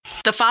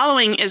The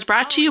following is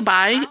brought to you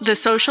by the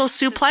Social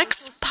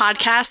Suplex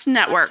Podcast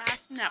Network.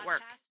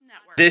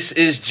 This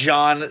is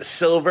John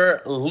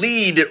Silver,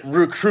 lead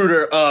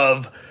recruiter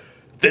of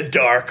the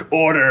Dark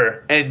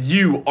Order, and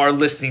you are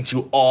listening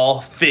to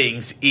All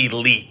Things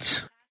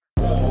Elite.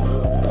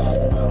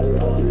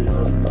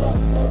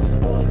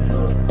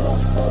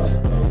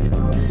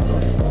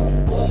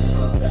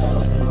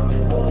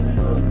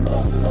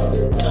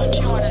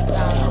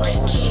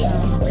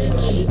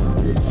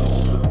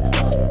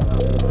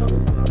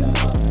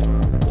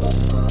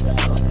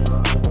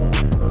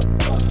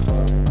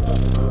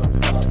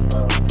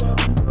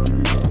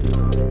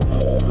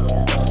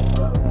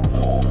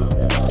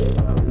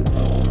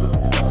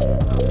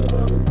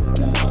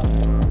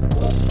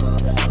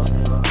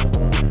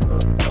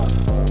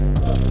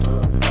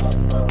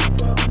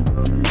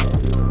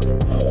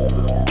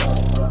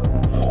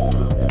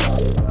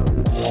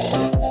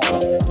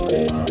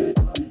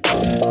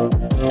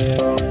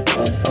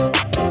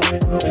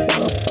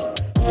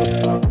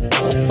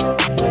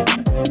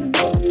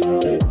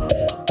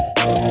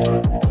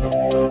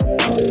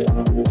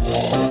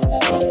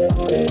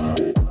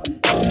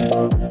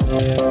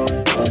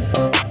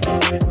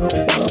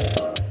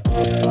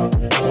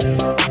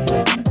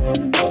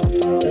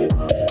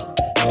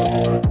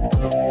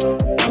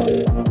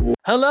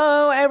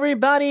 Hello,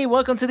 everybody.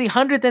 Welcome to the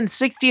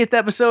 160th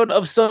episode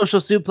of Social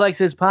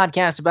Suplex's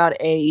podcast about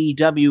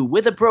AEW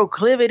with a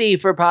proclivity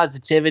for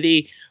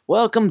positivity.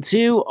 Welcome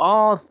to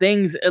All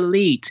Things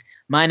Elite.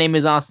 My name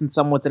is Austin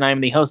Sumwitz, and I am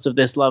the host of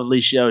this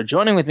lovely show.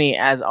 Joining with me,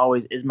 as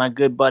always, is my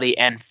good buddy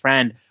and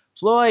friend,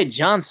 Floyd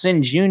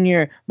Johnson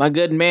Jr. My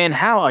good man,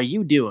 how are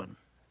you doing?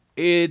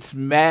 It's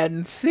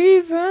Madden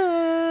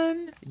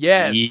season.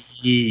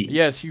 Yes.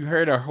 Yes, you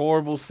heard a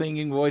horrible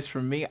singing voice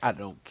from me. I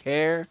don't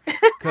care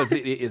because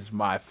it is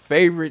my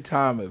favorite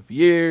time of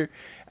year.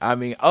 I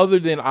mean, other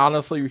than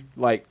honestly,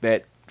 like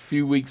that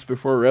few weeks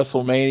before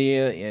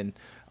WrestleMania and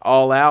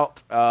All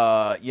Out,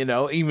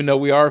 even though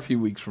we are a few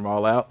weeks from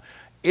All Out,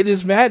 it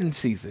is Madden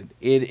season.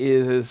 It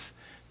is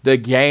the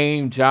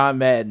game, John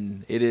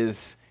Madden. It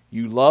is,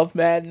 you love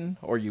Madden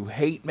or you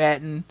hate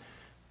Madden,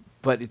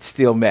 but it's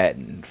still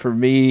Madden. For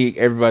me,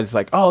 everybody's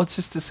like, oh, it's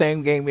just the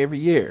same game every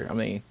year. I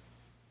mean,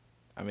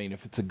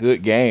 if it's a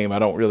good game, I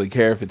don't really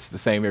care if it's the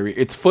same every year.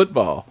 It's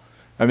football.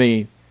 I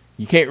mean,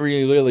 you can't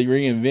really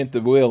reinvent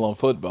the wheel on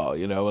football,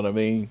 you know what I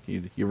mean?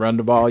 You run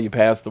the ball, you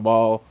pass the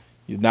ball,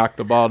 you knock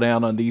the ball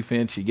down on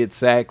defense, you get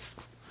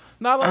sacks.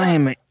 Not a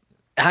lot.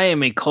 I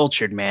am a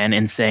cultured man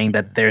in saying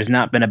that there's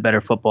not been a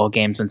better football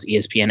game since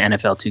ESPN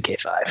NFL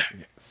 2K5.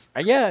 Yes.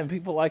 Yeah, and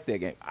people like that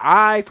game.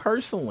 I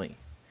personally...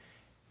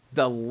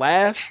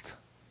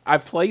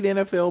 I've played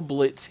NFL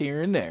Blitz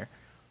here and there.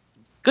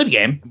 Good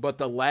game. But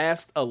the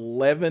last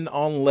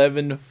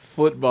 11-on-11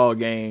 football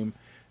game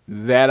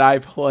that I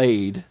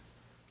played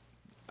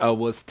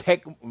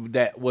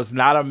that was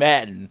not a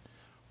Madden,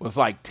 was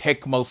like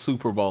Tecmo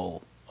Super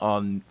Bowl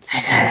on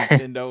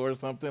Nintendo or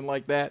something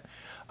like that.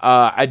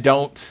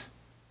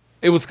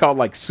 It was called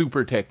like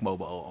Super Tecmo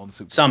Bowl on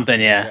Super something,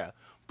 Bowl. yeah.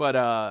 But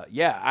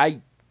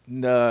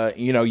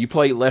you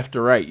play left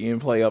to right. You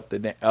didn't play up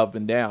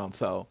and down.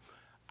 So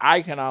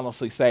I can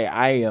honestly say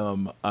I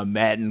am a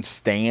Madden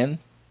stan.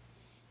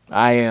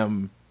 I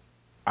am.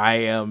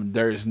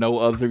 There's no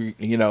other.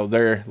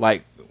 They're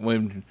like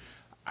when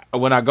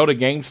I go to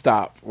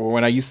GameStop, or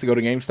when I used to go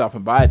to GameStop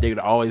and buy it, they would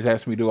always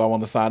ask me, "Do I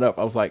want to sign up?"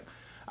 I was like,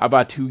 I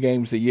buy 2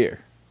 games a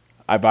year.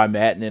 I buy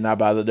Madden and I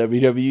buy the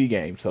WWE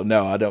game. So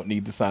no, I don't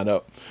need to sign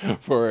up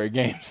for a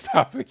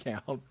GameStop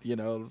account.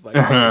 It's like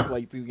I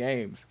play 2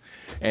 games.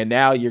 And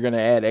now you're going to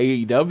add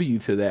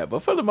AEW to that. But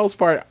for the most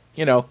part,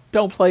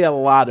 don't play a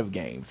lot of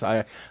games.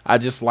 I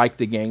just like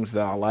the games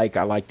that I like.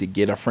 I like to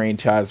get a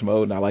franchise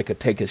mode, and I like to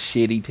take a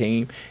shitty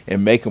team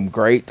and make them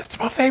great. That's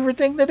my favorite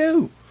thing to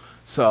do.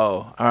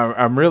 So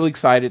I'm really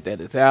excited that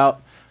it's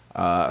out.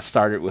 I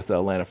started with the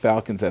Atlanta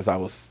Falcons, as I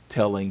was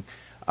telling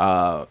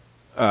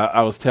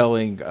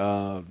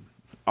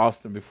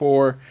Austin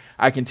before.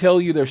 I can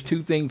tell you there's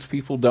 2 things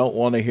people don't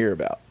want to hear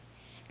about: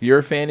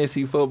 your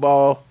fantasy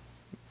football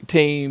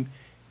team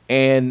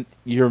and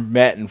your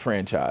Madden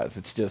franchise.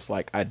 It's just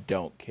like, I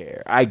don't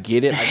care. I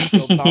get it. I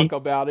still talk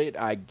about it.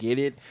 I get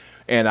it.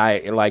 And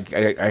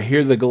I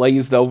hear the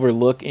glazed over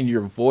look in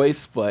your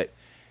voice, but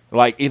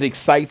like, it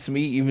excites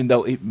me even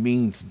though it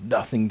means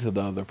nothing to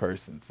the other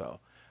person. So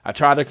I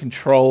try to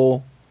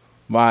control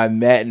my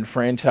Madden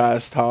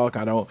franchise talk.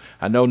 I know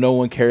no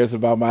one cares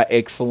about my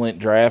excellent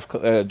draft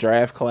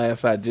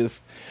class I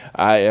just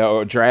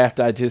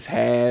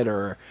had,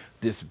 or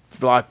this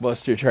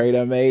blockbuster trade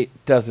I made.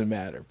 Doesn't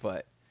matter,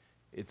 but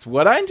it's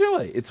what I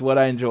enjoy.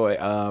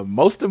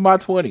 Most of my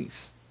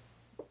 20s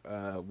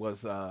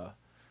was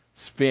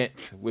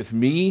spent with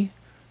me,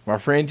 my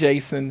friend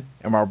Jason,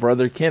 and my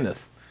brother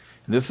Kenneth.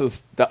 And this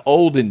was the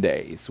olden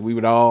days. We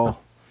would all,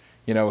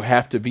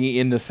 have to be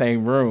in the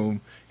same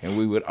room, and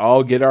we would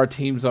all get our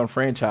teams on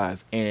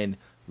franchise. And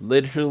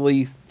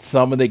literally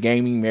some of the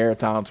gaming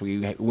marathons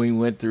we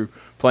went through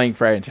playing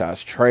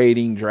franchise,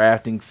 trading,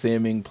 drafting,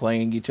 simming,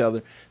 playing each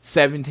other,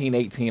 17,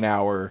 18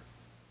 hour,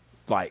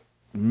 like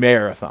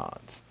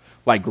marathons.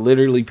 Like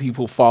literally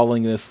people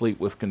falling asleep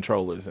with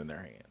controllers in their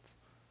hands.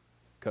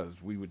 Because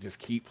we would just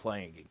keep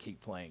playing and keep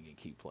playing and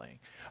keep playing.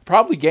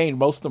 Probably gained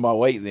most of my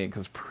weight then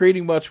because pretty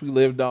much we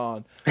lived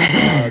on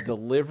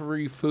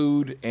delivery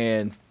food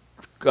and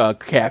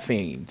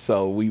caffeine.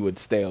 So we would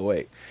stay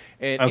awake.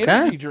 And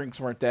energy drinks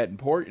weren't that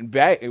important.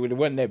 It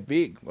wasn't that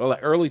big. Well,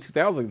 like early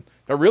 2000s,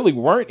 there really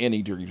weren't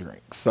any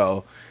drinks.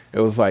 So it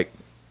was like,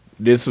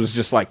 this was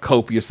just like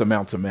copious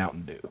amounts of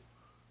Mountain Dew.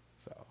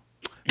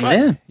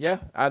 Yeah,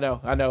 I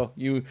know.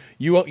 You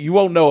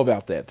won't know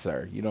about that,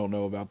 sir. You don't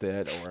know about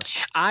that, or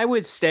I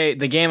would stay.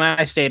 The game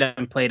I stayed up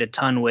and played a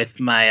ton with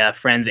my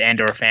friends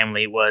and/or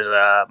family was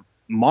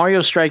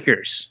Mario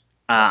Strikers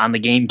on the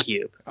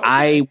GameCube.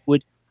 Okay.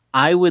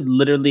 I would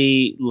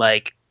literally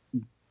like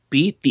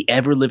beat the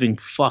ever living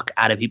fuck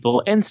out of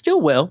people, and still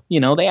will. You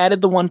know, they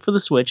added the one for the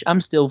Switch. I'm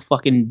still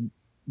fucking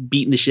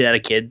beating the shit out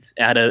of kids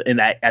at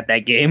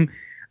that game.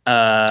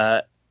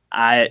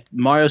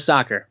 Mario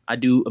Soccer, I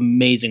do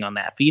amazing on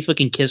that. FIFA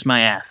can kiss my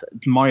ass.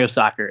 Mario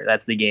Soccer,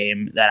 that's the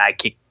game that I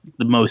kick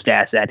the most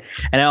ass at.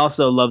 And I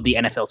also love the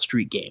NFL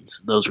Street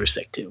games. Those were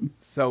sick too.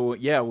 So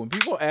yeah, when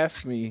people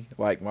ask me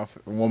like one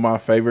of my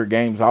favorite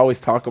games, I always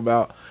talk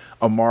about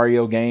a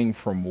Mario game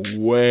from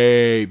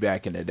way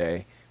back in the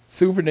day.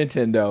 Super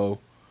Nintendo.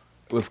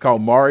 It was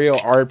called Mario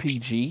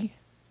RPG.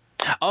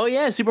 Oh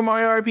yeah, Super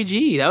Mario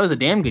RPG. That was a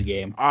damn good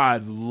game. I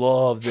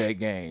love that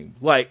game.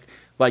 Like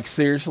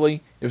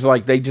seriously, it was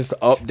like they just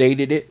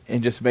updated it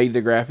and just made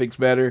the graphics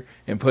better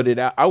and put it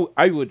out.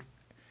 I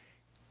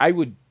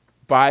would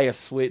buy a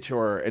Switch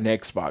or an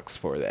Xbox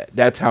for that.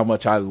 That's how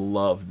much I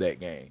loved that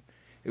game.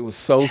 It was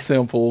so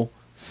simple,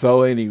 we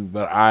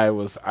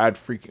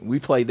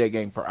played that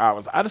game for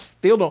hours. I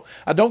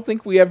don't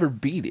think we ever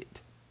beat it.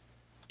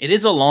 It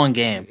is a long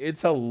game.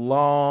 It's a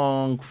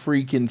long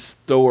freaking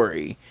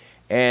story.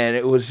 And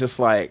it was just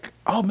like,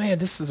 oh man,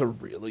 this is a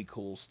really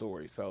cool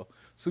story. So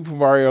Super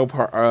Mario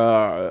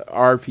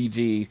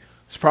RPG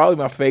is probably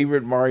my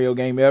favorite Mario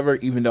game ever,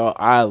 even though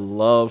I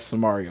love some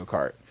Mario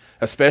Kart.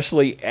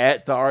 Especially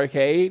at the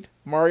arcade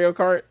Mario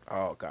Kart.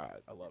 Oh, God,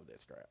 I love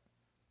that crap.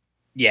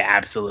 Yeah,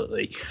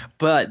 absolutely.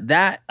 But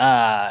that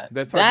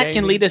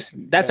can lead us,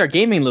 that's our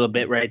gaming a little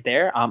bit right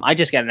there. I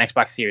just got an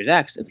Xbox Series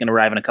X. It's going to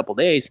arrive in a couple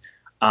days.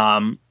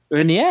 And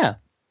yeah,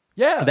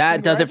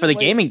 that does it for the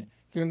gaming.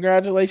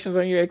 Congratulations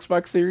on your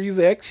Xbox Series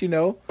X, you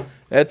know.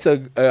 That's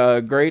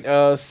a great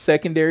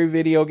secondary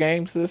video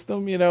game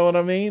system, you know what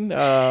I mean?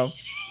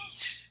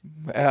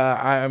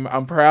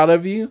 I'm proud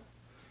of you.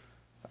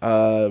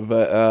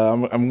 But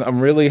I'm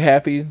really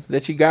happy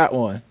that you got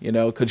one, you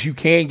know, because you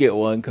can get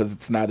one because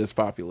it's not as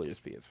popular as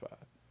PS5.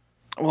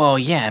 Well,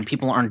 yeah, and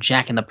people aren't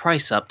jacking the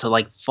price up to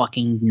like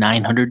fucking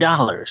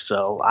 $900.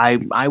 So I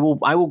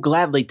will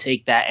gladly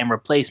take that and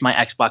replace my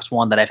Xbox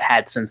One that I've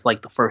had since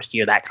like the first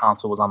year that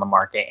console was on the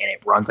market, and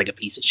it runs like a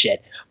piece of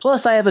shit.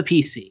 Plus, I have a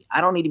PC.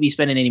 I don't need to be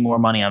spending any more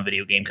money on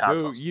video game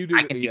consoles. You do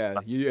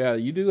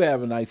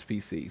have a nice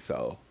PC.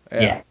 So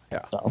yeah.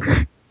 So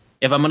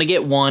if I'm gonna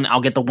get one,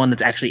 I'll get the one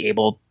that's actually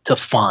able to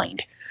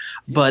find.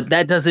 But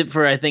that does it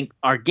for, I think,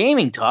 our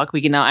gaming talk.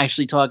 We can now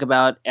actually talk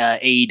about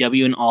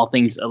AEW and all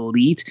things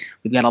Elite.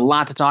 We've got a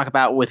lot to talk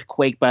about with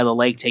Quake by the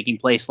Lake taking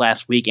place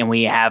last week, and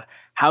we have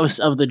House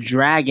of the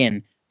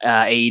Dragon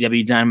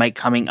AEW Dynamite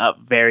coming up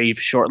very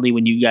shortly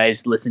when you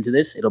guys listen to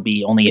this. It'll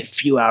be only a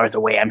few hours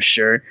away, I'm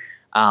sure.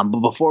 But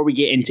before we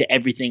get into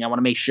everything, I want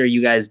to make sure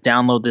you guys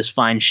download this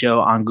fine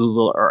show on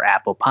Google or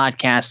Apple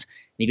Podcasts.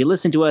 And if you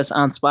listen to us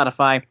on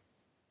Spotify,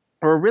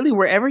 or really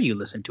wherever you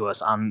listen to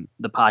us on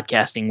the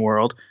podcasting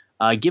world,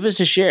 give us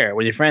a share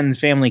with your friends,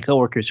 family,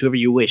 coworkers, whoever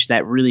you wish.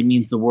 That really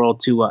means the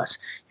world to us.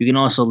 You can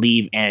also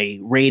leave a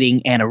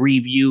rating and a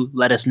review.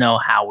 Let us know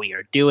how we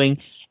are doing.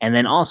 And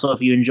then also,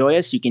 if you enjoy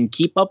us, you can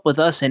keep up with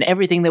us and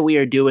everything that we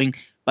are doing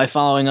by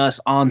following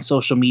us on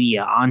social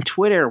media. On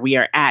Twitter, we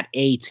are at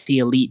AT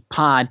Elite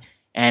Pod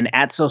and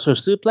at Social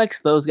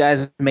Suplex. Those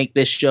guys make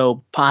this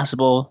show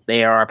possible.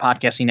 They are our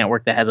podcasting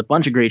network that has a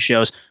bunch of great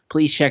shows.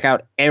 Please check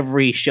out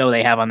every show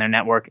they have on their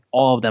network.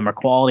 All of them are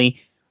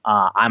quality.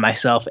 I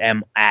myself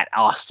am at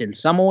Austin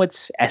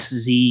Sumowitz,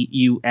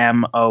 SZUMOWICZ,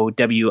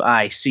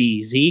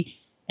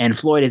 and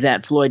Floyd is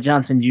at Floyd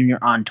Johnson Jr.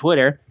 on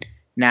Twitter.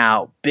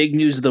 Now, big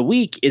news of the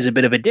week is a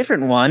bit of a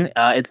different one.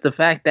 It's the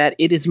fact that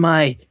it is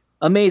my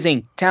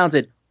amazing,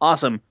 talented,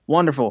 awesome,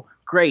 wonderful,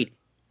 great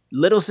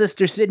little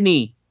sister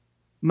Sydney.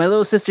 My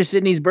little sister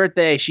Sydney's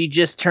birthday. She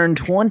just turned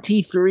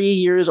 23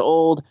 years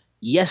old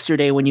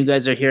yesterday when you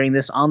guys are hearing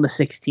this on the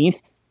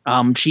 16th.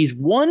 She's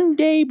one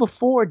day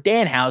before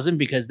Danhausen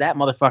because that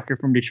motherfucker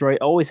from Detroit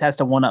always has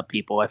to one-up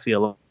people, I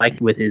feel like,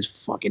 with his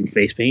fucking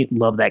face paint.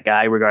 Love that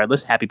guy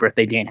regardless. Happy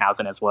birthday,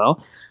 Danhausen, as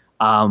well.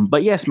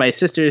 But yes, my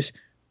sister's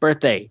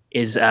birthday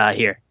is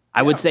here.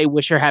 I would say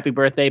wish her happy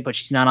birthday, but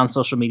she's not on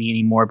social media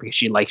anymore because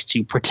she likes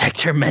to protect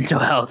her mental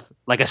health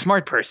like a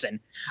smart person.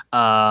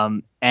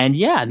 And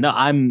yeah, no,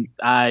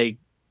 I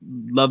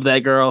love that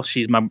girl.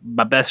 She's my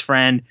best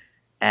friend,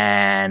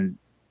 and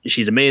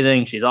she's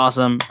amazing. She's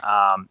awesome.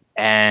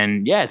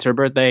 And yeah, it's her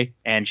birthday,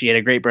 and she had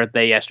a great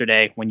birthday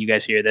yesterday. When you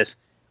guys hear this,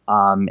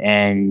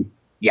 And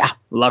yeah,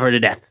 love her to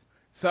death.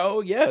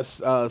 So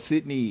yes,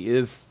 Sydney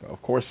is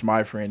of course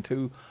my friend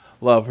too.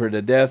 Love her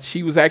to death.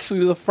 She was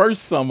actually the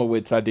first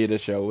Summerwits I did a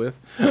show with.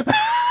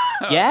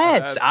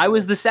 Yes, I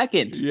was the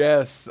second.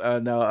 Yes, I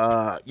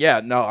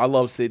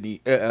love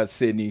Sydney.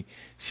 Sydney,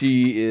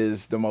 she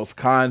is the most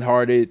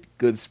kind-hearted,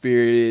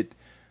 good-spirited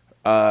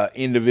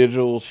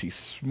individual. She's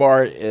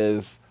smart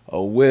as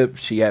a whip.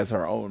 She has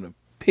her own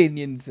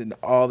opinions and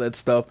all that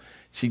stuff.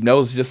 She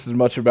knows just as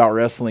much about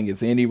wrestling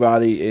as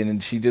anybody,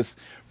 and she just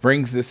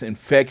brings this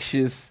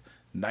infectious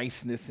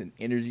niceness and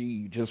energy.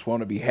 You just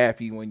want to be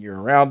happy when you're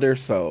around her.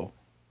 So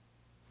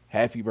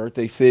happy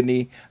birthday,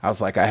 Sydney. I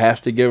was like, I have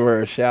to give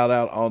her a shout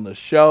out on the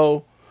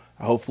show.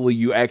 Hopefully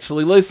you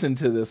actually listen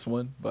to this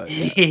one. But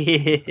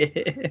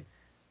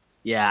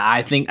yeah,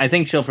 I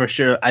think she'll for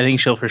sure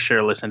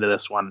listen to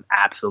this one.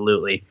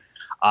 Absolutely.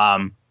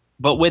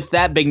 But with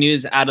that big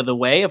news out of the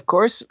way, of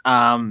course,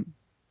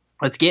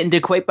 let's get into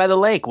Quake by the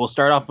Lake. We'll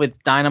start off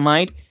with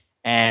Dynamite,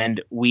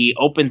 and we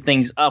open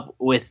things up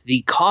with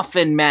the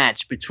coffin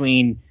match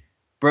between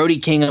Brody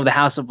King of the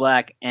House of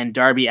Black and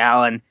Darby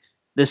Allin.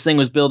 This thing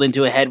was built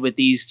into a head with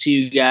these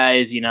two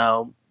guys,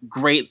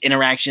 great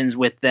interactions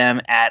with them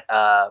at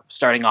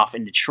starting off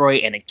in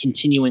Detroit and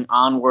continuing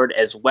onward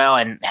as well.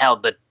 And hell,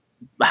 the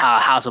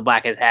House of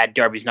Black has had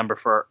Darby's number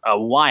for a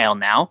while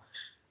now.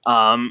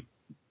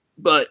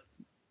 But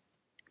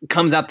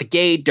comes out the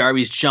gate,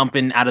 Darby's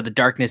jumping out of the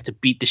darkness to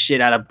beat the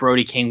shit out of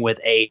Brody King with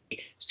a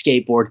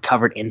skateboard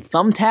covered in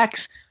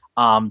thumbtacks.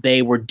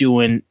 They were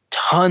doing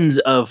tons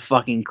of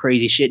fucking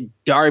crazy shit.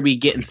 Darby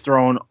getting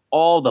thrown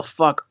all the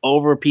fuck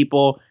over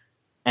people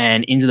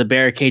and into the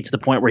barricade to the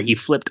point where he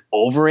flipped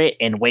over it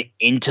and went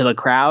into the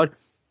crowd.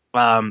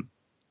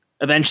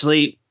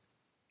 Eventually,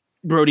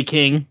 Brody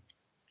King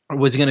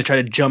was going to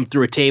try to jump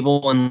through a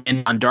table and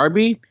land on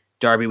Darby.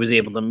 Darby was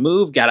able to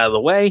move, got out of the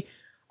way.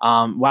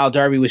 While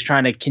Darby was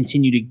trying to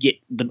continue to get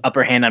the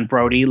upper hand on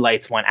Brody,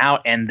 lights went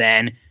out, and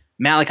then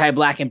Malachi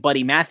Black and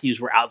Buddy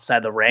Matthews were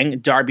outside the ring.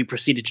 Darby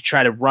proceeded to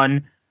try to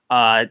run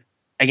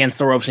against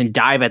the ropes and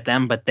dive at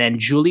them, but then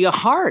Julia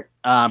Hart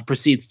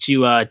proceeds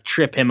to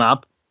trip him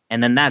up,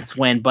 and then that's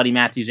when Buddy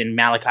Matthews and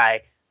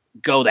Malachi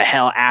go the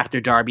hell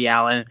after Darby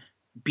Allin,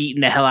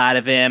 beating the hell out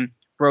of him.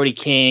 Brody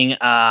King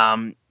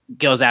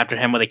goes after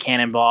him with a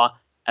cannonball.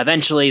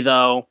 Eventually,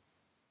 though,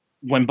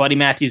 when Buddy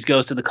Matthews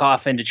goes to the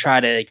coffin to try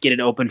to get it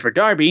open for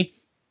Darby,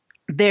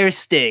 there's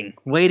Sting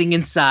waiting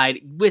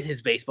inside with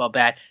his baseball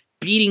bat,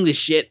 beating the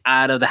shit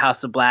out of the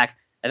House of Black.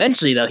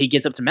 Eventually, though, he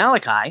gets up to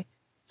Malachi,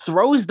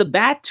 throws the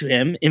bat to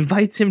him,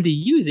 invites him to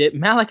use it.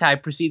 Malachi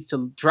proceeds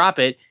to drop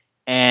it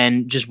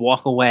and just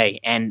walk away.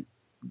 And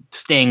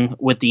Sting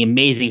with the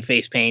amazing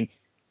face paint.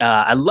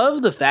 I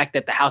love the fact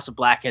that the House of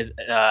Black has,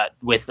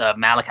 with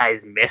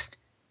Malachi's mist,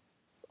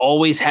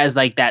 always has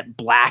like that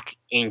black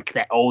ink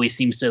that always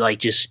seems to like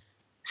just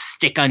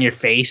stick on your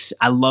face.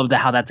 I love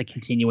how that's a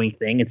continuing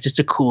thing. It's just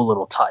a cool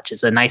little touch.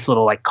 It's a nice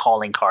little like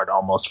calling card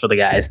almost for the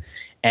guys.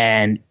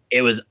 And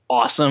it was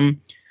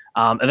awesome.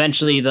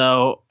 Eventually,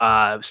 though,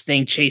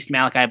 Sting chased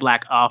Malachi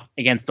Black off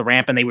against the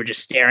ramp, and they were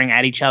just staring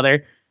at each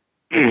other.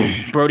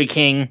 Brody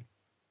King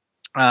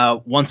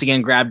once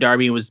again grabbed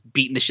Darby and was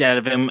beating the shit out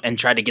of him and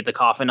tried to get the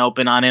coffin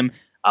open on him,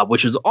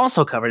 which was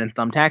also covered in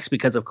thumbtacks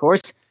because, of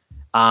course,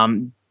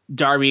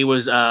 Darby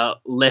was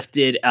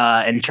lifted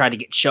and tried to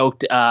get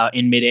choked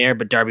in midair,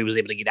 but Darby was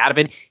able to get out of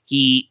it.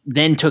 He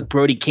then took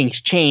Brody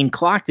King's chain,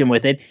 clocked him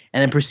with it,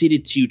 and then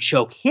proceeded to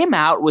choke him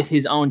out with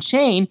his own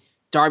chain.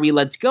 Darby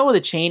lets go of the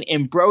chain,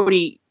 and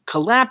Brody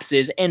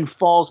collapses and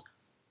falls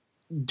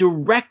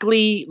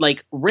directly,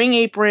 like, ring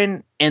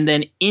apron and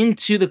then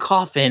into the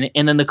coffin,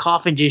 and then the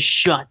coffin just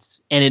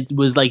shuts, and it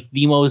was, like,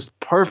 the most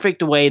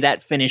perfect way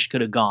that finish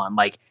could have gone.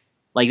 Like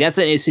that's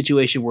a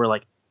situation where,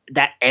 like,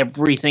 that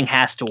everything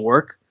has to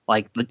work.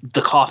 Like,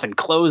 the coffin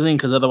closing,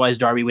 because otherwise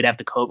Darby would have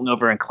to come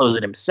over and close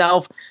it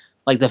himself.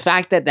 Like, the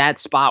fact that that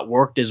spot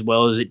worked as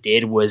well as it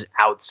did was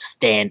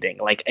outstanding.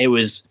 Like, it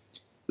was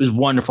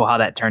wonderful how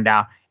that turned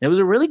out. And it was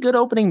a really good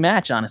opening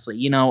match, honestly.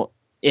 You know,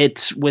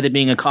 it's, with it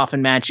being a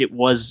coffin match, it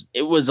was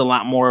a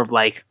lot more of,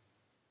 like,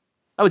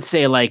 I would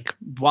say, like,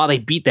 while they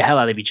beat the hell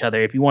out of each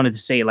other, if you wanted to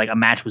say, like, a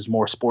match was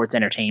more sports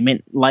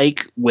entertainment,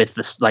 like, with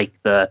this, like,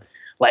 the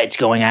lights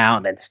going out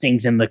and then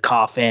Sting's in the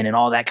coffin and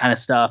all that kind of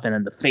stuff, and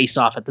then the face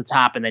off at the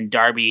top, and then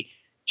Darby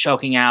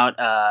choking out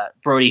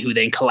Brody, who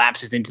then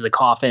collapses into the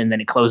coffin, and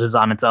then it closes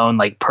on its own,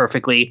 like,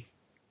 perfectly.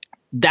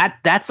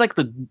 That's like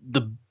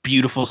the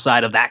beautiful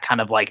side of that kind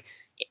of, like,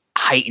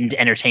 heightened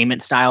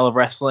entertainment style of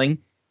wrestling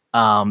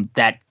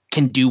that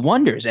can do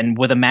wonders. And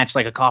with a match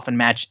like a coffin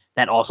match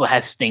that also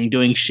has Sting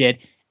doing shit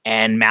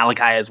and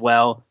Malachi as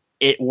well,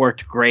 it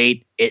worked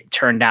great. It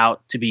turned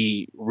out to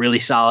be really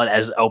solid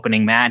as an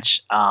opening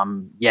match.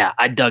 Yeah,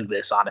 I dug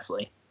this,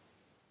 honestly.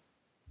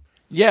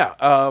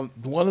 Yeah,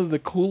 one of the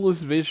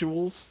coolest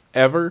visuals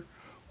ever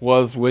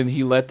was when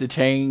he let the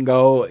chain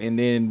go and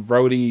then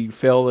Brody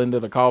fell into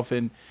the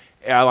coffin.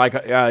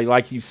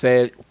 Like you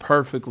said,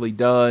 perfectly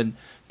done.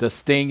 The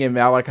Sting and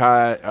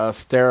Malachi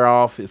stare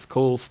off is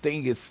cool.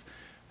 Sting is,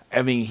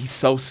 I mean, he's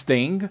so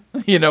Sting.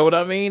 You know what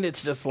I mean?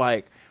 It's just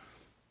like,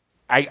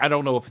 I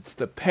don't know if it's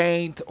the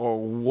paint or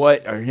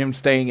what, or him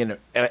staying in an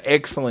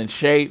excellent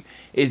shape.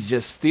 It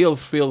just still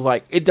feels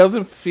like, it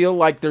doesn't feel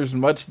like there's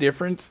much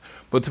difference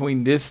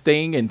between this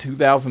Sting and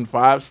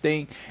 2005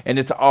 Sting. And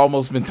it's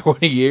almost been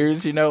 20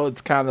 years, you know?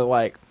 It's kind of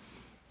like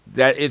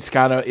that.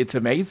 It's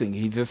amazing.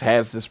 He just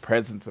has this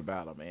presence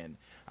about him. And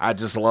I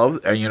just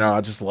love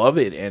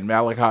it. And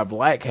Malachi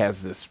Black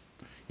has this,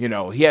 he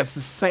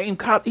has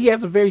he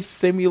has a very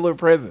similar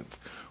presence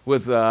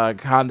with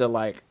kind of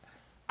like,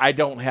 I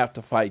don't have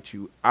to fight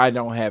you. I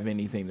don't have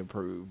anything to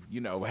prove.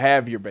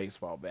 Have your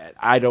baseball bat.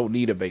 I don't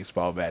need a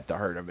baseball bat to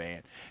hurt a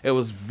man. It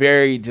was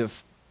very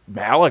just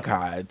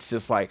Malachi. It's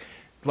just like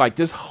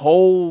this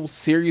whole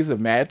series of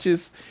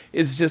matches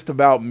is just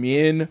about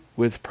men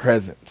with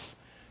presence.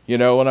 You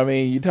know what I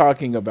mean? You're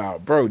talking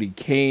about Brody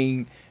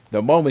King.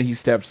 The moment he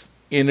steps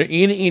in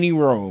any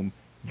room,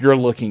 you're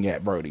looking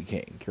at Brody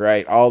King,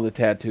 right? All the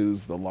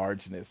tattoos, the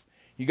largeness.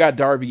 You got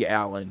Darby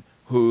Allin,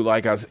 who,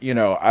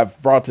 I've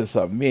brought this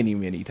up many,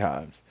 many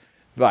times.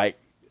 I've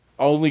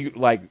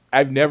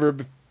never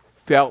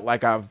felt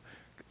like I've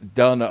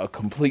done a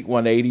complete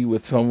 180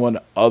 with someone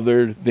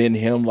other than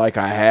him like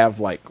I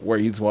have, where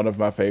he's one of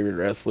my favorite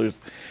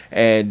wrestlers.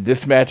 And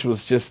this match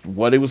was just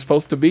what it was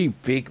supposed to be.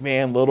 Big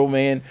man, little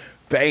man,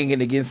 banging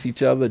against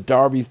each other.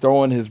 Darby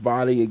throwing his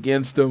body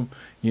against him.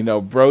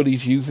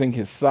 Brody's using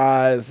his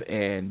size.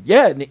 And,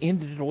 at the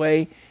end of the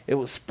way, it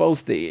was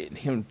supposed to end.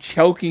 Him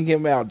choking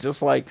him out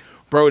just like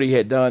Brody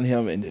had done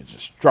him, and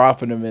just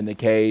dropping him in the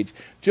cage.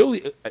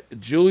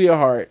 Julia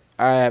Hart,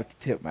 I have to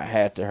tip my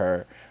hat to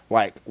her.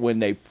 When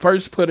they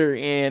first put her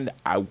in,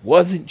 I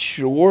wasn't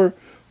sure,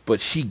 but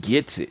she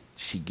gets it.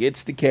 She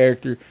gets the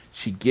character,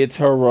 she gets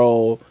her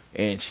role,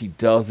 and she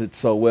does it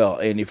so well.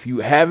 And if you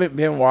haven't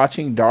been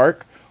watching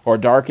Dark or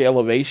Dark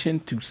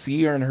Elevation to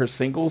see her in her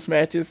singles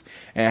matches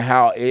and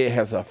how it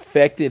has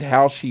affected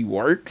how she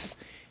works,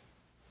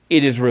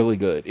 it is really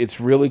good.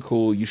 It's really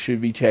cool. You should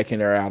be checking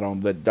her out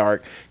on the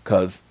Dark,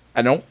 because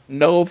I don't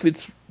know if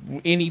it's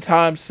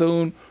anytime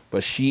soon,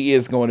 but she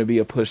is going to be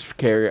a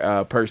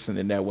person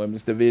in that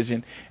women's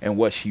division, and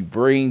what she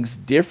brings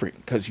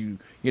different, because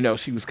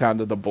she was kind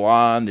of the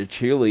blonde, the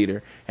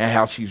cheerleader, and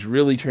how she's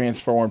really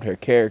transformed her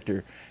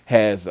character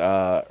has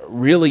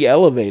really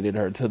elevated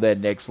her to that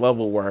next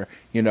level where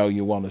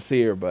you want to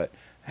see her. But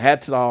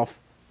hats off,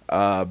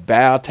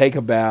 take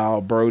a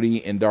bow,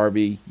 Brody and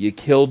Darby, you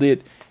killed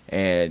it.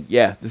 And,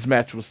 this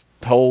match was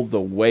told the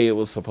way it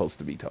was supposed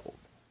to be told.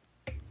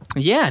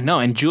 Yeah, no,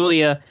 and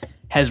Julia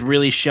has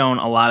really shown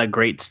a lot of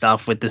great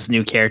stuff with this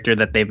new character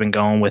that they've been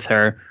going with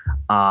her.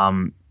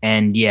 I've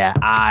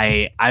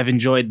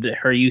enjoyed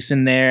her use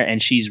in there, and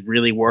she's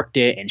really worked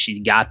it, and she's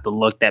got the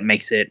look that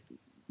makes it,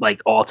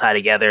 all tie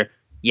together.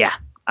 Yeah,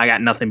 I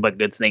got nothing but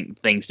good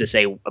things to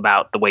say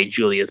about the way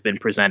Julia's been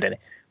presented.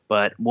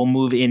 But we'll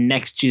move in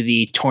next to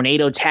the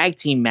Tornado Tag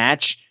Team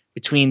match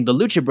between the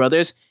Lucha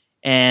Brothers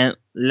and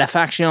La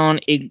Facción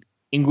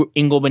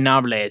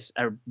Ingobernables,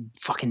 or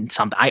fucking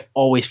something. I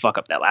always fuck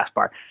up that last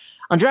part.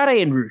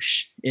 Andrade and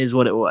Rush is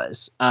what it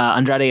was.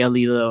 Andrade,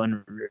 Alilo,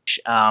 and Rush.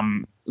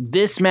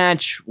 This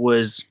match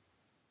was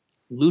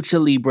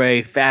lucha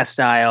libre, fast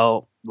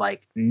style,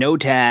 no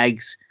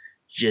tags,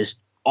 just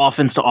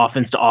offense to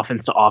offense to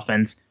offense to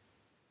offense.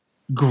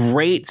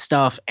 Great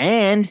stuff,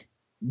 and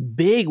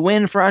big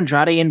win for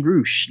Andrade and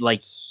Rush.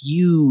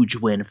 Huge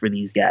win for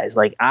these guys.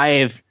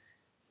 I've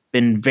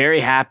been very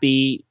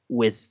happy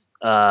with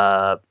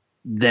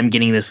them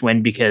getting this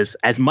win, because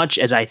as much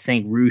as I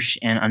think Rush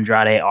and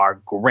Andrade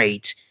are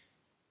great,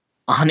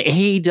 on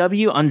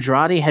AEW,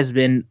 Andrade has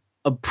been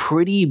a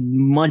pretty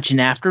much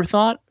an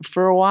afterthought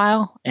for a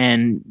while,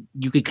 and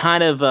you could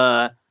kind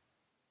of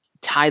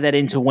tie that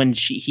into when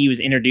he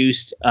was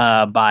introduced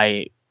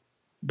by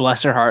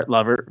bless her heart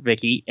lover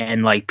Vicky,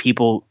 and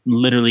people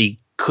literally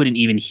couldn't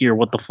even hear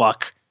what the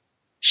fuck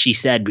she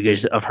said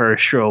because of her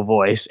shrill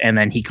voice. And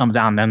then he comes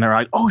out and they're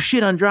like, oh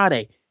shit,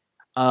 Andrade.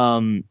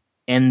 And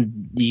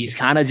he's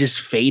kind of just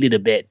faded a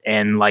bit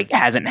and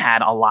hasn't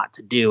had a lot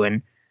to do.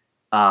 And,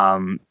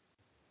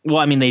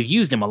 they've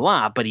used him a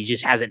lot, but he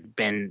just hasn't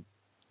been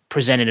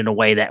presented in a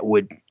way that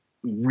would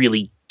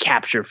really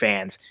capture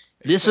fans.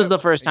 This was the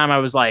first time I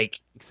was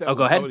like, oh,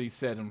 go ahead. Cody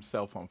set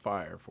himself on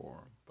fire for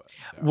him. But,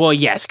 well,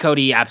 yes,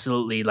 Cody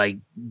absolutely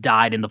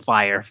died in the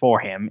fire for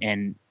him.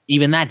 And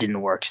even that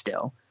didn't work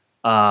still.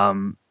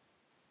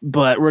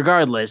 But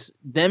regardless,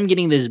 them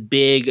getting this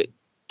big,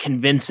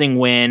 convincing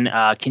win,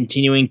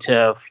 continuing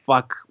to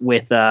fuck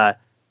with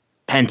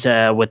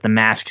Penta with the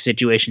mask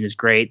situation is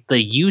great.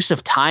 The use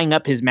of tying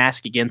up his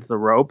mask against the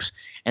ropes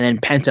and then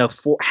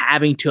Penta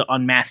having to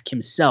unmask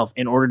himself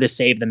in order to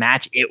save the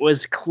match. It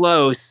was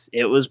close.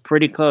 It was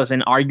pretty close.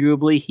 And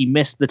arguably he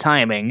missed the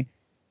timing.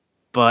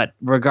 But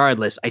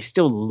regardless, I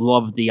still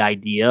love the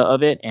idea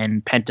of it.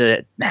 And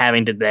Penta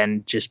having to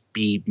then just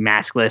be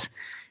maskless.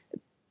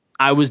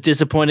 I was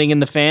disappointing in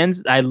the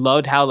fans. I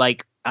loved how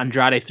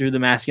Andrade threw the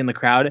mask in the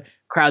crowd.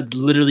 Crowd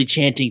literally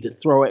chanting to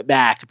throw it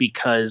back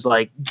because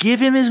give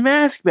him his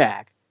mask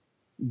back.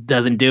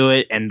 doesn't do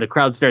it, and the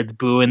crowd starts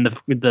booing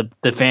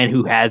the fan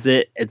who has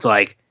it. It's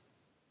like,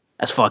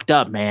 that's fucked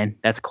up, man.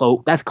 That's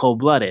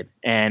cold-blooded.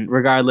 And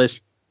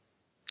regardless,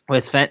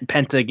 with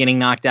Penta getting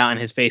knocked out and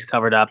his face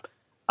covered up,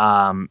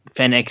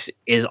 Fenix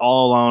is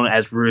all alone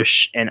as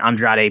Rush and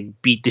Andrade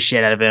beat the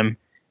shit out of him,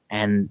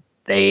 and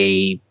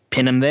they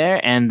pin him there.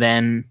 And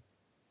then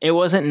it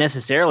wasn't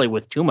necessarily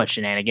with too much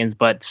shenanigans,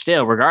 but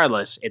still,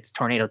 regardless, it's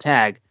tornado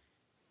tag.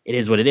 It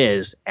is what it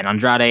is. And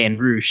Andrade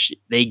and Rush,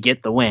 they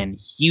get the win.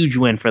 Huge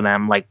win for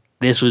them. Like,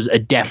 this was a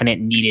definite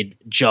needed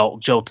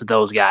jolt to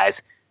those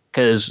guys.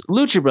 Because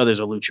Lucha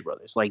Brothers are Lucha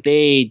Brothers. Like,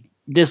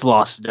 this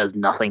loss does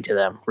nothing to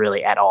them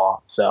really at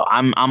all. So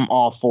I'm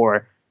all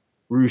for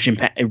Rush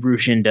and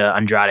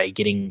Andrade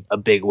getting a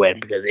big win,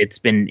 because it's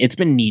been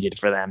needed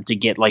for them to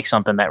get like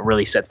something that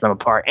really sets them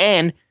apart.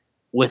 And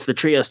with the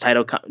trios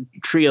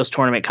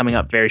tournament coming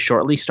up very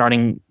shortly,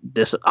 starting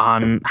this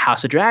on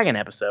House of Dragon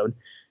episode,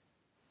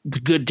 it's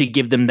good to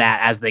give them that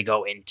as they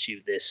go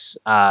into this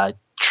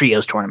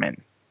trios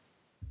tournament.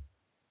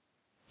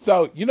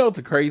 So,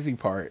 the crazy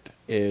part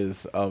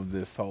is of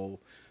this whole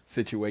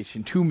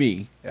situation to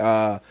me.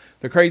 The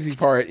crazy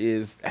part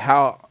is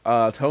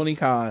how Tony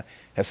Khan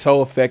has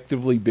so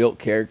effectively built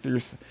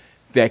characters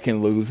that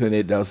can lose and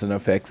it doesn't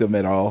affect them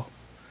at all.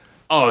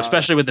 Oh,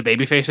 especially with the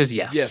baby faces?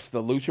 Yes. Yes,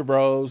 the Lucha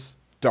Bros,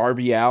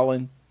 Darby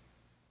Allin.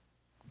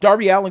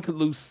 Darby Allin could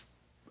lose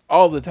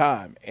all the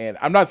time, and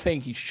I'm not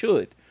saying he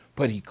should,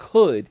 but he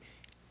could.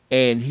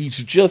 And he's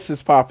just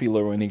as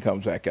popular when he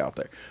comes back out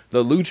there.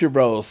 The Lucha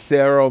Bros,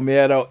 Cero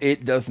Miedo,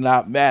 it does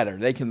not matter.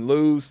 They can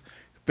lose,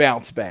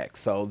 bounce back.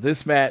 So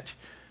this match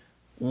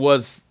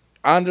was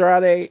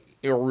Andrade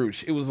or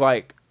Rush. It was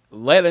like,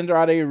 let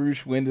Andrade and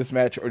Rush win this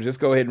match, or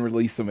just go ahead and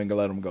release them and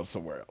let them go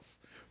somewhere else.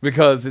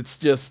 Because it's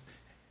just,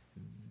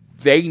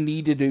 they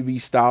needed to be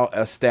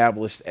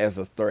established as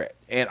a threat.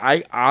 And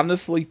I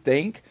honestly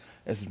think,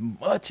 as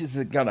much as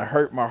it's going to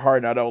hurt my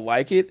heart and I don't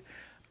like it,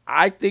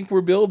 I think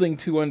we're building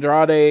to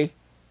Andrade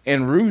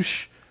and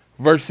Rush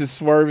versus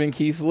Swerve and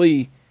Keith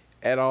Lee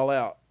at All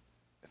Out.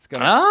 It's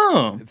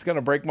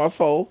gonna break my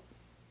soul.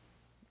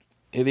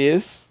 It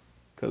is.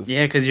 Because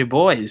you're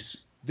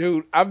boys.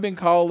 Dude, I've been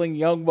calling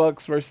Young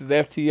Bucks versus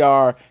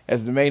FTR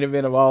as the main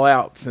event of All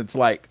Out since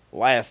like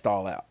last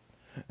All Out.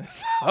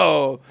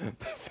 So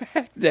the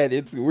fact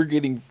that we're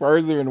getting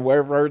further and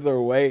further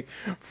away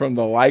from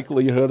the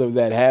likelihood of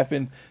that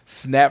happening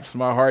snaps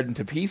my heart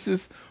into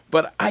pieces.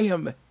 But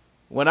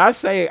when I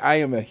say I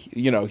am a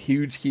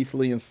huge Keith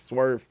Lee and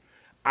Swerve,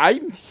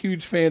 I'm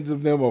huge fans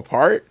of them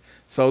apart.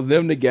 So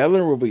them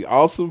together will be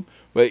awesome.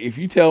 But if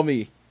you tell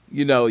me,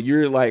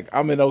 you're like,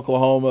 I'm in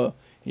Oklahoma,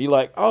 you're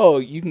like, oh,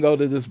 you can go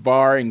to this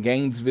bar in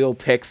Gainesville,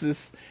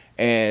 Texas,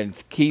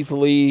 and Keith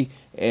Lee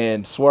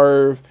and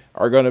Swerve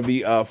are going to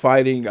be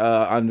fighting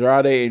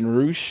Andrade and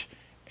Rush,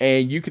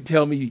 and you could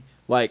tell me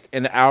like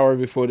an hour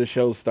before the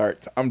show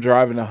starts, I'm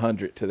driving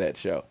 100 to that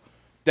show.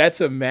 That's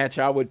a match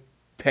I would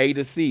pay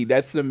to see.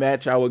 That's the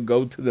match I would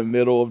go to the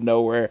middle of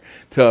nowhere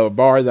to a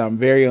bar that I'm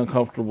very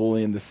uncomfortable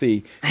in to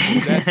see.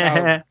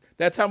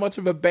 That's how much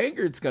of a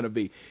banger it's going to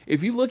be.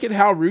 If you look at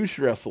how Rush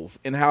wrestles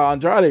and how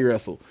Andrade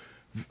wrestled,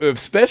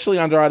 especially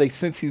Andrade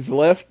since he's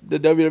left the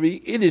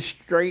WWE, it is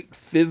straight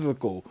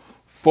physical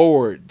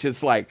forward.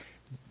 Just like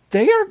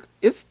they're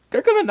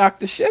going to knock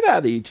the shit out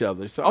of each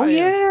other. So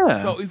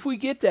So if we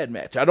get that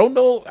match, I don't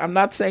know. I'm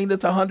not saying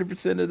that's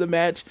 100% of the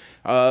match.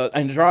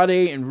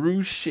 Andrade and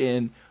Rush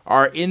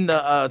are in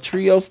the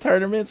trios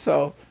tournament.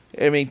 So,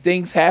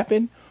 things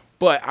happen.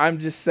 But I'm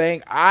just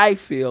saying, I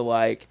feel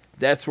like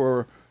that's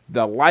where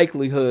the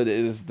likelihood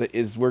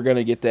is we're going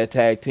to get that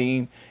tag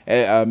team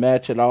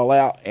match at All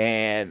Out.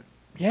 And,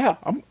 yeah,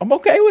 I'm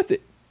okay with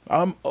it.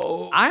 I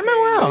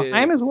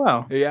am as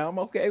well. Yeah, I'm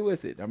okay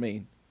with it.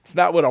 It's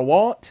not what I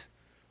want,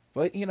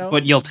 but,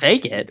 But you'll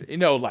take it.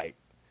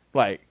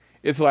 Like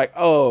it's like,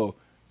 oh,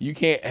 you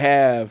can't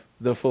have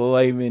the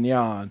filet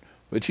mignon,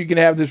 but you can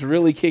have this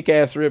really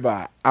kick-ass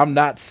ribeye. I'm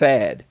not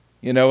sad.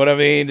 You know what I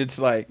mean? It's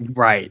like,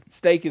 right.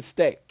 Steak is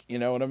steak. You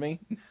know what I mean?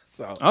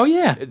 So. Oh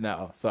yeah.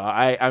 No. So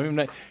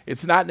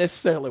it's not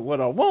necessarily what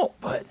I want,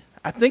 but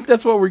I think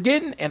that's what we're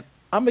getting, and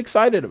I'm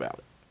excited about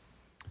it.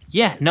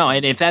 Yeah. No.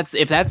 And if that's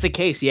the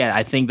case, yeah,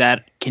 I think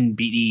that can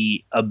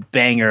be a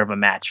banger of a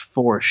match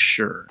for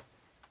sure.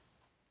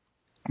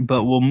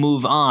 But we'll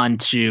move on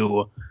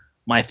to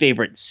my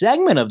favorite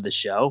segment of the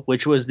show,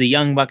 which was the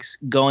Young Bucks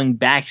going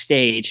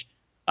backstage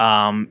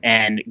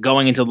and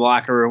going into the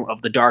locker room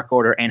of the Dark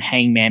Order and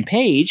Hangman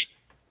Page.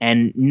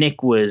 And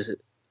Nick was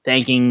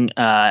thanking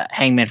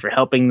Hangman for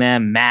helping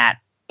them. Matt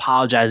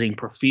apologizing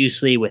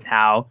profusely with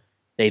how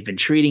they've been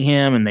treating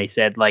him. And they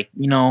said,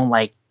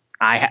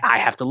 I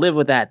have to live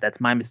with that.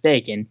 That's my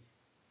mistake. And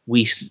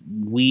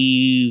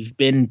we've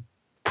been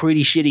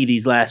pretty shitty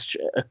these last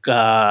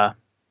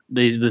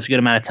this good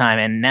amount of time.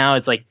 And now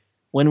it's like,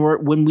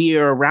 when we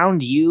are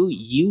around you,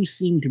 you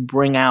seem to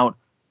bring out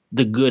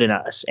the good in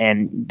us.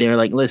 And they're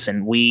like,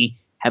 listen, we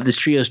have this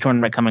trios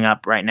tournament coming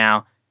up right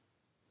now,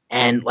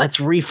 and let's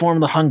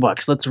reform the Hung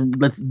Bucks. Let's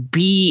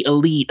be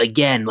elite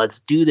again. Let's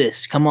do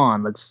this. Come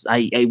on.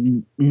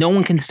 No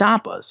one can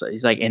stop us.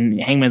 He's like,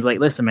 and Hangman's like,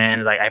 listen,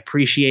 man, like I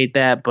appreciate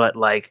that, but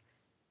like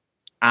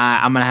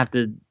I'm gonna have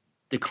to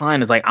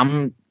decline. It's like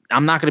I'm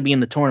not gonna be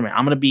in the tournament.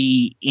 I'm gonna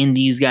be in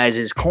these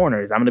guys'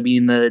 corners. I'm gonna be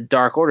in the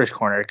Dark Order's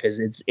corner because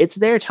it's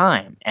their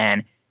time,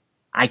 and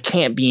I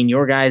can't be in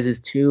your guys'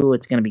 too.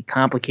 It's gonna be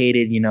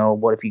complicated. You know,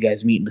 what if you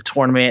guys meet in the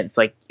tournament? It's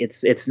like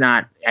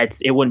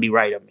it wouldn't be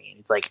right of me.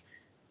 It's like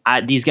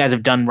these guys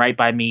have done right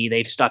by me.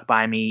 They've stuck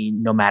by me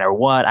no matter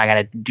what. I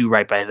gotta do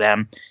right by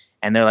them.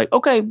 And they're like,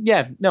 okay,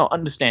 yeah, no,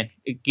 understand,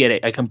 get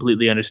it. I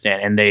completely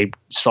understand. And they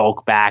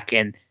sulk back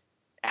and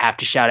have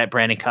to shout at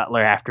Brandon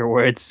Cutler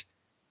afterwards.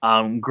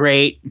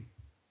 Great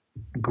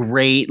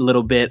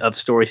little bit of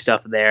story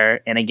stuff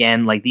there. And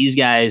again, like these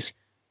guys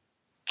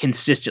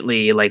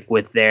consistently, like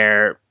with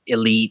their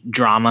elite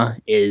drama,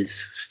 is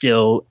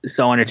still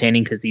so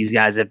entertaining because these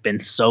guys have been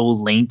so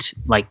linked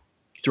like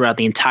throughout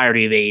the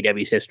entirety of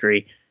AEW's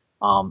history.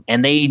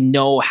 And they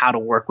know how to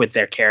work with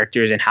their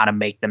characters and how to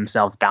make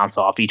themselves bounce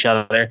off each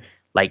other.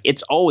 Like,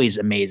 it's always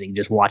amazing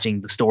just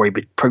watching the story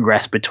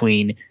progress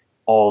between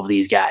all of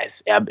these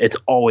guys. It's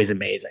always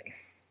amazing.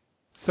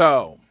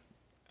 So,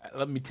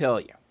 let me tell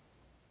you.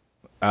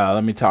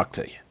 Let me talk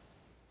to you.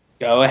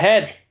 Go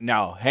ahead.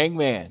 Now,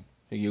 Hangman,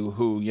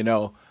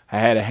 who I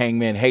had a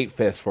Hangman hate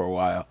fest for a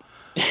while.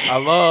 I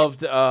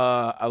loved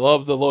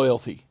the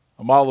loyalty.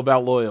 I'm all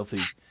about loyalty.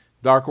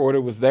 Dark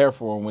Order was there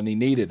for him when he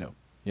needed him.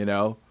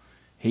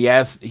 He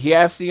asked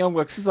the Young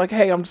Bucks, he's like,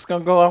 hey, I'm just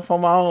going to go off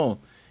on my own.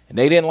 And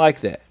they didn't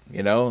like that,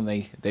 and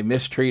they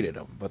mistreated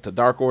him. But the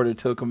Dark Order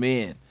took him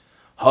in,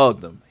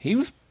 hugged him. He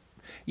was,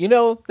 you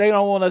don't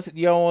want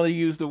to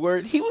use the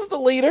word. He was the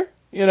leader,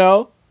 He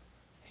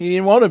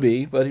didn't want to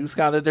be, but he was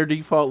kind of their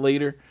default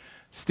leader.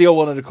 Still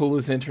one of the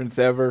coolest entrants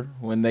ever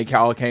when they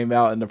all came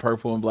out in the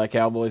purple and black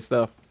cowboy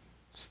stuff.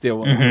 Still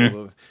one of the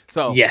coolest.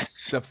 So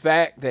yes, the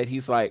fact that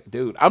he's like,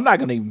 dude, I'm not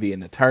going to even be in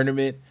the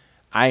tournament.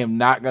 I am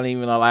not going to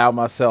even allow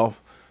myself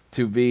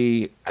to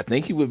be, I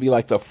think he would be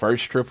like the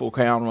first Triple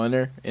Crown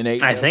winner in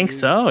AEW. I think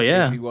so,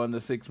 yeah. If he won the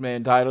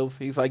 6-man titles.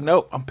 He's like,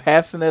 nope, I'm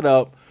passing it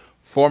up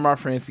for my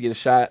friends to get a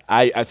shot.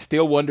 I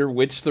still wonder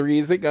which 3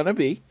 is it going to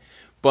be,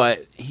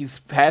 but he's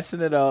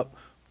passing it up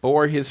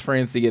for his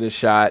friends to get a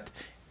shot,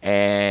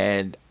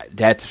 and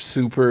that's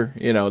super,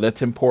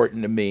 that's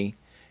important to me.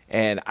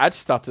 And I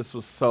just thought this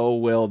was so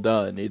well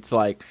done. It's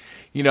like,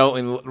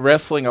 in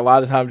wrestling, a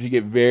lot of times you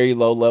get very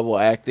low-level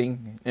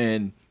acting,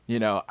 and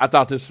I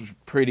thought this was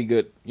pretty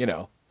good.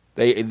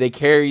 They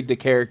carried the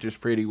characters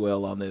pretty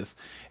well on this.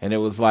 And it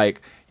was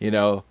like,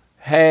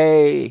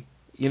 hey,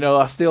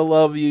 I still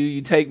love you.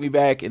 You take me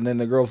back. And then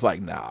the girl's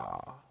like, nah,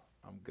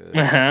 I'm good.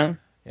 Uh-huh.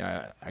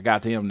 I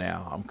got him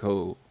now. I'm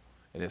cool.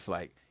 And it's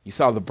like, you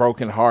saw the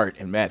broken heart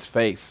in Matt's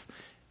face.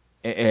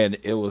 And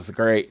it was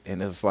great.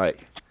 And it's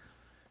like,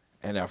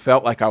 and I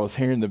felt like I was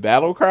hearing the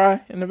battle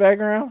cry in the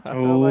background.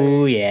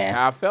 Oh, yeah.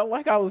 I felt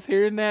like I was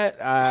hearing that.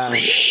 A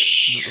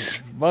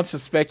bunch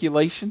of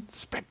speculation.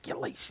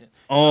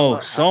 Oh,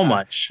 so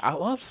much. I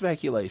love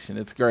speculation.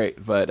 It's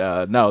great.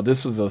 But no,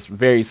 this was a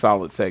very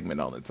solid segment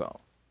on its own.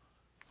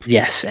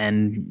 Yes,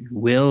 and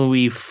will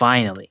we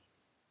finally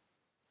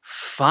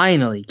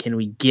can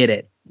we get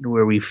it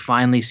where we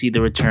finally see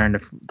the return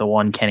of the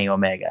one Kenny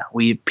Omega?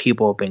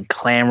 People have been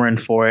clamoring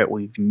for it.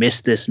 We've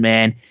missed this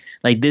man.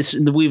 Like this,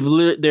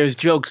 there's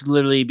jokes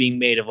literally being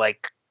made of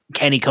like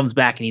Kenny comes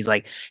back and he's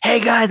like, "Hey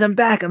guys, I'm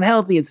back. I'm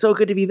healthy. It's so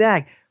good to be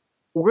back."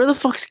 Where the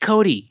fuck's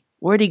Cody?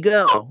 Where'd he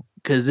go?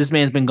 Because this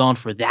man's been gone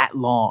for that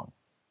long,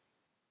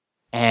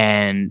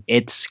 and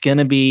it's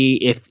gonna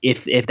be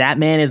if that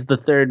man is the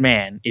third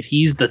man, if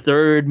he's the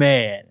third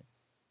man,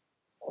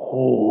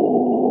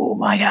 oh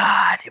my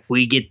god! If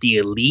we get the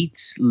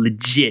elites,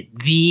 legit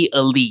the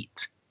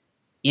elite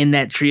in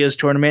that trios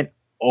tournament,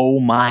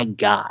 oh my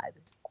god,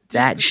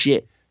 that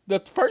shit. The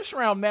first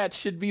round match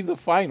should be the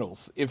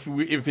finals if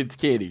it's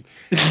Kenny.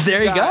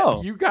 There you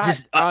go. You got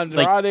just,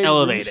 Andrade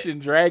Rush and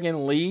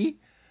Dragon Lee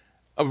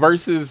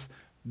versus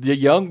the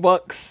Young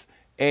Bucks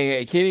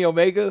and Kenny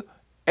Omega.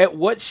 At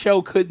what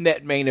show couldn't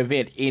that main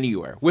event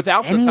anywhere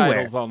without the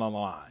titles on the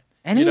line?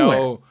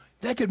 Anywhere.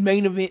 That could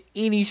main event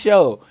any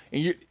show.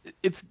 And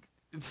it's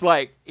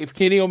like if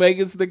Kenny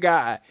Omega's the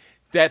guy,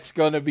 that's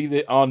gonna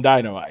be on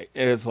Dynamite.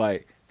 And it's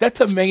like that's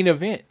a main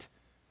event.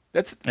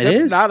 That's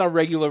not a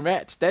regular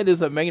match. That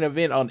is a main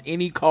event on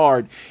any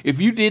card. If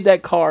you did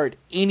that card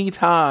any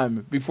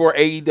time before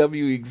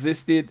AEW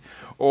existed,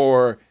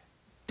 or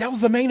that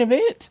was a main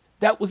event.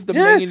 That was the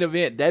main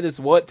event. That is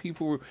what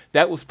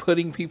that was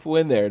putting people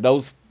in there.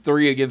 Those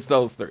 3 against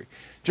those 3.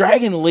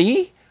 Dragon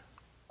Lee,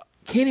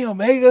 Kenny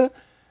Omega,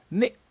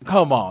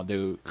 come on,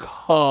 dude.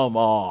 Come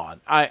on.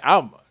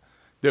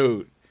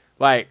 Dude,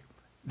 like,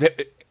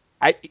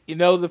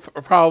 the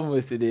problem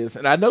with it is,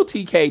 and I know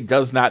TK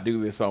does not do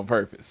this on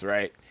purpose,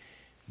 right?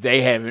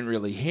 They haven't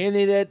really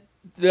hinted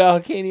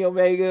at Kenny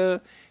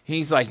Omega.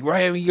 He's like,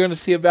 right, you're going to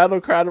see a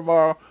battle cry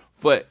tomorrow.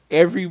 but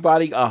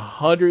everybody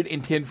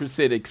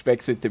 110%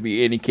 expects it to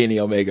be any Kenny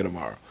Omega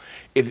tomorrow.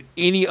 If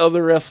any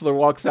other wrestler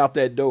walks out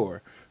that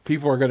door,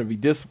 people are going to be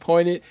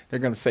disappointed. They're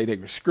going to say they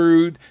were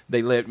screwed.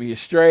 They led me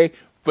astray.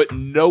 But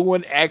no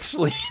one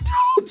actually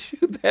told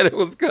you that it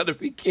was going to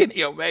be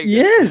Kenny Omega.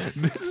 Yes.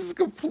 This is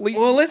complete.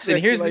 Well, listen,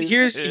 here's the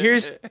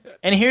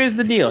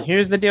deal.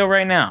 Here's the deal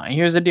right now.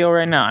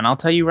 And I'll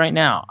tell you right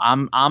now,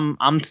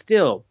 I'm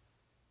still.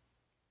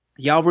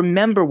 Y'all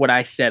remember what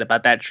I said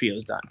about that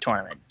trios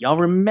tournament. Y'all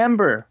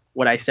remember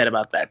what I said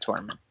about that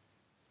tournament.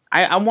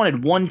 I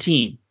wanted one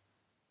team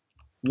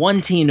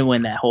to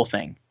win that whole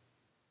thing.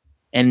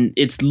 And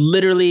it's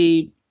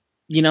literally,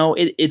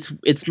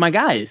 it's my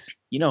guys.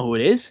 You know who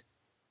it is?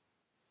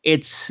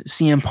 It's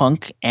CM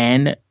Punk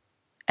and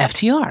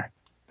FTR.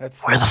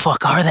 Where the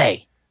fuck are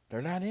they?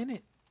 They're not in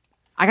it.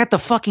 I got the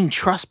fucking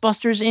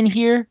Trustbusters in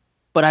here,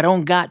 but I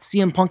don't got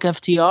CM Punk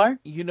FTR.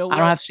 You know what? I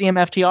don't have CM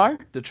FTR.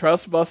 The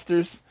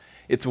Trustbusters,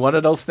 it's one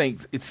of those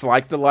things. It's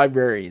like the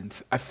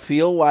Librarians. I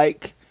feel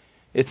like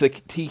it's a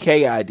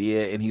TK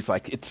idea, and he's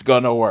like, it's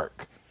going to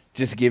work.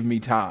 Just give me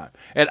time.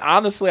 And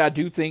honestly, I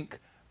do think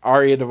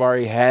Arya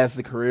Daivari has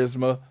the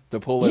charisma to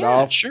pull it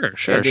off. Sure.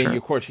 And then,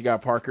 of course, you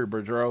got Parker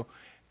Boudreaux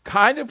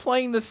kind of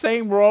playing the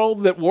same role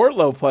that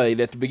Wardlow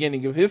played at the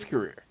beginning of his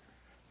career.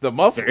 The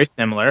muscle. Very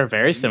similar.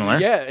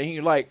 Yeah, and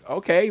you're like,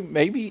 okay,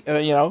 maybe,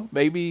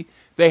 maybe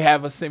they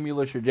have a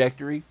similar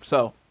trajectory.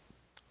 So,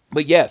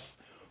 but yes,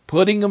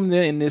 putting them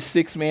in this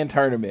 6-man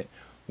tournament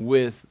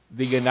with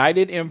the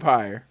United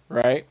Empire,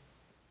 right?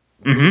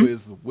 Mm-hmm. Who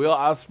is Will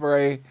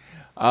Ospreay,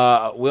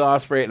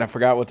 and I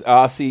forgot what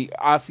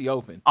Aussie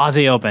Open.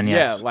 Aussie Open,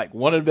 yes. Yeah, like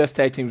one of the best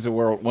tag teams in the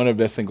world, one of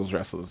the best singles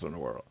wrestlers in the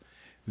world.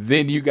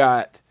 Then you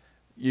got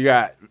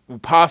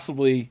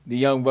possibly the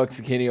Young Bucks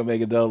and Kenny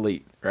Omega, the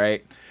Elite,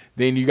 right?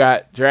 Then you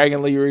got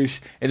Dragon Lee Rouge,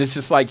 and it's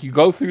just like you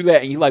go through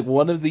that, and you like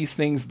one of these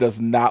things does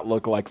not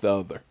look like the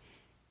other.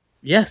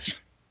 Yes,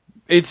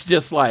 it's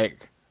just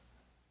like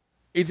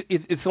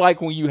it's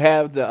like when you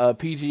have the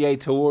PGA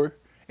Tour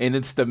and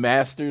it's the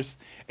Masters,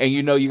 and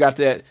you got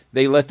that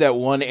they let that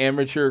one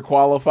amateur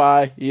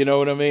qualify. You know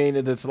what I mean?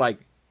 And it's like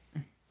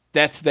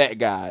that's that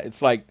guy.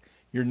 It's like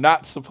you're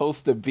not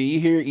supposed to be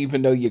here,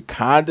 even though you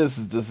kind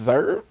of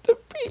deserve to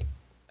be.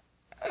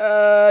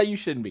 You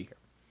shouldn't be here.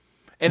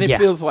 And it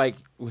feels like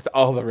with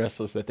all the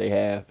wrestlers that they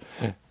have,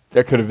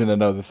 there could have been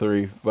another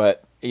 3.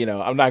 But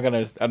I'm not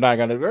gonna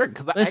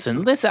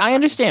listen. I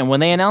understand when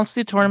they announced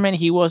the tournament,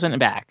 he wasn't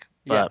back.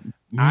 But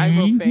I'm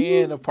a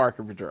fan of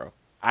Parker Boudreaux.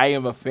 I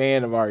am a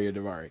fan of Arya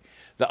Daivari.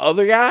 The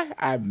other guy,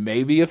 I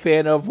may be a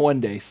fan of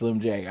one day, Slim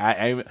J.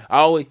 I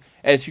always,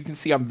 as you can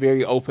see, I'm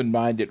very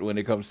open-minded when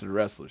it comes to the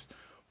wrestlers.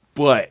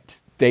 But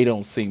they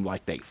don't seem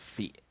like they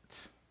fit.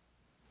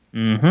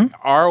 Mm-hmm.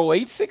 ROH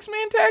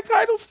 6-man tag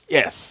titles?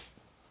 Yes.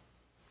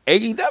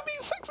 AEW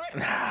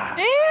 6-man?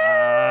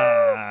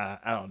 I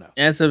don't know.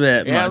 That's a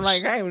bit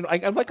much. I'm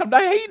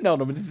not hating on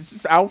them. It's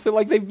just, I don't feel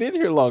like they've been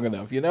here long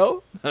enough,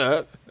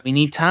 We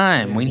need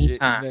time. We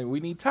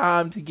need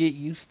time to get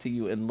used to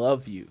you and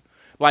love you.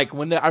 Like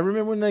I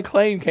remember when the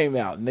Acclaim came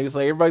out, and they was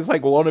like, everybody's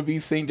like, want to be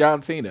St.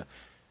 John Cena.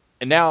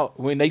 And now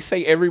when they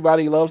say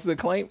everybody loves the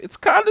Acclaim, it's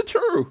kind of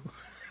true.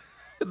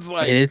 It's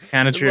like it is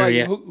kind of true. Like,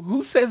 yes.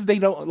 Who says they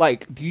don't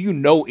like? Do you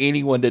know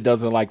anyone that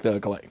doesn't like the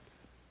Acclaim?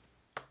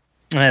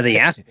 The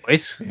Ass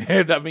Boys.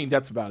 I mean,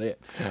 that's about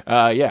it.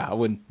 I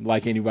wouldn't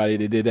like anybody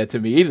that did that to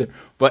me either.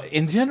 But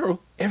in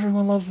general,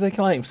 everyone loves the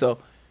Acclaim. So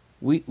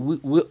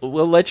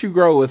we'll let you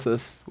grow with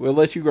us. We'll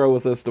let you grow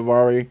with us,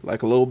 Daivari,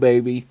 like a little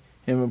baby.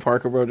 Him and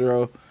Parker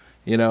Boudreaux,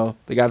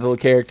 they got a little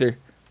character.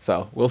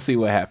 So we'll see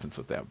what happens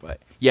with them. But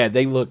yeah,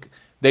 they look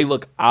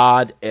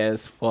odd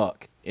as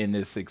fuck in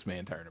this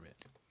 6-man tournament.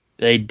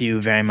 They do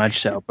very much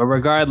so. But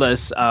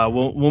regardless,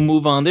 we'll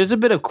move on. There's a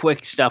bit of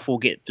quick stuff we'll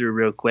get through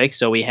real quick.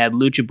 So we had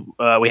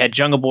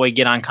Jungle Boy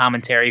get on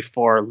commentary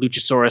for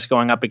Luchasaurus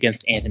going up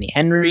against Anthony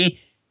Henry.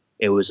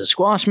 It was a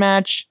squash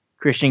match.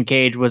 Christian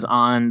Cage was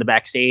on the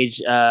backstage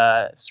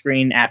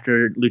screen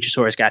after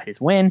Luchasaurus got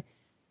his win.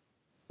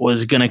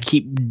 Was going to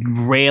keep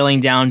railing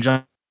down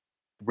Jungle,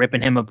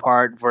 ripping him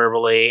apart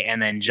verbally,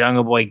 and then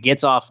Jungle Boy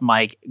gets off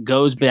mic,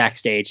 goes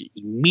backstage,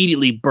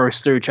 immediately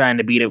bursts through trying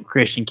to beat up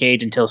Christian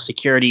Cage until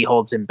security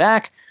holds him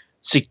back.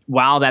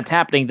 While that's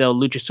happening, though,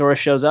 Luchasaurus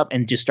shows up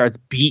and just starts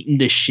beating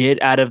the shit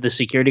out of the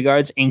security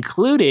guards,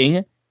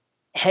 including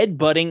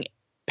headbutting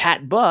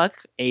Pat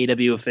Buck,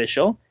 AEW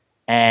official,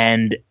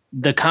 and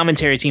the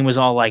commentary team was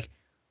all like,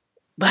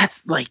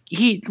 that's like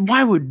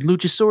why would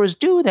Luchasaurus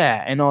do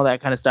that and all that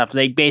kind of stuff.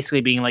 They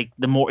basically being like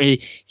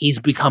he's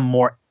become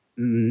more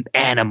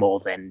animal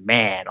than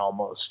man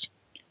almost,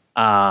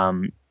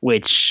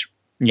 which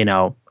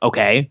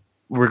okay,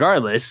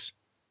 regardless,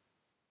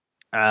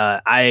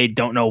 I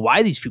don't know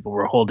why these people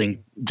were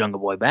holding Jungle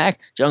Boy back.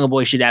 Jungle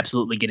Boy should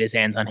absolutely get his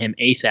hands on him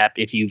ASAP.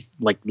 If you've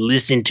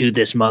listened to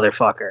this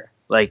motherfucker,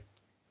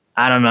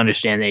 I don't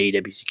understand the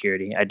AEW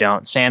security. I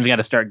don't. Sam's got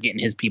to start getting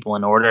his people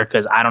in order,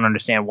 because I don't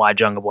understand why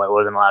Jungle Boy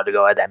wasn't allowed to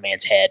go at that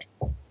man's head.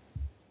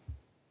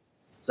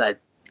 So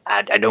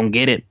I don't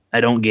get it. I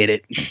don't get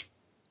it.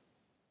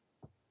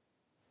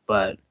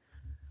 But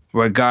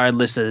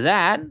regardless of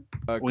that,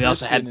 we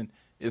also had Christian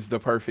is the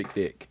perfect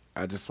dick.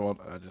 I just want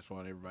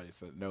everybody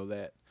to know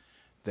that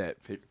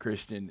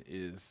Christian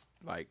is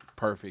like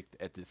perfect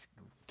at this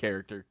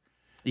character.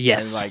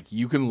 yes, And like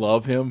you can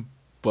love him,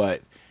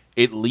 but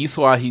at least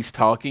while he's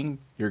talking,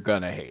 you're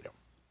gonna hate him.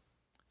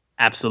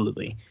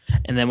 absolutely.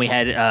 And then we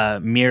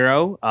had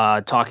Miro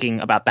talking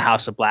about the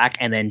House of Black,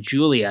 and then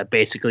Julia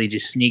basically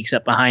just sneaks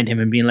up behind him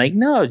and being like,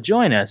 "No,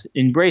 join us,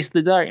 embrace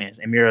the darkness."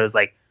 And Miro's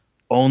like,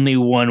 "Only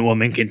one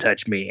woman can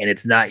touch me, and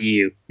it's not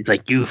you." It's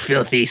like, "You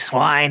filthy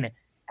swine."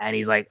 And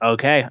he's like,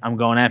 "Okay, I'm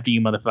going after you,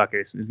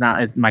 motherfuckers.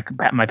 It's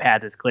my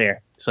path is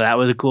clear." So that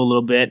was a cool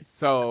little bit.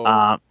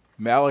 So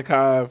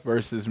Malachi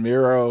versus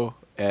Miro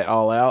at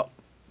All Out.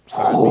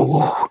 Sign me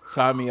up.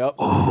 Sign me up.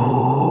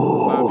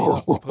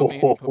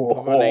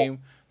 Put my name.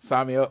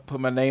 Sign me up. Put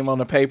my name on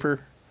the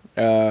paper.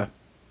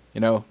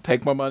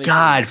 Take my money.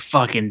 God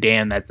fucking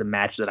damn, that's a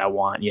match that I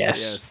want.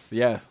 Yes.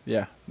 Yeah.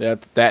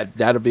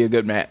 That'll be a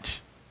good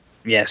match.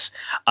 Yes.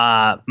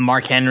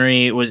 Mark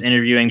Henry was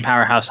interviewing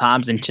Powerhouse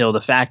Hobbs until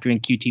the Factory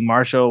and QT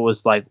Marshall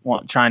was like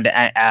trying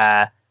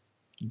to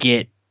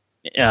get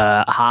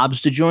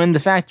Hobbs to join the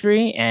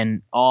Factory,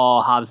 and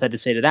all Hobbs had to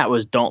say to that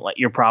was, "Don't let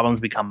your problems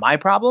become my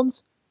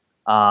problems."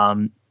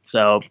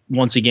 So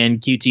once again,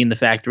 QT and the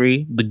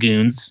Factory, the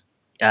goons,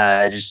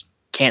 just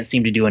can't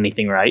seem to do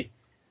anything right.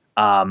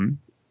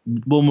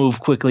 We'll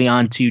move quickly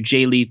on to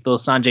Jay Lethal,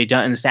 Sanjay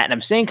Dutt, and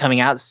Satnam Singh coming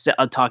out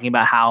talking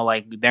about how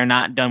like they're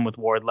not done with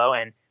Wardlow,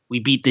 and we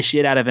beat the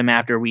shit out of him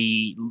after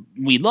we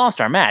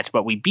lost our match,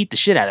 but we beat the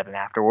shit out of him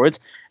afterwards.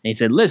 And he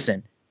said,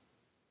 "Listen,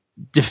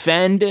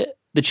 defend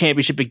the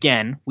championship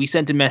again. We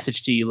sent a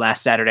message to you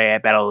last Saturday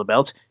at Battle of the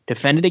Belts.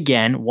 Defend it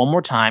again one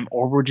more time,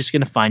 or we're just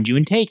going to find you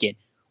and take it."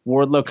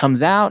 Wardlow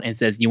comes out and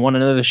says, "You want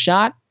another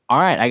shot?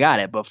 All right, I got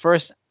it. But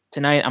first,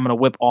 tonight, I'm going to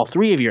whip all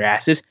three of your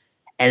asses."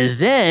 And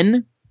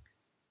then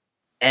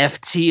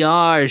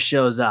FTR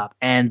shows up,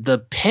 and the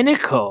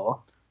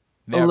Pinnacle,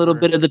 a little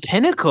bit of the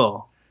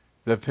Pinnacle.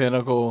 The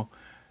Pinnacle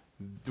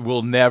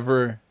will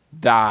never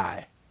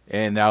die.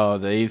 And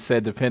they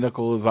said the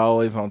Pinnacle is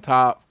always on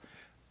top.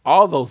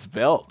 All those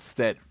belts,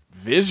 that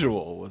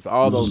visual with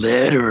all those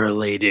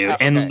literally, dude.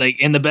 Okay.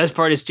 And the best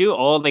part is too,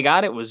 all they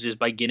got it was just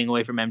by getting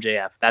away from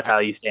MJF. That's how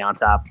you stay on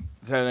top.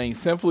 So they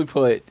simply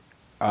put,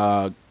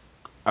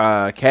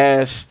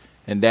 Cash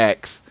and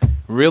Dax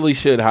really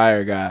should hire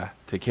a guy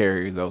to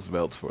carry those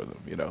belts for them.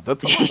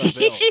 That's a lot of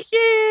belts.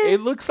 It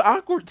looks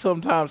awkward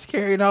sometimes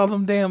carrying all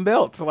them damn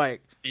belts.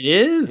 Like, it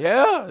is.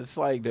 yeah, it's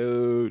like,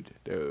 dude,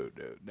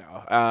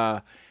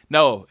 no.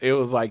 No, it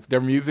was like their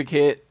music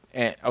hit,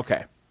 and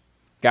okay,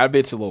 got a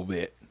bitch a little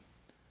bit.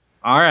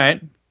 All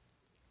right.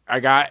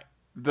 I got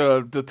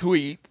the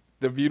tweet,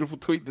 the beautiful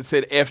tweet that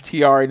said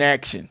FTR in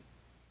action.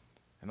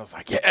 And I was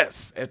like,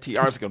 yes,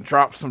 FTR's going to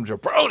drop some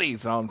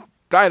jabronis on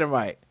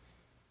Dynamite.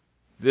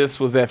 This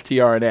was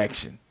FTR in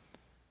action.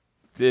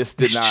 This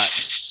did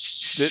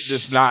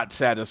not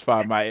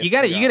satisfy my you're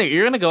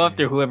going to go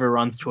after whoever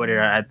runs Twitter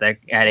at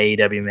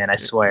AEW, man, I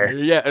swear.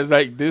 Yeah, it's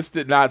like this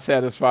did not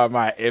satisfy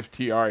my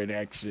FTR in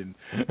action.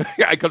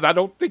 Because I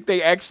don't think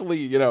they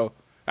actually,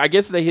 I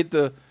guess they hit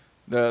the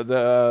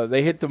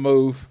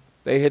move.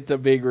 They hit the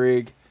big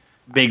rig.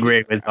 Big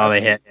rig was all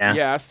they hit, yeah.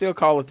 Yeah, I still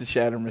call it the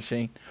Shatter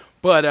Machine.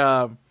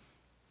 But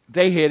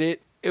they hit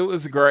it. It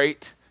was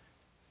great.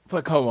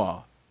 But come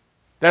on.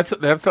 That's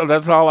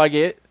all I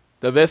get.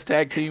 The best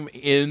tag team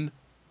in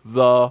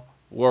the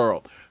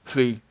world.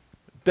 See,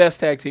 best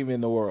tag team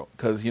in the world.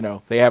 Because,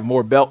 they have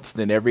more belts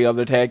than every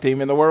other tag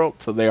team in the world.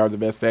 So they are the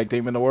best tag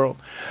team in the world.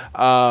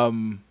 Yeah,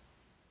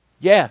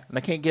 and I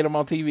can't get them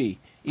on TV.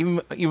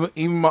 Even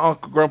my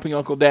grumpy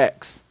Uncle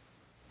Dax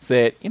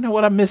said, "You know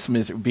what? I miss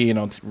being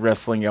on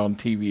wrestling on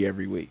TV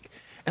every week."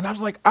 And I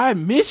was like, "I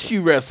miss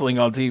you wrestling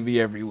on TV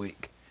every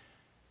week."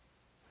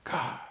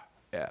 God,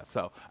 yeah.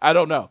 So I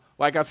don't know.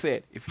 Like I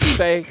said, if you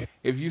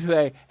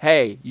say,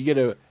 "Hey, we get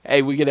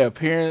an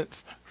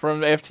appearance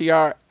from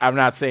FTR," I'm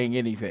not saying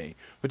anything.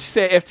 But you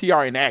said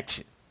FTR in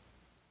action.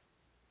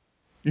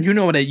 You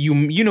know what you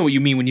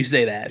mean when you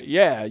say that.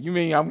 Yeah, you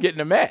mean I'm getting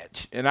a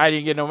match, and I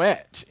didn't get no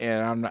match,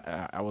 and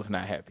I was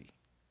not happy.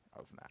 I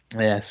was not.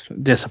 Yes,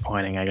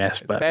 disappointing, I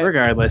guess. But sad.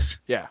 Regardless,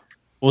 yeah,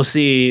 we'll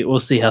see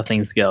how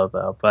things go,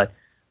 though. But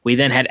we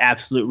then had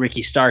absolute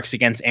Ricky Starks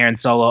against Aaron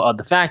Solo of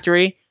the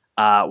Factory.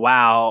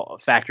 While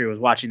Factory was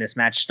watching this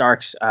match,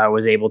 Starks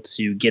was able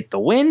to get the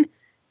win.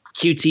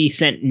 QT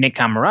sent Nick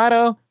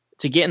Comoroto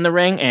to get in the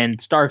ring, and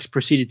Starks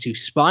proceeded to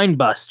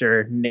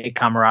spinebuster Nick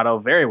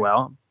Comoroto very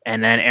well.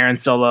 And then Aaron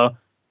Solo,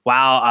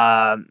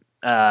 while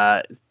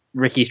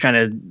Ricky's trying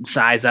to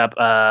size up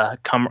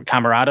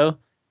Comoroto,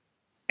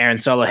 Aaron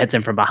Solo hits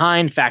him from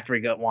behind.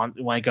 Factory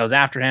goes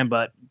after him,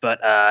 but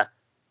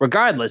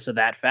regardless of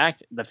that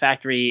fact, the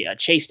Factory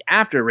chased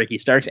after Ricky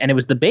Starks, and it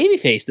was the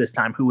babyface this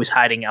time who was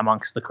hiding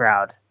amongst the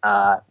crowd,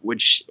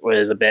 which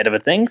was a bit of a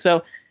thing.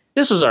 So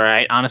this was all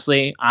right.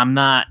 Honestly, I'm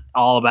not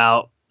all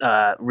about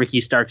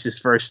Ricky Starks'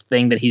 first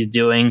thing that he's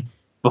doing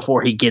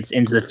before he gets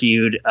into the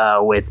feud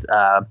with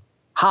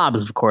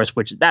Hobbs, of course,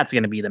 which that's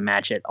going to be the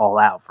match at All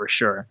Out for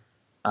sure.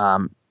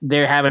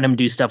 They're having him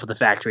do stuff with the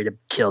factory to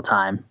kill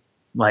time.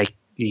 Like,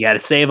 you got to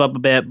save up a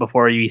bit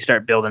before you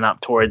start building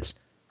up towards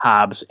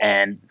Hobbs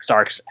and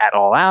Starks at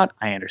All Out.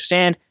 I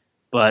understand,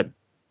 but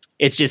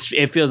it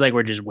feels like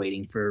we're just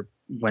waiting for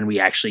when we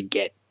actually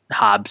get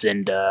Hobbs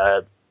and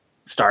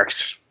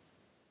Starks.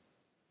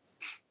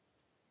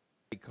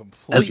 I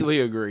completely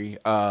agree.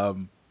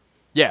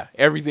 Yeah,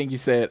 everything you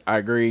said, I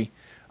agree.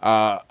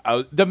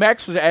 The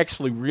match was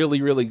actually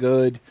really, really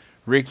good.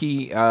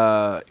 Ricky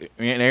and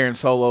Aaron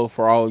Solo,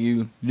 for all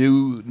you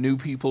new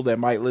people that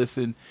might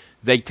listen,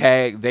 they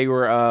tagged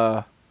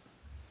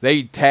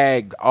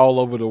all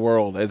over the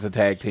world as a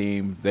tag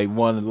team. They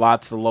won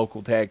lots of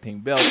local tag team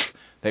belts.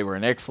 They were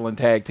an excellent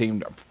tag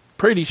team. I'm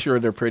pretty sure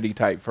they're pretty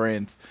tight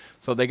friends.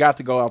 So they got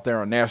to go out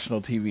there on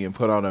national TV and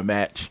put on a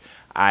match.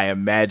 I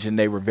imagine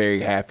they were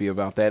very happy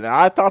about that. And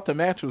I thought the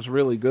match was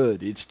really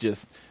good. It's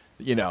just,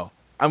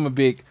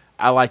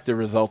 I like the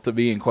result to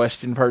be in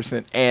question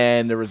person,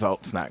 and the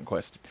result's not in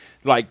question.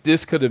 Like,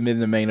 this could have been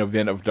the main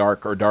event of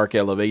Dark or Dark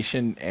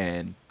Elevation,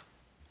 and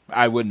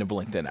I wouldn't have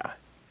blinked an eye.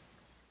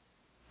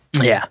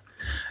 Yeah.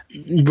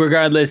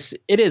 Regardless,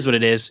 it is what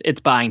it is. It's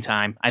buying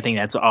time. I think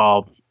that's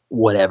all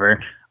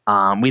whatever.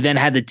 We then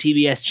had the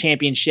TBS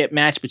Championship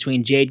match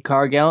between Jade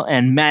Cargill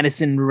and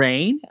Madison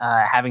Rayne,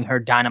 having her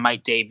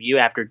Dynamite debut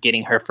after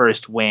getting her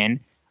first win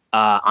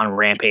on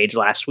Rampage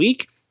last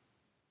week.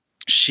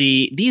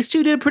 These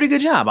two did a pretty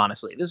good job,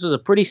 honestly. This was a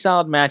pretty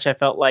solid match. I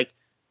felt like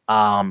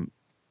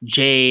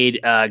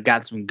Jade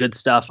got some good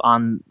stuff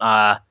on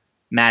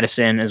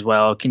Madison as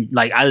well.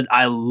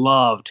 I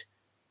loved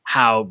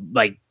how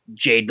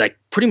Jade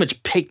pretty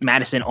much picked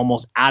Madison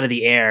almost out of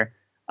the air,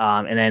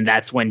 and then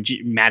that's when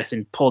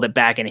Madison pulled it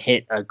back and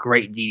hit a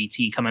great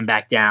DDT coming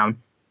back down.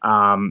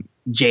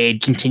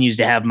 Jade continues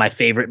to have my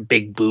favorite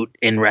big boot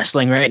in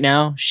wrestling right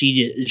now.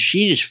 She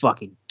just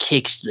fucking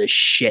kicks the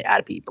shit out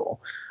of people.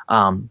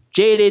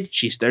 Jaded,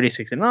 she's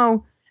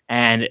 36-0,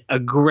 and a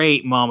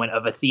great moment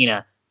of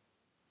Athena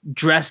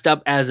dressed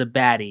up as a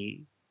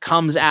baddie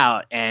comes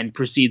out and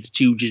proceeds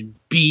to just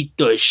beat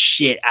the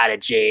shit out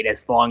of Jade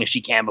as long as she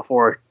can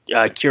before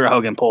Kiera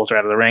Hogan pulls her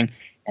out of the ring.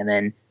 And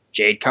then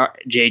Jade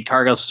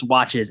Cargill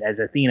swatches as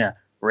Athena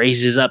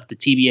raises up the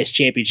TBS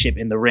Championship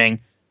in the ring.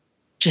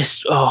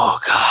 Just, oh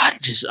God,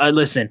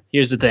 listen,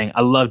 here's the thing.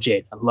 I love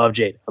Jade.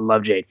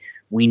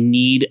 We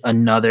need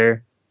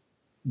another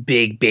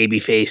big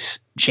babyface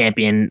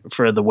champion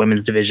for the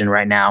women's division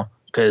right now,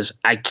 because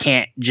I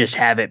can't just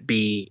have it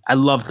be. I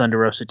love Thunder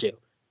Rosa too.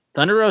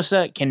 Thunder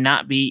Rosa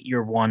cannot be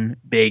your one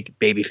big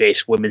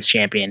babyface women's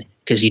champion,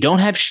 because you don't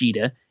have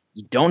Shida,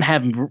 you don't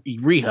have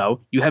Riho,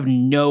 you have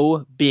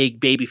no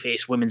big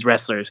babyface women's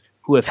wrestlers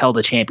who have held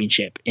a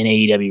championship in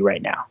AEW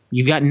right now.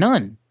 You got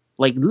none,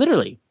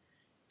 literally.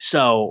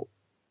 So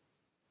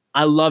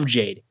I love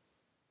Jade.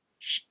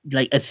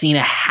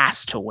 Athena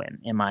has to win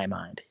in my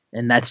mind.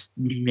 And that's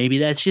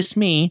just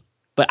me,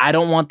 but I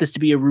don't want this to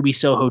be a Ruby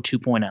Soho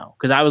 2.0,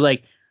 because I was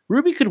like,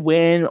 Ruby could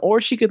win or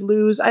she could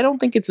lose. I don't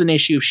think it's an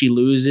issue if she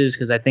loses,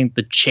 because I think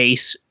the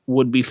chase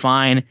would be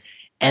fine.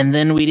 And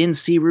then we didn't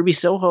see Ruby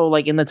Soho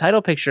in the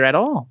title picture at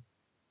all.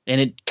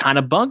 And it kind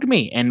of bugged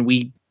me. And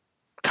we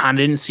kind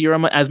of didn't see her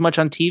as much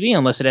on TV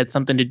unless it had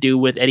something to do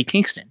with Eddie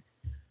Kingston.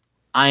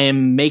 I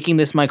am making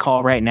this my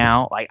call right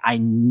now. I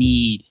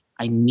need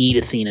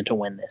Athena to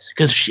win this,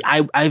 because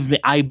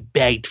I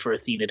begged for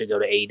Athena to go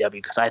to AEW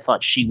because I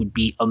thought she would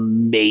be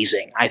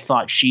amazing. I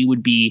thought she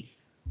would be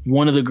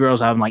one of the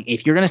girls. I'm like,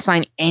 if you're going to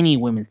sign any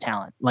women's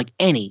talent,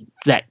 any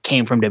that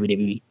came from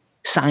WWE,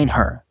 sign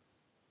her.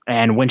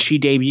 And when she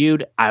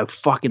debuted, I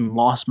fucking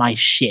lost my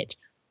shit.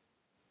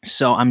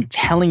 So I'm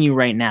telling you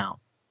right now,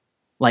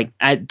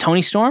 at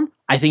Toni Storm,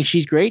 I think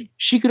she's great.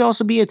 She could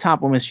also be a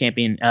top women's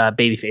champion,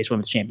 babyface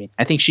women's champion.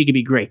 I think she could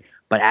be great.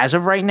 But as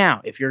of right now,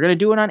 if you're going to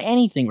do it on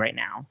anything right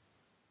now,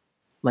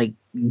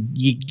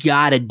 you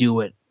got to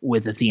do it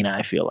with Athena,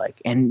 I feel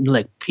like. And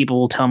people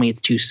will tell me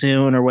it's too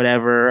soon or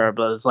whatever,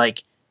 but it's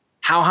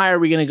how high are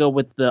we going to go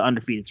with the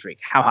undefeated streak?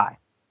 How high?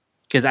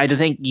 Because I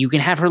think you can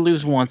have her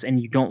lose once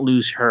and you don't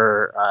lose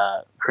her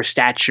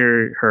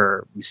stature,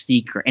 her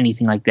mystique, or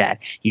anything like that.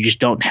 You just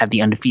don't have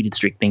the undefeated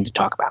streak thing to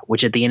talk about,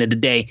 which at the end of the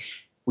day,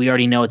 we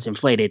already know it's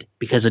inflated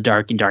because of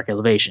Dark and Dark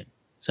Elevation.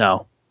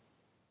 So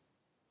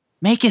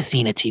make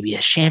Athena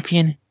TBS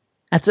champion.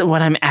 That's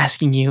what I'm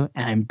asking you,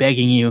 and I'm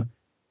begging you.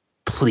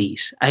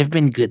 Please. I've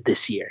been good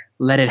this year.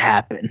 Let it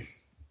happen.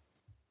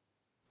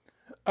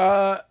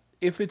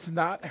 If it's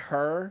not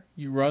her,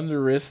 you run the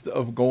risk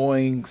of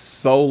going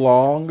so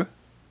long.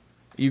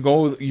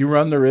 You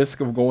run the risk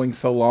of going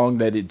so long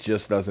that it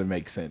just doesn't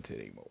make sense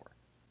anymore.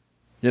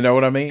 You know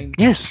what I mean?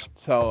 Yes.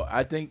 So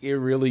I think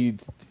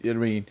it's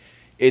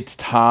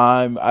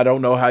time. I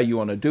don't know how you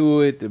want to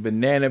do it, the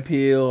banana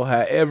peel,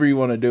 however you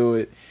want to do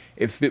it.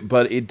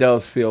 But it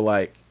does feel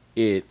like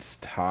it's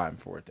time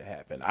for it to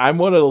happen. I'm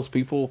one of those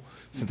people,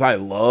 since I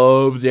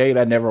love Jade,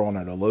 I never want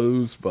her to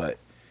lose, but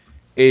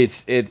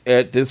at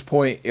this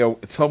point,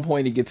 at some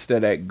point it gets to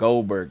that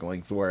Goldberg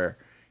length where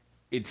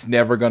it's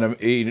never going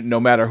to, no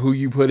matter who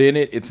you put in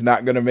it, it's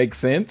not going to make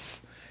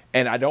sense.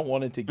 And I don't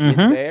want it to get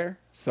there.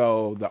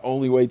 So the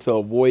only way to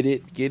avoid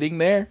it getting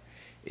there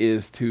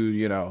is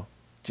to,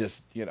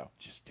 just do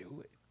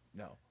it.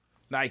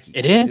 Nike.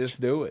 It is. Just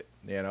do it.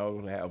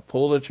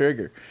 Pull the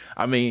trigger.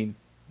 I mean,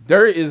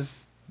 there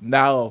is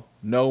now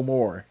no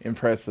more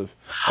impressive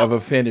of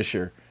a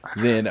finisher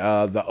than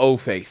the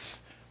O-Face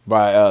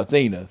by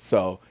Athena.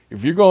 So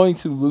if you're going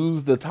to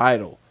lose the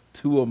title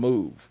to a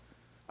move,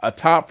 a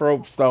top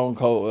rope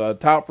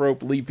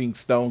leaping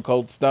Stone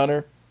Cold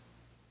Stunner,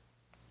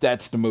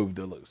 that's the move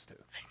to lose to.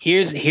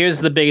 Here's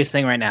the biggest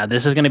thing right now.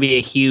 This is going to be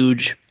a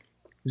huge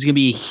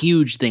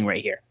thing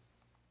right here.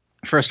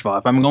 First of all,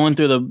 if I'm going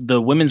through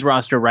the women's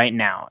roster right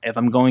now, and if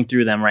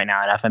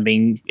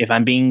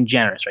I'm being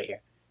generous right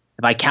here,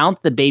 if I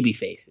count the baby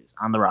faces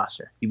on the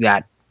roster, you've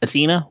got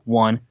Athena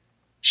 1,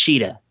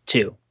 Shida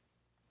 2,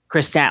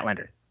 Chris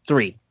Statlander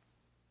 3,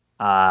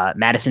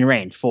 Madison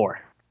Rayne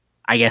 4.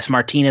 I guess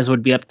Martinez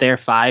would be up there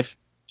 5.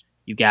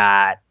 You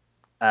got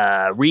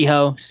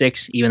Riho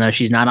 6, even though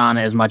she's not on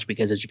as much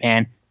because of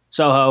Japan.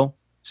 Soho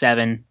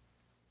 7,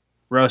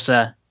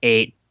 Rosa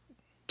 8,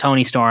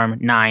 Toni Storm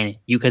 9,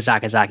 Yuka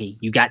Sakazaki.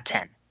 You got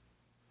 10.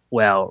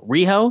 Well,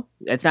 Riho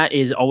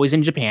is always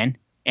in Japan,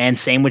 and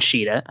same with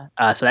Shida.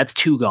 So that's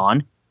 2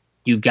 gone.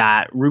 You've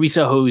got Ruby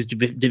Soho, who's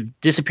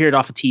disappeared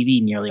off of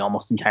TV nearly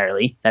almost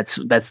entirely. That's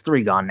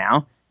 3 gone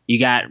now. You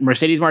got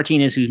Mercedes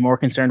Martinez, who's more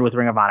concerned with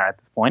Ring of Honor at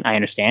this point. I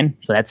understand.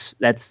 So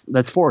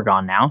that's 4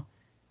 gone now.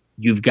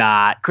 You've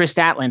got Chris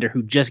Statlander,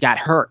 who just got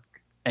hurt,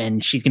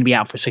 and she's going to be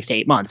out for 6 to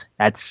 8 months.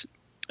 That's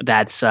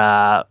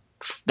 5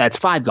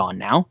 gone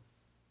now.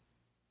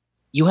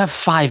 You have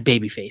 5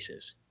 baby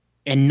faces,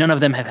 and none of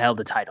them have held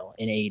the title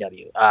in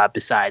AEW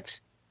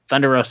besides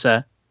Thunder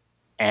Rosa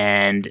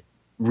and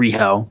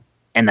Riho,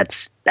 and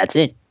that's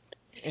it.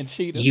 And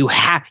Shida. You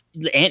have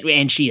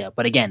and Shida,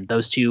 but again,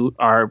 those 2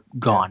 are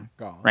gone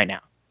right now.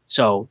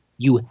 So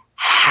you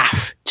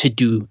have to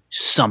do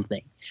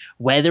something.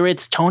 Whether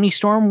it's Toni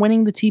Storm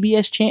winning the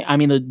TBS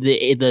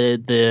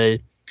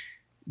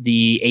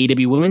the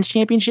AEW Women's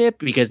Championship,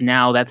 because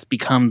now that's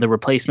become the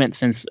replacement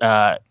since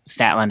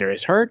Statlander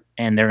is hurt,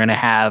 and they're going to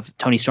have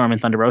Toni Storm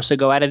and Thunder Rosa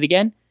go at it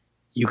again.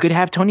 You could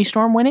have Toni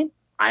Storm win it.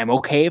 I'm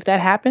okay if that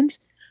happens.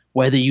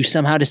 Whether you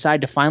somehow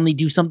decide to finally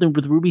do something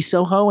with Ruby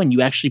Soho and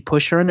you actually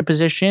push her into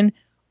position,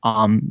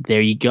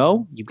 there you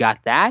go. You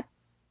got that.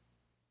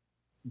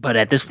 But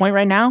at this point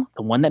right now,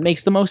 the one that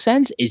makes the most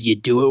sense is you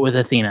do it with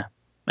Athena.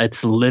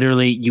 It's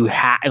literally you've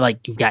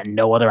got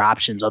no other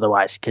options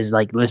otherwise. Because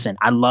listen,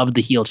 I love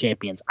the heel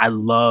champions. I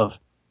love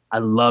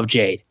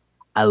Jade.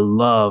 I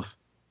love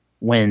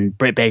when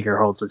Britt Baker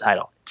holds the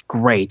title. It's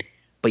great,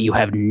 but you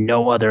have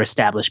no other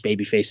established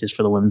baby faces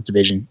for the women's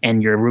division,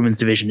 and your women's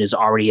division is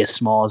already as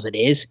small as it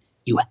is.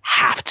 You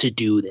have to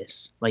do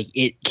this.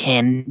 You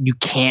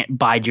can't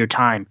bide your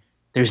time.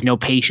 There's no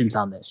patience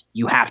on this.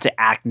 You have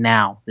to act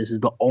now. This is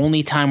the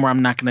only time where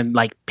I'm not going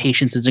to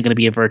patience isn't going to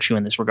be a virtue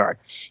in this regard.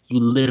 You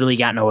literally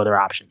got no other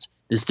options.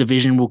 This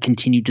division will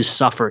continue to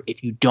suffer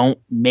if you don't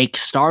make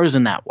stars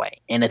in that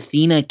way. And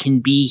Athena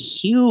can be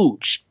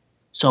huge.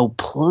 So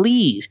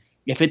please,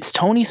 if it's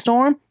Toni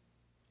Storm,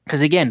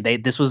 because again,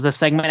 this was the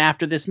segment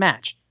after this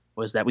match,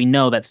 was that we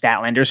know that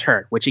Statlander's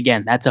hurt, which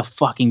again, that's a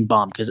fucking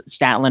bum because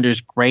Statlander's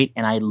great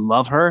and I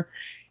love her.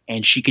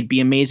 And she could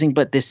be amazing,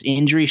 but this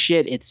injury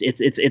shit,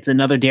 it's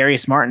another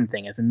Darius Martin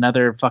thing. It's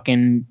another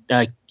fucking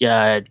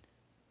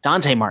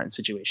Dante Martin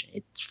situation.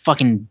 It's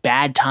fucking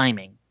bad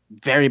timing,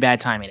 very bad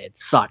timing. It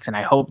sucks, and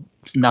I hope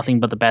nothing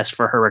but the best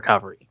for her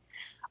recovery.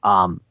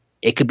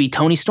 It could be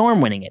Toni Storm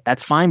winning it.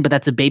 That's fine, but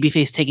that's a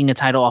babyface taking a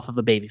title off of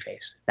a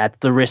babyface. That's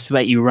the risk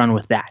that you run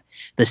with that.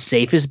 The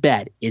safest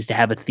bet is to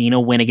have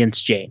Athena win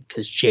against Jade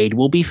because Jade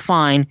will be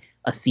fine.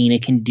 Athena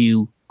can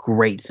do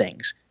great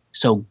things.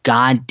 So,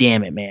 god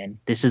damn it, man.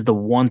 This is the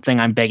one thing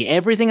I'm begging.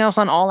 Everything else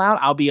on All Out,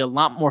 I'll be a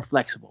lot more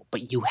flexible.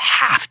 But you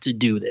have to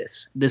do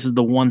this. This is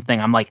the one thing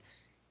I'm like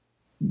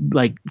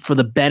for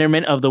the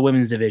betterment of the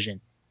women's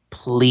division,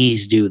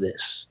 please do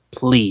this.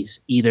 Please.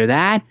 Either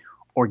that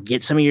or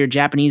get some of your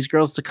Japanese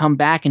girls to come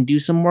back and do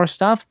some more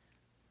stuff.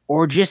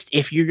 Or just,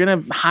 if you're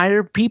going to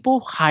hire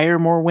people, hire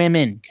more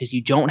women. Because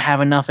you don't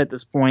have enough at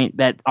this point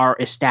that are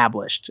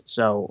established.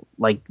 So,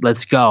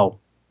 let's go.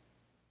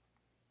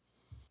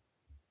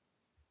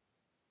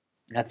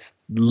 That's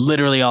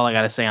literally all I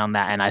got to say on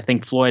that. And I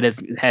think Floyd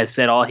has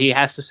said all he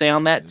has to say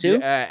on that, too.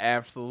 Yeah,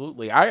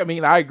 absolutely. I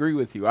mean, I agree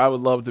with you. I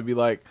would love to be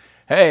like,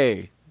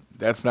 hey,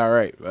 that's not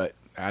right. But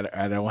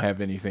I don't have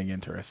anything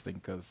interesting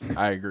because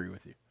I agree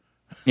with you.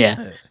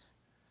 Yeah.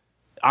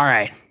 All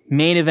right.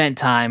 Main event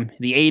time.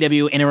 The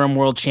AEW Interim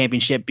World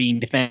Championship being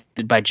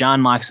defended by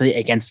Jon Moxley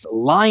against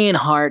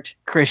Lionheart,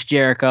 Chris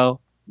Jericho.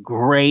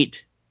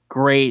 Great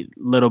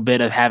little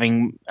bit of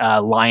having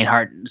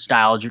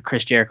Lionheart-style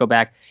Chris Jericho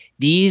back.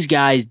 These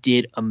guys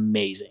did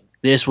amazing.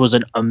 This was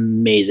an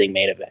amazing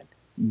main event.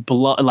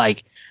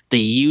 The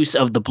use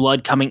of the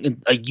blood coming,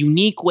 a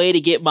unique way to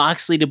get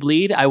Moxley to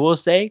bleed, I will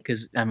say,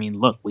 because, I mean,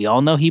 look, we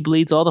all know he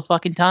bleeds all the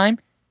fucking time.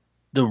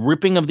 The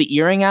ripping of the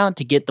earring out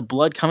to get the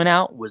blood coming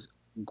out was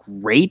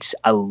great.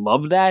 I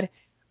love that.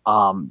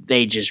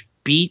 They just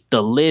beat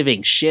the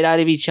living shit out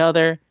of each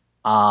other.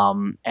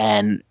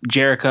 And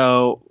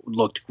Jericho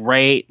looked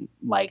great.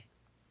 Like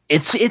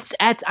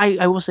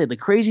I will say the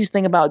craziest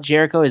thing about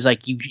Jericho is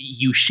like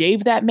you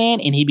shave that man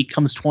and he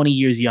becomes 20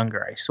 years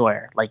younger, I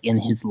swear, like in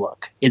his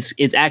look.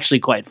 It's actually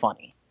quite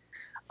funny.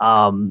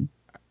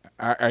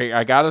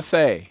 I gotta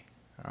say,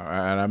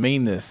 and I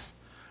mean this,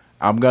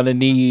 I'm gonna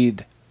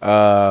need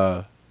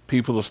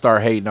people to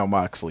start hating on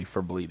Moxley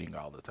for bleeding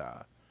all the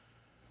time.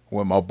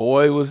 When my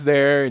boy was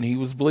there and he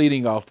was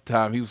bleeding all the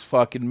time, he was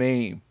fucking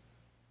mean.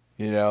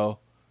 You know,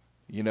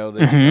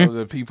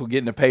 the people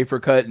getting the paper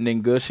cut and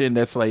then gushing.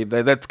 That's like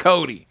that's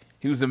Cody.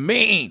 He was a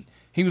mean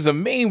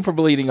for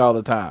bleeding all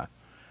the time.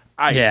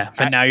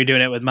 But now you're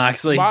doing it with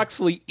Moxley.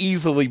 Moxley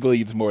easily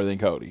bleeds more than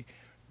Cody.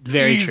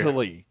 Very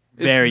easily.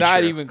 True. Very it's not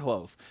true. even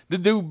close. The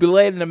dude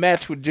bled in a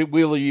match with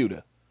Wheeler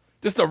Yuta.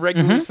 Just a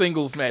regular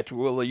singles match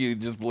with Wheeler Yuta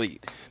just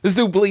bleed. This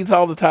dude bleeds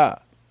all the time.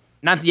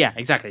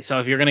 Exactly. So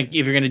if you're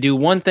gonna do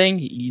one thing,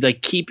 you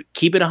like keep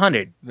it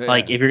 100. Yeah.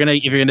 Like if you're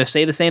gonna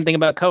say the same thing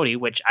about Cody,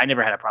 which I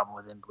never had a problem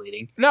with him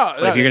bleeding.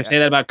 But if you're gonna say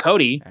that about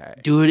Cody,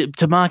 do it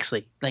to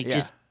Moxley. Like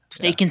just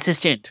stay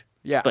consistent.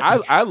 Yeah, but,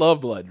 I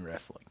love blood in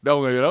wrestling.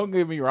 Don't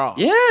get me wrong.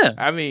 Yeah.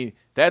 I mean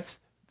that's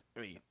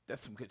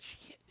some good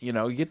shit.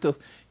 Get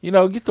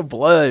the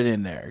blood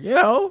in there.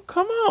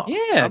 Come on.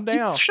 Yeah. I'm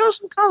down. Show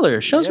some color.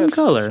 Show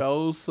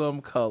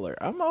some color.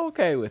 I'm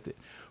okay with it.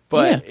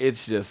 But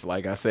it's just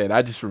like I said,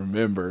 I just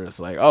remember it's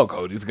like, oh,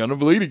 Cody's gonna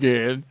bleed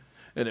again.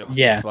 And it was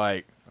just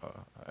like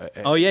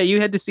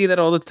you had to see that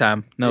all the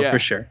time. No, for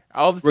sure.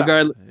 All the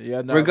time.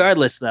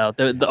 Regardless though,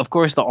 of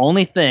course the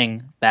only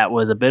thing that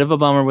was a bit of a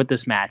bummer with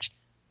this match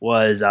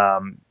was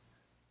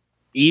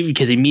even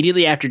because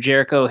immediately after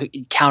Jericho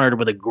countered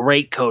with a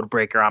great code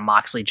breaker on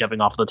Moxley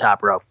jumping off the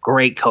top rope.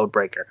 Great code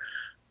breaker.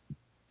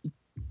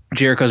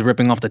 Jericho's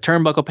ripping off the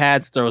turnbuckle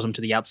pads, throws him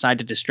to the outside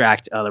to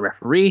distract the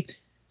referee.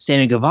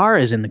 Sammy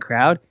Guevara is in the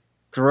crowd,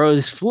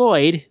 throws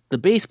Floyd, the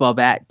baseball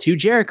bat, to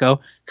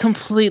Jericho,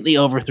 completely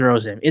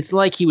overthrows him. It's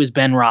like he was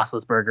Ben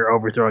Roethlisberger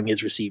overthrowing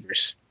his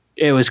receivers.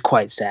 It was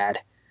quite sad.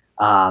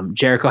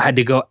 Jericho had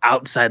to go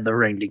outside the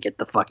ring to get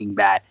the fucking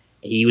bat.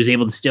 He was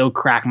able to still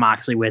crack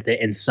Moxley with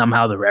it, and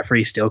somehow the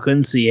referee still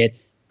couldn't see it.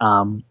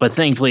 But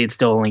thankfully, it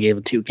still only gave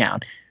a 2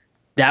 count.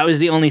 That was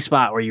the only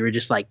spot where you were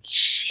just like,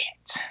 shit,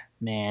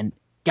 man,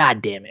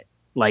 god damn it.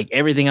 Like,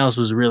 everything else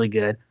was really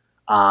good.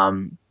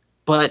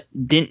 But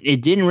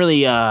it didn't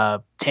really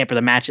tamper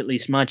the match at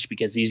least much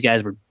because these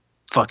guys were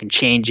fucking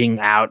changing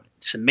out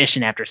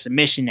submission after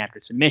submission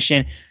after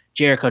submission.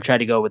 Jericho tried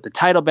to go with the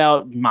title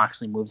belt.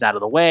 Moxley moves out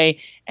of the way,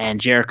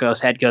 and Jericho's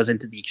head goes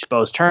into the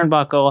exposed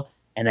turnbuckle,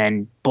 and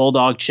then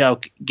Bulldog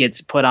choke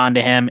gets put onto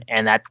him,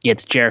 and that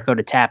gets Jericho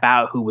to tap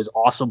out, who was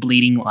also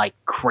bleeding like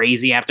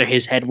crazy after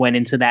his head went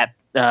into that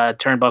exposed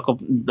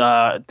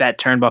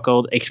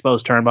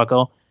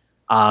turnbuckle.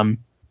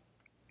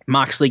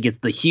 Moxley gets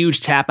the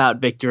huge tap out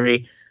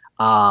victory.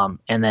 And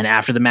then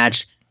after the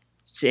match,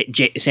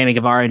 Sammy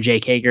Guevara and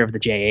Jake Hager of the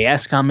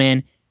JAS come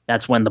in.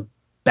 That's when the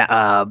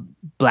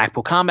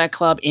Blackpool Combat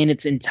Club in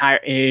its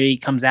entirety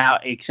comes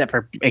out, except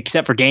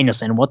for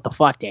Danielson. What the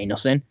fuck,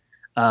 Danielson?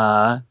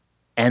 And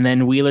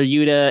then Wheeler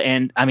Yuta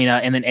and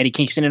then Eddie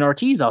Kingston and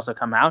Ortiz also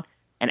come out.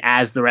 And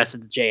as the rest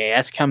of the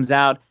JAS comes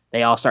out,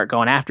 they all start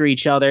going after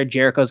each other.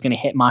 Jericho's going to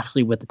hit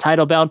Moxley with the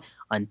title belt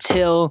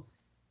until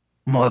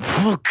my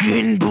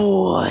fucking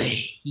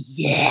boy,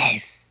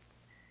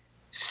 yes,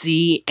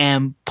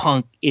 CM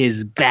Punk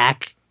is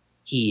back.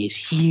 He is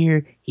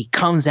here. He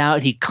comes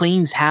out. He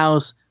cleans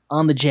house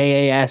on the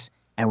JAS,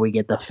 and we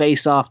get the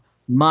face-off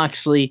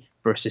Moxley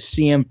versus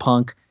CM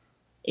Punk.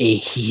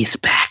 He's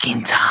back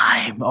in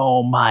time.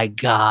 Oh, my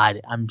God.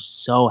 I'm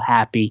so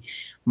happy.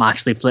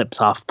 Moxley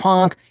flips off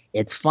Punk.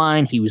 It's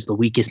fine. He was the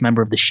weakest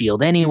member of the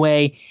Shield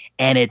anyway.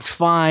 And it's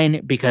fine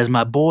because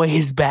my boy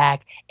is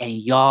back and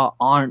y'all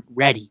aren't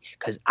ready.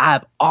 Because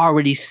I've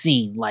already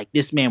seen, like,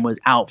 this man was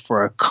out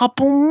for a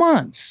couple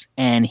months.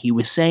 And he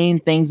was saying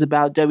things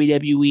about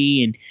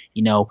WWE and,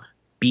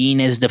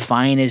 being as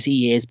defiant as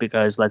he is,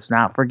 because let's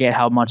not forget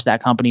how much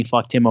that company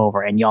fucked him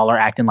over. And y'all are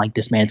acting like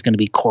this man's going to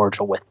be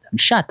cordial with them.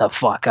 Shut the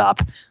fuck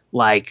up.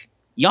 Like,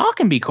 y'all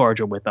can be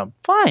cordial with them.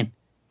 Fine.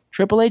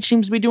 Triple H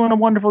seems to be doing a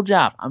wonderful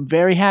job. I'm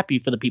very happy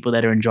for the people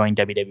that are enjoying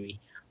WWE.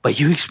 But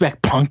you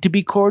expect Punk to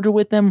be cordial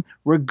with them,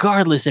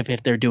 regardless of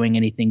if they're doing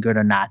anything good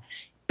or not.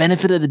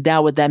 Benefit of the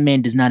doubt with that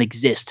man does not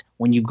exist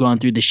when you've gone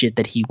through the shit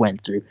that he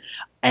went through.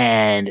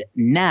 And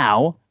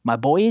now, my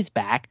boy is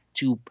back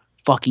to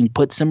fucking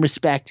put some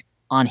respect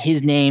on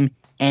his name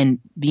and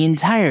the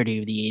entirety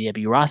of the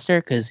AEW roster,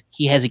 because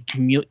he has a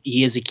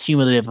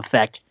cumulative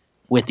effect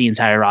with the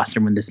entire roster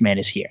when this man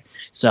is here.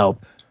 So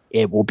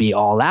it will be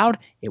All Out.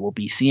 It will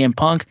be CM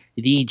Punk,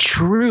 the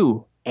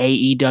true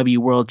AEW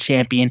World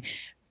Champion,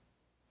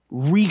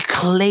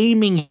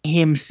 reclaiming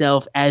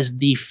himself as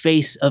the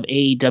face of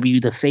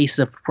AEW, the face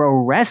of pro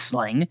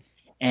wrestling.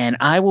 And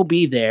I will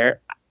be there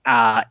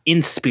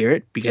in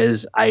spirit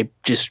because I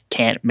just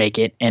can't make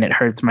it and it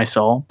hurts my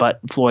soul.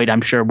 But Floyd,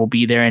 I'm sure, will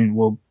be there and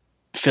will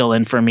fill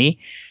in for me.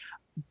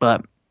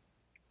 But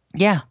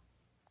yeah.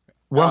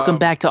 Welcome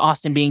back to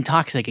Austin being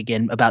toxic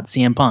again about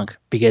CM Punk,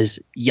 because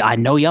I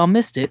know y'all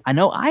missed it. I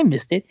know I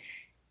missed it.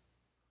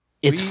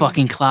 It's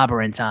fucking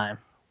clobbering time.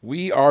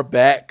 We are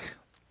back.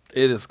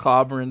 It is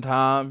clobbering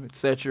time.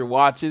 Set your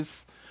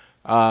watches.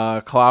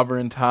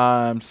 Clobbering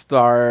time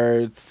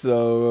starts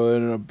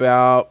in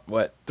about,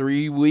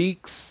 3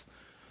 weeks?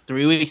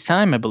 3 weeks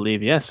time, I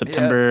believe. Yeah,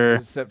 September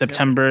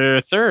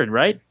 3rd,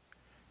 right?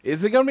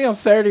 Is it going to be on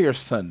Saturday or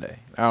Sunday?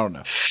 I don't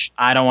know.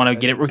 I don't want to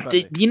get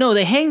it.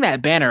 They hang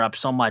that banner up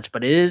so much,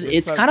 but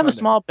it's kind of a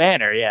small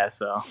banner, yeah.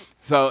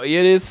 So it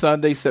is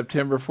Sunday,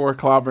 September 4th.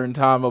 Clobbering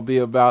time will be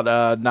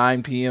about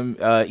 9 p.m.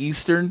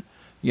 Eastern.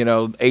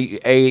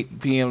 8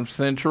 p.m.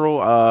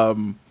 Central.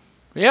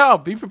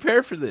 Be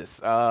prepared for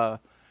this. I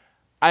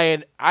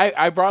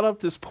brought up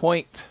this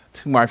point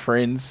to my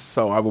friends,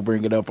 so I will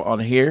bring it up on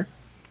here.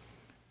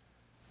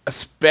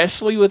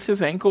 Especially with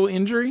his ankle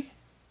injury,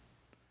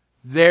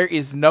 there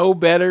is no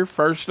better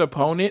first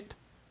opponent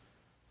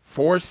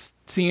for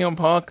CM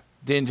Punk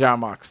than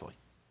Jon Moxley.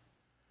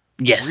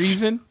 Yes.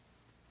 Reason?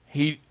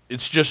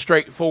 It's just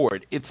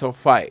straightforward. It's a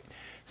fight.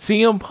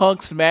 CM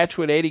Punk's match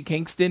with Eddie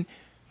Kingston,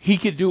 he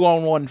could do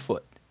on one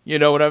foot. You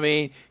know what I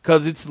mean?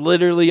 Because it's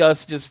literally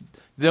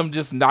them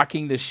just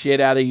knocking the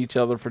shit out of each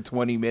other for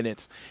 20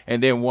 minutes,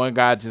 and then one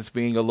guy just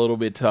being a little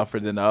bit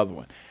tougher than the other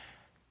one.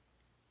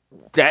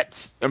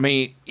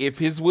 If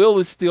his will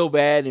is still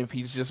bad, if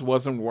he just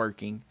wasn't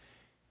working,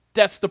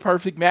 that's the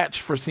perfect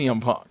match for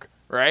CM Punk,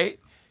 right?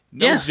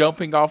 No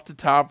jumping off the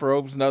top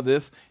ropes, none of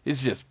this.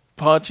 It's just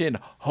punching,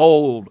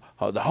 hold.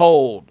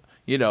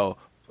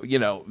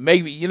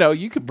 Maybe,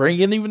 you could bring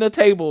in even a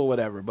table or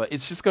whatever, but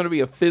it's just going to be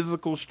a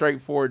physical,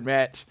 straightforward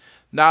match.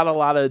 Not a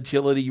lot of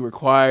agility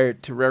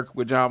required to work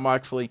with Jon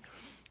Moxley.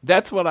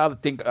 That's what I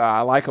think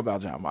I like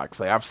about Jon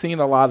Moxley. I've seen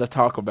a lot of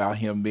talk about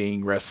him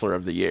being Wrestler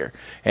of the Year.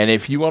 And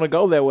if you want to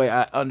go that way,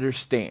 I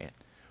understand.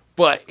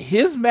 But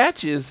his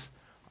matches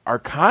are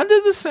kind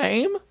of the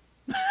same.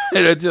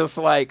 They're just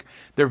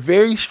they're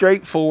very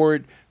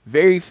straightforward,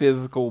 very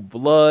physical,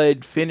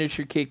 blood,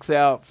 finisher kicks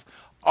outs,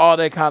 all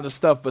that kind of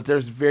stuff. But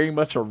there's very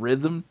much a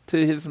rhythm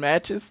to his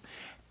matches.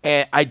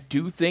 And I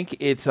do think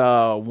it's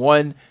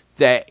one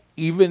that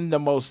even the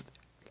most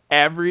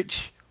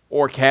average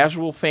or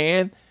casual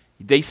fan,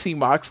 they see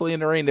Moxley in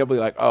the ring, they'll be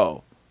like,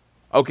 oh,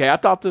 okay, I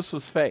thought this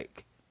was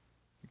fake.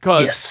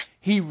 Because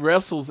he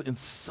wrestles in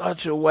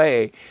such a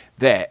way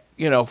that,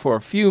 for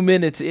a few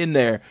minutes in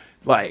there,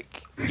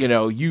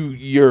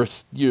 your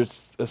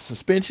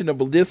suspension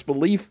of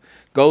disbelief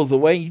goes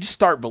away. You just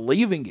start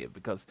believing it,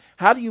 because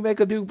how do you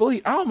make a dude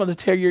bleed? I'm going to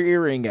tear your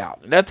earring out,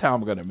 and that's how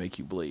I'm going to make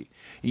you bleed.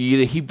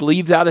 He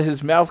bleeds out of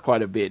his mouth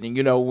quite a bit,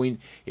 and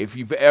if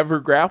you've ever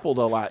grappled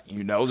a lot,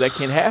 that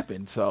can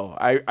happen. So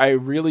I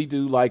really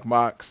do like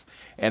Mox,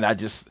 and I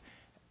just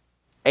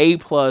A+.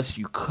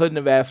 You couldn't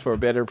have asked for a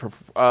better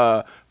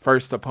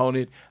first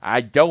opponent.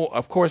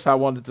 Of course, I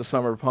wanted the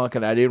Summer of Punk,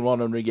 and I didn't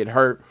want him to get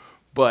hurt,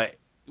 but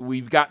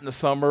we've gotten the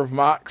Summer of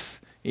Mox.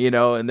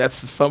 And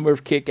that's the summer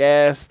of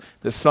Kick-Ass,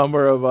 the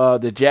summer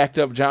of the jacked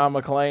up John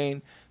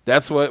McClane.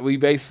 That's what we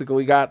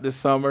basically got this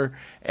summer.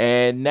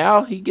 And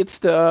now he gets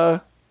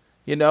to,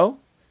 John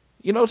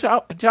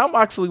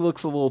Moxley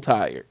looks a little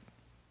tired.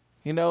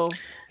 He looks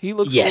a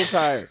little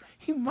tired.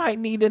 He might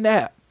need a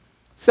nap.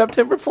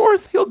 September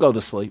 4th, he'll go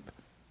to sleep.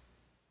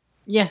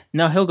 Yeah,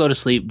 no, he'll go to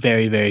sleep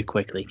very, very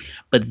quickly.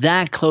 But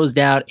that closed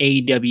out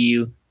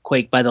AEW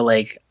Quake by the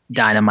Lake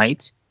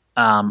Dynamite.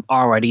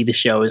 Already the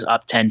show is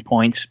up 10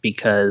 points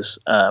because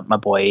my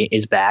boy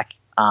is back.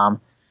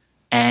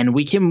 And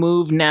we can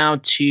move now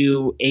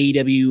to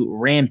AEW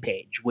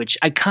Rampage, which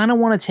I kind of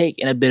want to take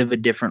in a bit of a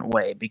different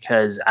way,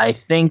 because I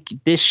think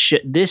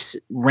this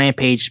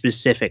Rampage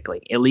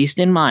specifically, at least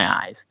in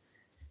my eyes,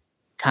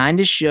 kind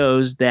of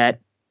shows that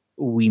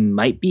we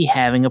might be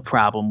having a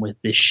problem with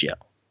this show.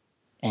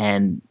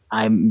 And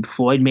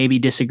Floyd maybe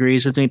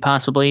disagrees with me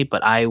possibly,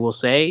 but I will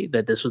say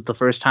that this was the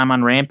first time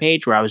on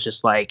Rampage where I was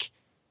just like,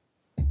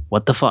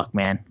 what the fuck,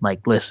 man?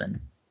 Listen,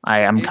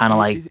 I'm kind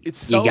of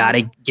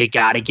you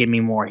gotta give me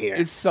more here.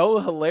 It's so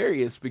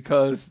hilarious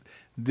because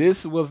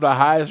this was the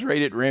highest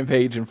rated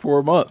Rampage in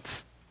 4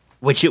 months.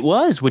 Which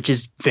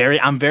is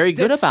I'm very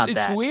good about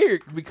that. It's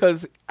weird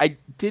because I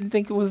didn't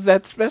think it was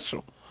that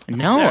special.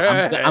 No,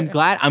 I'm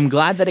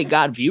glad that it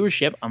got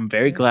viewership. I'm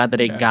very glad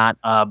that it got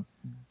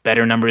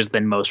better numbers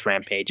than most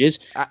Rampages.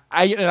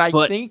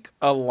 I think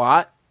a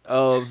lot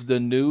of the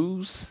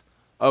news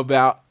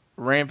about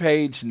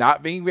Rampage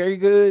not being very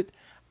good,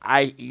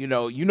 you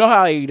know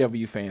how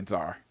AEW fans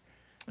are.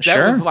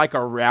 That was like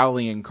a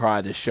rallying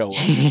cry to show up.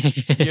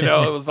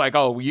 It was like,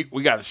 oh, we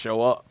got to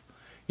show up.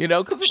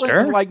 Because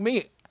like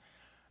me,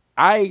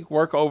 I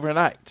work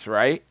overnights,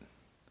 right?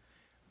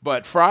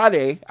 But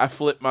Friday, I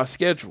flip my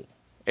schedule.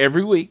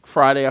 Every week,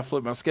 Friday, I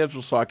flip my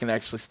schedule so I can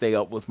actually stay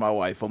up with my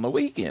wife on the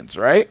weekends,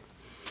 right?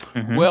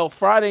 Mm-hmm. Well,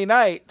 Friday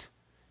night,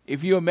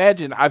 if you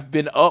imagine, I've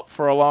been up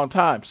for a long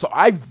time. So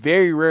I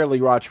very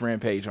rarely watch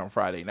Rampage on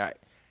Friday night.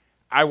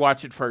 I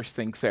watch it first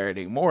thing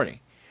Saturday morning.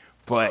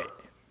 But,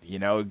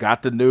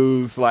 got the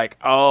news like,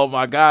 oh,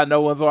 my God,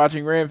 no one's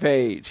watching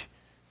Rampage.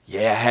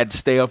 Yeah, I had to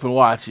stay up and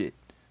watch it.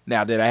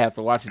 Now, did I have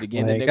to watch it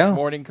again the next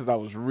morning because I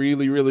was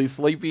really, really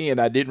sleepy and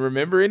I didn't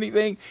remember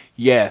anything?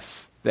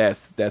 Yes,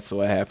 that's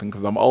what happened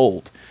because I'm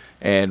old.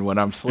 And when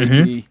I'm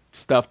sleepy,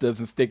 stuff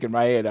doesn't stick in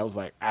my head. I was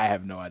like, I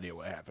have no idea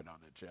what happened on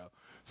that show.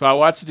 So I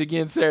watched it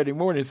again Saturday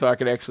morning so I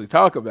could actually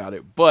talk about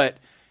it. But,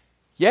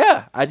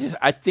 yeah,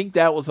 I think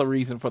that was a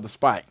reason for the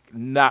spike,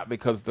 not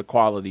because the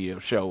quality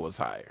of show was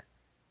higher.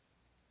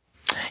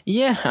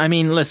 Yeah, I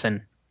mean,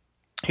 listen,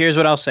 here's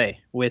what I'll say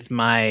with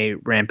my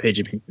Rampage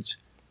opinions.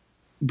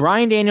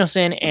 Bryan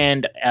Danielson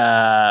and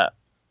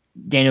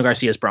Daniel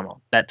Garcia's promo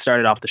that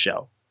started off the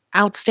show.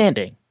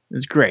 Outstanding. It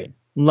was great.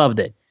 Loved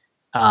it.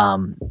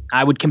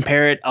 I would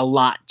compare it a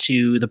lot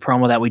to the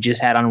promo that we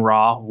just had on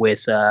Raw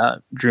with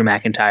Drew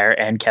McIntyre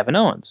and Kevin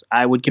Owens.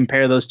 I would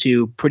compare those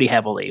two pretty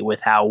heavily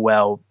with how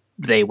well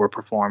they were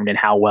performed and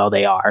how well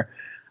they are.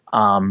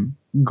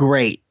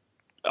 Great.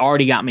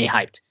 Already got me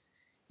hyped.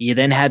 You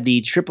then had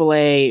the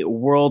AAA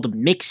World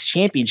Mixed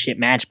Championship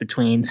match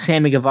between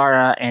Sammy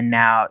Guevara and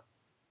now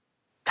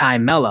Ty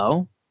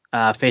Mello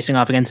facing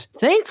off against,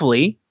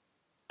 thankfully,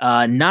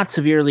 not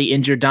severely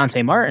injured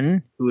Dante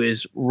Martin, who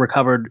is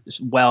recovered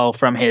well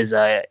from his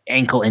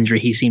ankle injury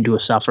he seemed to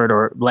have suffered,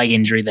 or leg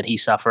injury that he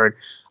suffered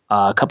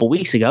a couple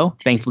weeks ago.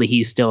 Thankfully,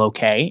 he's still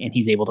okay and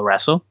he's able to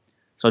wrestle.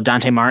 So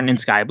Dante Martin and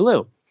Sky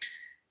Blue.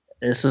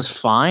 This is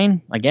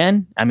fine.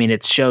 Again, I mean,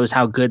 it shows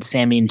how good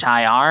Sammy and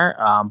Ty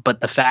are.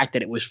 But the fact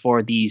that it was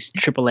for these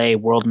AAA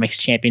World Mixed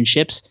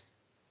Championships,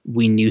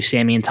 we knew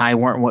Sammy and Ty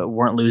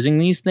weren't losing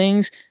these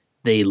things.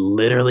 They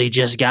literally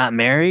just got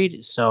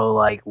married. So,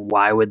 like,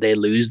 why would they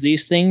lose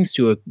these things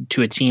to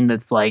a team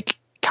that's, like,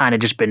 kind of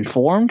just been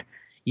formed?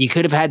 You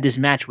could have had this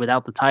match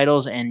without the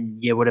titles, and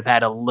you would have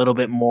had a little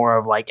bit more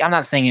of, like, I'm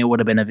not saying it would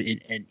have been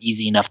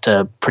easy enough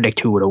to predict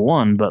who would have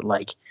won, but,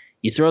 like,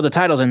 you throw the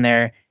titles in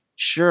there.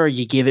 Sure,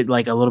 you give it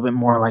like a little bit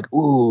more like,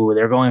 ooh,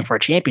 they're going for a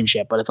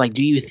championship. But it's like,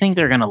 do you think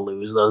they're going to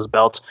lose those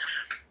belts?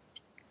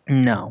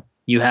 No.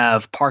 You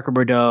have Parker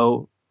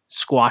Bordeaux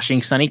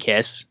squashing Sonny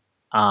Kiss.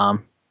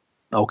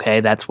 Okay,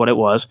 that's what it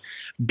was.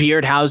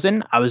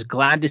 Beardhausen, I was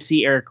glad to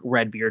see Eric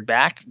Redbeard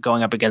back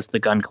going up against the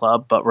Gun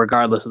Club. But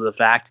regardless of the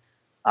fact,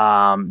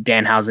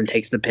 Danhausen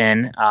takes the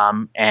pin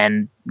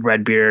and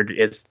Redbeard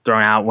is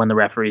thrown out when the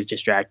referee is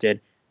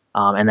distracted.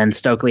 And then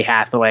Stokely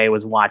Hathaway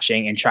was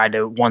watching and tried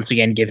to once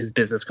again give his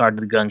business card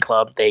to the Gun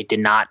Club. They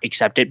did not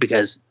accept it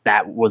because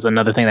that was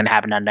another thing that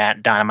happened on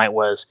Dynamite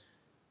was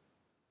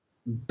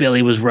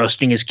Billy was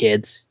roasting his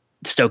kids.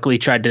 Stokely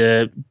tried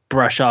to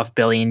brush off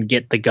Billy and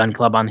get the Gun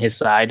Club on his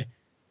side.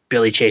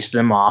 Billy chases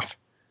him off.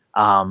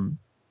 And,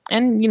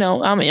 you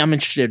know, I'm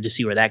interested to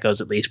see where that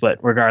goes at least.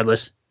 But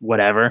regardless,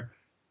 whatever.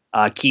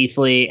 Keith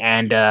Lee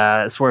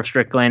and Swerve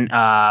Strickland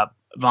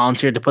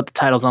volunteered to put the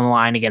titles on the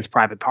line against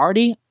Private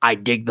Party. I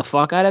dig the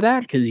fuck out of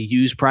that because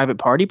use Private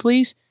Party,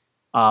 please.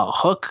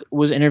 Hook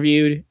was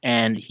interviewed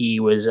and he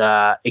was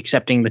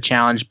accepting the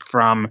challenge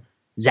from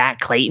Zach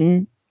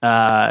Clayton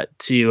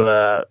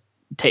who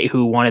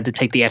wanted to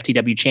take the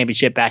FTW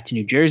championship back to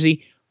New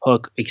Jersey.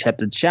 Hook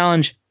accepted the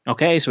challenge.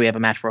 Okay, so we have a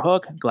match for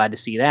Hook. Glad to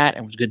see that.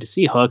 It was good to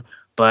see Hook,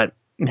 but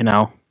you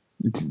know,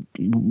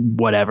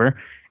 whatever.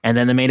 And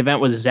then the main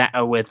event was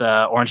with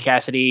Orange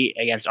Cassidy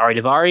against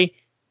Ari Daivari.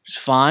 It's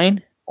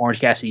fine. Orange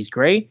Cassidy's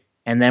great.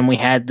 And then we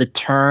had the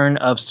turn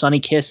of Sonny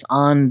Kiss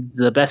on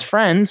the Best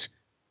Friends,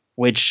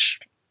 which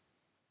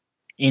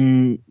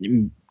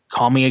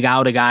call me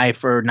out a guy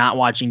for not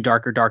watching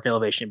Dark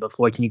Elevation, but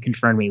Floyd, can you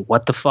confirm me?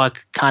 What the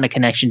fuck kind of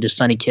connection does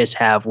Sonny Kiss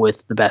have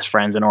with the Best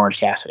Friends and Orange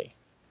Cassidy?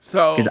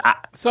 So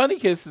Sonny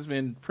Kiss has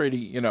been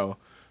pretty,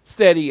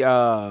 steady,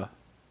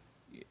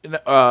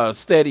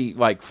 steady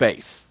like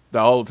face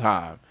the whole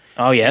time.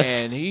 Oh yes.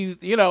 And he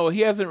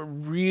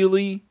hasn't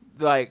really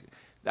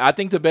I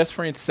think the Best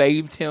Friend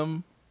saved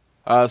him,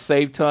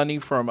 saved Tony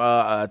from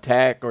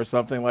attack or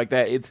something like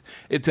that.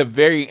 It's a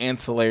very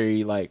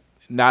ancillary,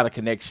 not a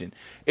connection.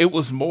 It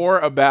was more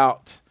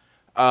about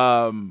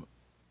Ari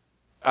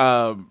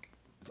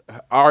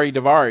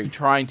Daivari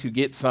trying to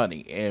get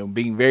Sonny and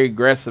being very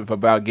aggressive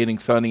about getting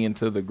Sonny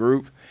into the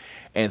group.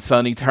 And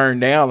Sonny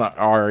turned down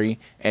Ari.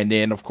 And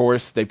then, of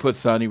course, they put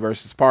Sonny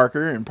versus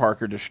Parker, and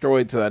Parker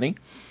destroyed Sonny.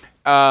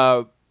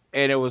 And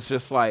it was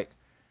just like,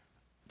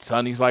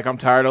 Sonny's like, I'm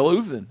tired of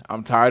losing.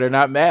 I'm tired of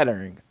not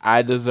mattering.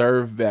 I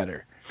deserve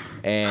better.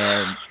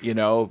 And,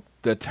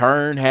 the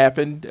turn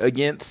happened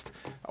against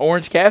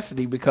Orange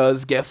Cassidy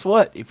because guess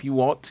what? If you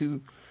want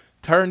to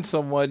turn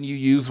someone, you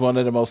use one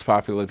of the most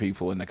popular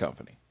people in the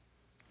company.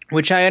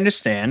 Which I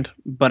understand,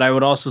 but I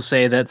would also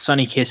say that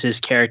Sonny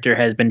Kiss's character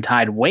has been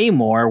tied way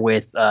more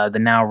with the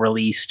now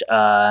released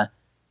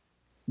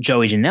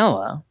Joey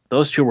Janela.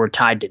 Those two were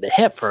tied to the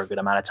hip for a good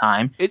amount of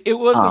time. It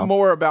wasn't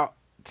more about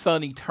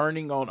Sonny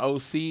turning on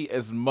OC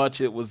as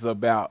much it was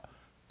about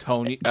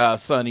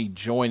Sonny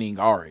joining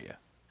Arya.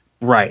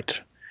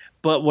 Right.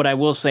 But what I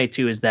will say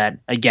too is that,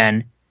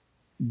 again,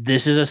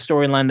 this is a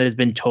storyline that has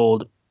been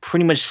told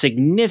pretty much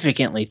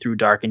significantly through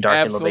Dark and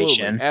Dark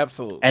Elevation.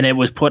 Absolutely. And it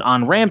was put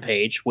on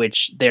Rampage,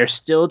 which they're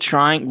still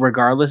trying,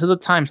 regardless of the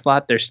time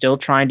slot, they're still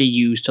trying to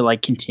use to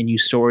like continue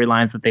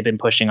storylines that they've been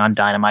pushing on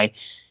Dynamite.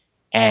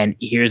 And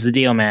here's the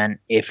deal, man.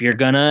 If you're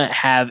going to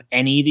have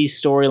any of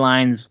these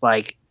storylines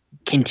like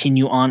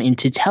continue on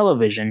into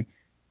television,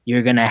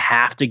 you're going to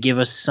have to give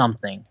us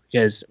something.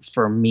 Because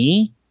for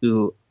me,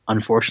 who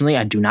unfortunately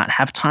I do not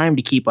have time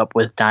to keep up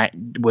with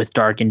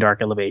Dark and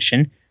Dark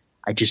Elevation,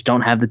 I just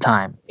don't have the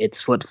time. It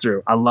slips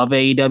through. I love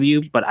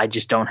AEW, but I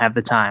just don't have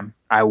the time.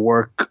 I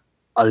work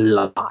a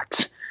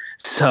lot.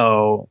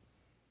 So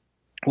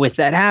with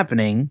that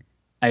happening,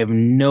 I have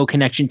no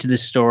connection to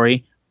this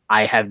story.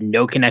 I have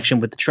no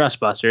connection with the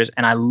Trustbusters,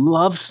 and I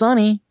love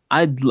Sonny.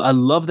 I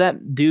love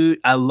that dude.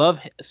 I love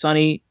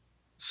Sonny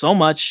so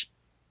much.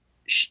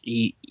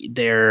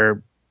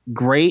 They're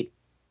great,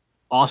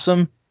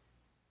 awesome,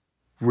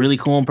 really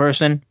cool in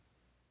person.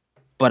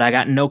 But I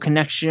got no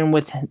connection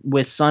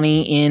with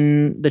Sonny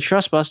in the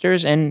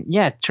Trustbusters. And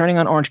yeah, turning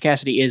on Orange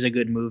Cassidy is a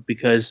good move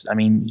because, I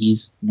mean,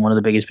 he's one of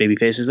the biggest baby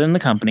faces in the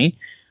company.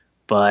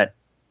 But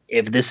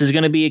if this is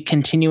going to be a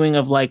continuing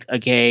of like,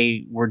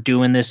 okay, we're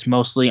doing this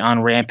mostly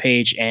on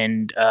Rampage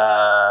and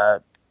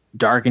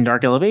Dark and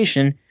Dark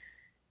Elevation,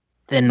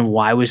 then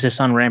why was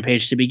this on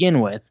Rampage to begin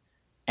with?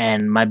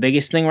 And my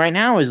biggest thing right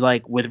now is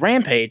like with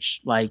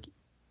Rampage, like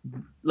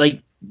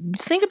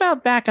think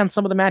about back on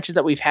some of the matches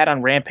that we've had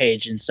on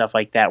Rampage and stuff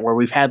like that, where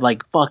we've had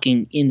like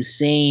fucking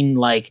insane,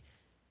 like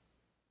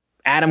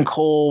Adam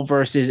Cole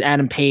versus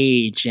Adam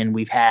Page, and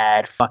we've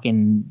had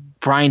fucking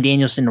Bryan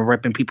Danielson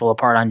ripping people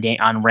apart on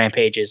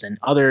Rampages and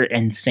other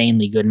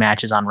insanely good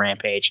matches on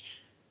Rampage.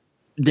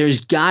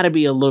 There's got to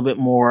be a little bit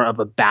more of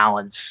a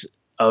balance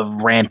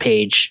of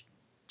Rampage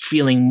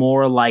feeling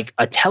more like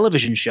a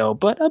television show,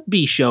 but a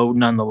B show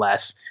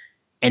nonetheless,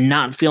 and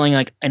not feeling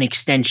like an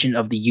extension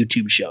of the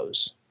YouTube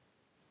shows.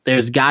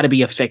 There's got to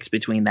be a fix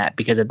between that,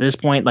 because at this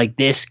point, like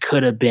this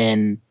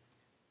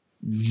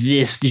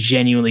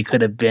genuinely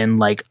could have been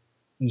like,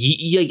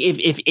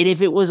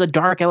 if it was a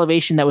Dark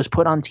Elevation that was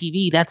put on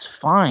TV, that's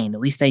fine. At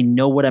least I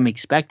know what I'm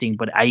expecting.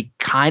 But I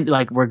kind of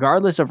like,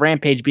 regardless of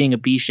Rampage being a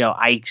B show,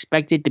 I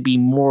expect it to be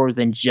more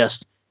than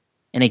just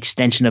an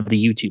extension of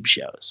the YouTube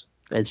shows.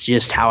 That's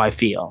just how I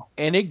feel.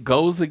 And it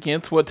goes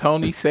against what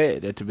Tony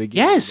said at the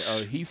beginning.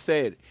 Yes. He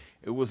said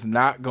it was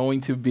not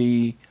going to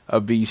be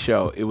a B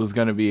show. It was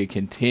going to be a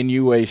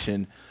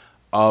continuation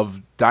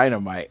of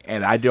Dynamite.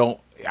 And I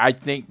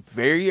think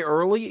very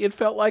early it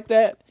felt like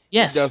that.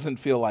 Yes. It doesn't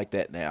feel like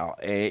that now.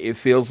 It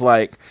feels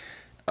like...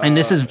 and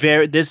this is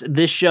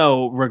this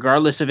show,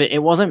 regardless of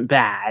it wasn't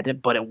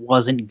bad, but it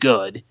wasn't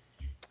good.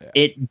 Yeah.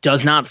 It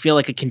does not feel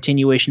like a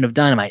continuation of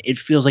Dynamite. It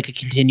feels like a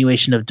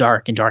continuation of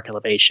Dark and Dark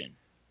Elevation.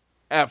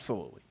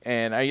 Absolutely.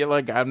 And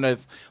I'm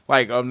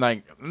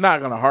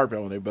not gonna harp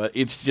on it, but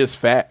it's just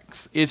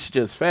facts. It's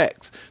just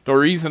facts. The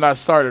reason I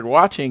started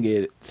watching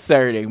it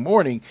Saturday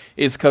morning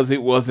is because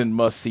it wasn't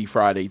must-see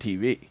Friday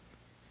TV.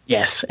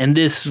 Yes, and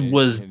this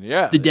was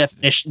the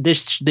definition.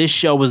 This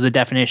show was the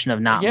definition of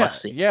not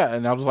must-see. Yeah,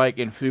 and I was like,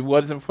 if it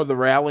wasn't for the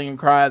rallying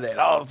cry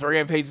that the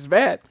Rampage is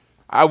bad,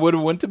 I would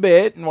have went to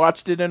bed and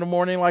watched it in the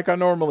morning like I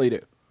normally do.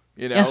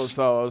 You know, yes.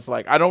 So I was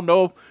like, I don't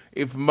know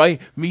if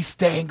me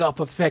staying up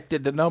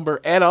affected the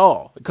number at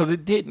all, because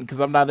it didn't, because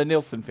I'm not a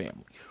Nielsen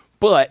family.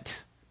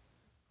 But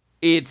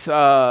it's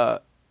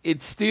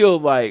still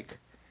like,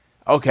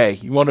 okay,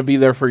 you want to be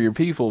there for your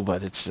people,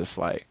 but it's just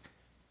like,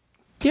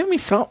 give me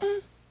something.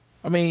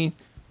 I mean,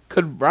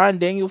 could Bryan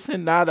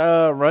Danielson not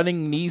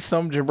running knee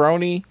some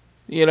jabroni,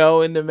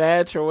 in the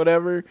match or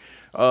whatever?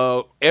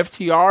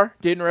 FTR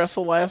didn't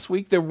wrestle last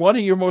week. They're one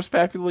of your most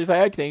popular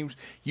tag teams.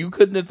 You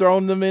couldn't have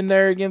thrown them in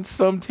there against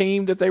some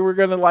team that they were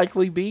going to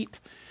likely beat.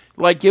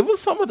 Like, give us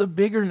some of the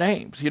bigger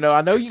names.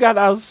 I know you got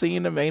OC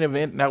in the main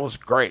event, and that was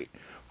great.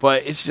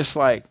 But it's just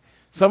like,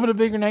 some of the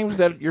bigger names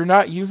that you're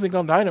not using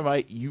on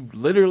Dynamite, you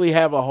literally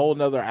have a whole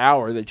nother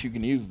hour that you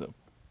can use them.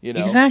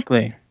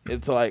 Exactly.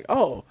 It's like,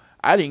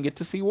 I didn't get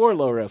to see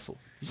Wardlow wrestle.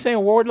 You saying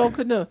Wardlow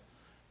couldn't have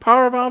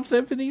powerbomb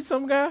Symphony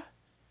some guy?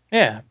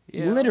 Yeah,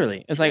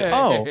 literally. It's like,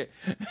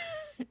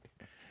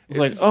 it's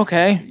like,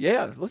 okay.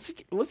 Yeah, let's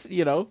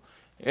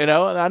and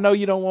I know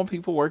you don't want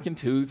people working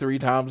 2-3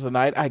 times a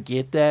night. I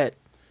get that.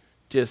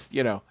 Just,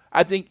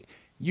 I think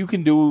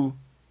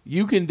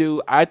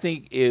I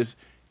think if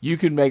you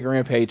can make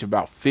Rampage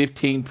about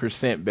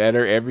 15%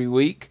 better every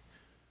week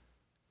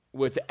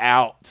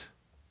without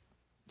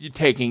you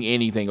taking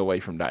anything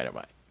away from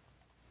Dynamite.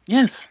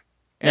 Yes.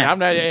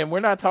 And we're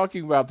not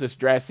talking about this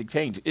drastic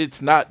change.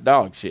 It's not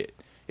dog shit.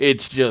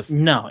 It's just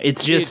it's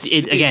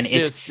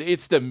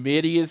the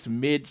middiest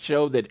mid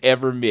show that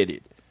ever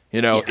midded.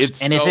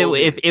 Yes.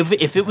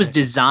 If it was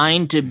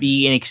designed to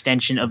be an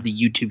extension of the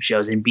YouTube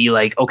shows and be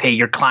like, okay,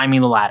 you're climbing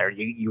the ladder.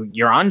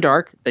 You're on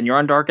Dark, then you're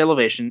on Dark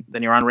Elevation,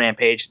 then you're on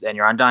Rampage, then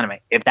you're on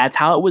Dynamite. If that's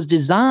how it was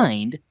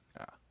designed,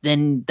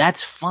 then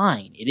that's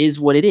fine. It is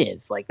what it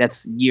is. Like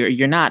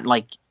you're not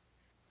like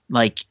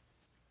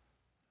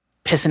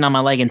pissing on my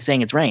leg and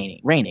saying it's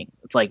raining.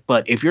 It's like,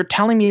 but if you're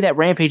telling me that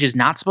Rampage is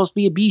not supposed to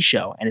be a B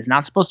show and it's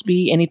not supposed to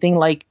be anything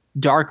like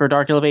Dark or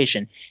Dark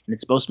Elevation, and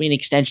it's supposed to be an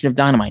extension of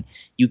Dynamite,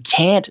 you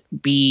can't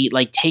be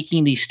like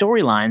taking these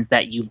storylines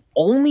that you've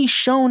only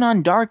shown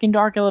on Dark and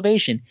Dark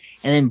Elevation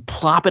and then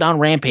plop it on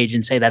Rampage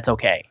and say that's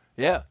okay.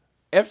 Yeah.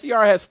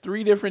 FTR has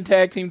 3 different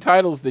tag team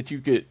titles that you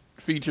could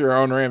feature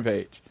on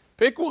Rampage.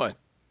 Pick one.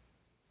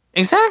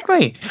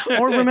 Exactly.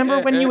 Or remember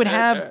when you would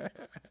have,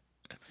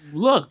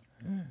 look,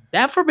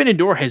 that Forbidden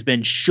Door has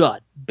been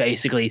shut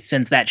basically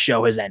since that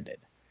show has ended.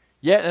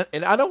 Yeah,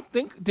 and I don't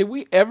think, did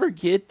we ever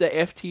get the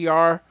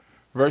FTR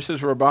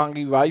versus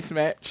Roppongi Vice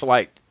match,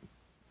 like,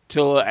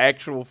 till the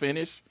actual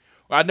finish?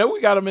 Well, I know we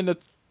got them in the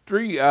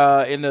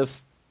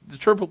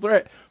triple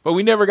threat, but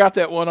we never got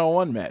that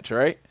one-on-one match,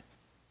 right?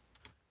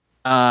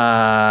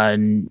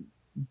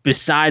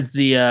 Besides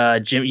the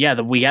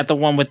Jim, we got the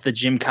one with the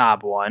Jim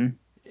Cobb one.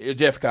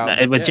 Jeff Cobb.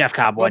 Jeff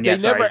Cobb one, but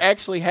they never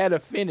actually had a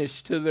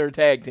finish to their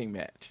tag team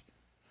match.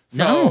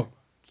 So,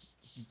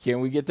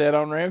 can we get that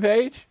on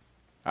Rampage?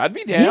 I'd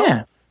be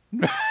down.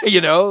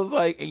 Yeah.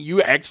 Like,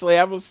 you actually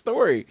have a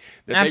story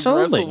that they've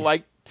wrestled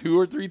like 2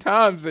 or 3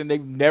 times and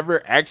they've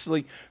never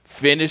actually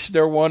finished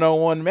their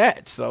one-on-one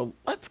match. So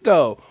let's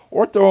go.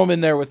 Or throw them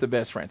in there with the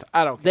best friends.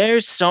 I don't care.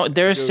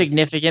 There's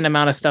significant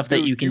amount of stuff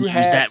that you can use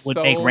that would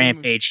make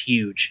Rampage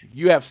huge.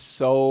 You have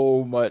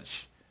so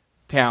much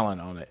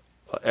talent on it,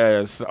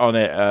 on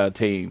that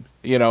team,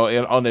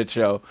 on that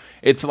show.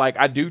 It's like,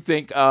 I do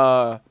think,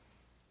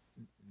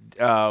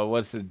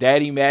 what's the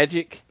Daddy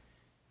Magic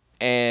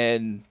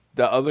and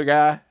the other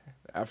guy,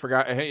 I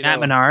forgot. Matt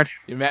Menard.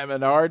 Matt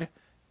Menard.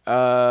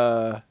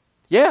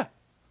 Yeah.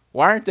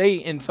 Why aren't they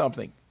in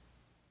something?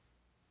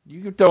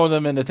 You could throw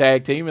them in the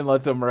tag team and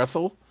let them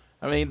wrestle.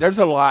 I mean, there's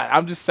a lot.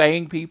 I'm just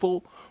saying,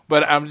 people,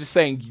 but I'm just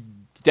saying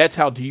that's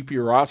how deep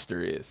your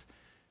roster is.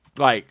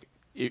 Like,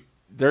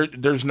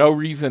 there's no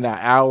reason an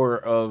hour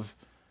of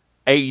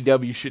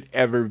AEW should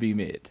ever be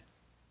mid.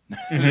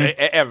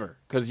 Ever.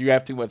 Because you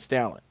have too much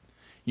talent.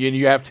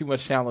 You have too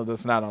much talent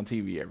that's not on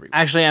TV every week.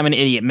 Actually, I'm an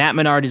idiot. Matt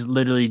Menard is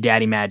literally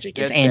Daddy Magic.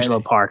 It's Angelo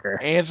Parker.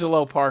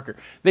 Angelo Parker.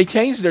 They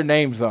changed their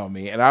names on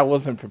me, and I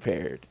wasn't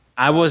prepared.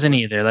 I wasn't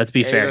either. Let's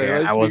be fair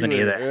here. I wasn't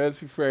either. Let's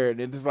be fair.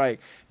 It's like,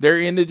 they're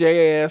in the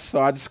JAS,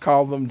 so I just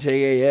call them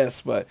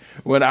JAS. But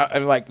when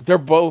I'm like, they're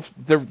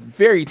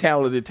very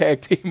talented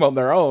tag team on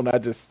their own. I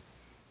just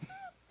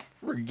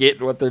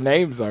forget what their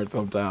names are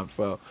sometimes.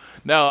 So,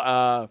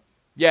 no,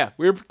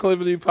 we're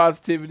proclivity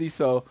positivity,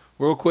 so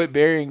we'll quit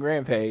burying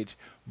Rampage.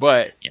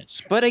 But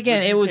yes, but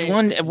again, it was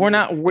one. We're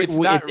not.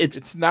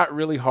 It's not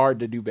really hard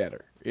to do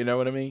better. You know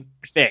what I mean?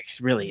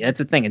 Fixed, really. That's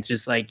the thing. It's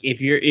just like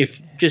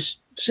if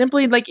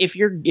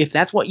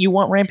that's what you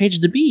want Rampage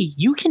to be,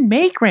 you can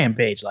make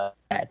Rampage like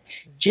that.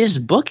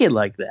 Just book it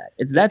like that.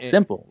 It's that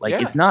simple. Like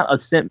it's not a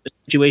simple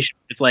situation.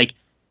 It's like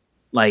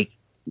the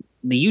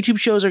YouTube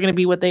shows are going to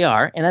be what they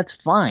are, and that's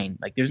fine.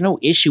 Like there's no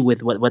issue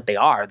with what they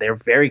are. They're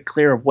very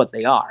clear of what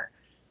they are.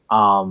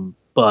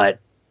 But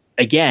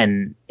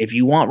again, if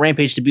you want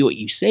Rampage to be what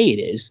you say it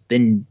is,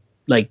 then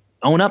like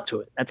own up to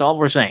it. That's all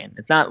we're saying.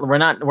 It's not we're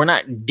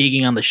not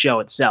digging on the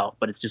show itself,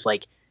 but it's just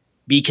like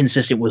be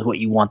consistent with what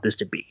you want this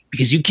to be,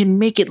 because you can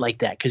make it like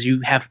that because you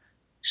have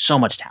so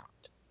much talent.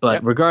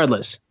 But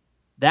regardless,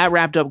 that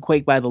wrapped up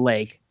Quake by the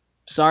Lake.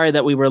 Sorry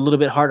that we were a little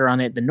bit harder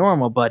on it than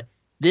normal, but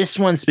this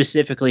one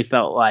specifically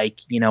felt like,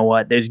 you know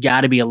what, there's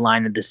got to be a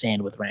line in the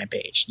sand with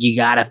Rampage. You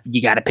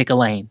gotta pick a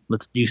lane.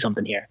 Let's do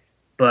something here.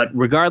 But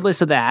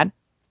regardless of that,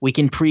 we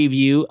can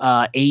preview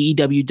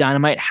AEW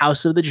Dynamite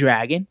House of the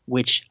Dragon,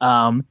 which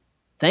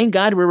thank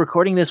God we're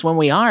recording this when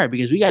we are,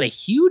 because we got a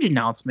huge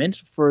announcement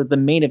for the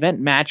main event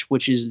match,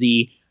 which is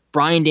the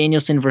Bryan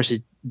Danielson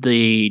versus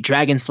the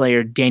Dragon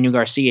Slayer Daniel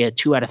Garcia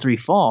 2 out of 3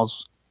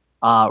 falls.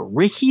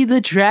 Ricky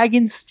the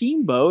Dragon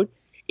Steamboat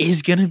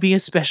is going to be a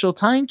special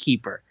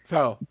timekeeper.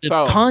 So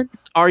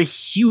puns are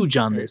huge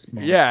on this,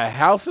 man. Yeah,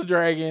 House of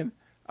Dragon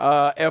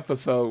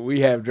episode.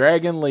 We have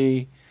Dragon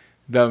Lee,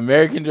 the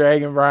American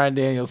Dragon Bryan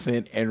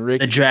Danielson, and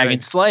Ricky the Dragon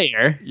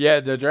Slayer.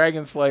 Yeah, the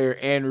Dragon Slayer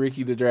and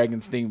Ricky the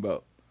Dragon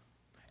Steamboat.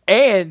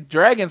 And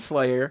Dragon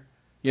Slayer,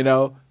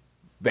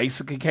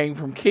 basically came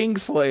from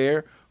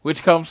Kingslayer,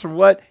 which comes from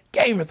what?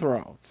 Game of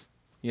Thrones.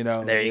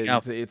 There you go.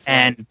 It's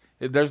and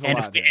like, there's a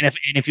lot there. And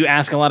if you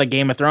ask a lot of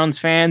Game of Thrones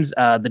fans,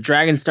 the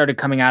dragons started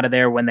coming out of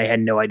there when they had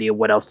no idea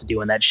what else to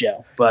do in that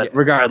show. But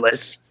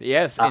regardless.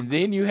 Yes, and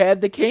then you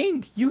had the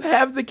king. You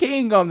have the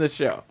king on the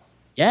show.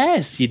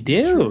 Yes, you do.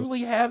 You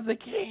truly have the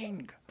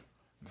king.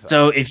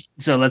 So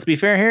let's be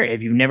fair here.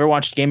 If you've never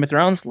watched Game of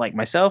Thrones, like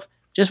myself,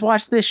 just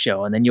watch this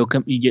show, and then you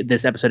get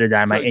this episode of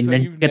Dynamite. So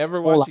then you've never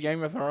watched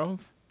Game of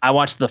Thrones? I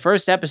watched the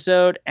first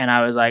episode, and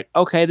I was like,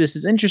 okay, this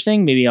is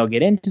interesting. Maybe I'll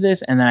get into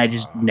this, and then I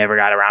just never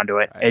got around to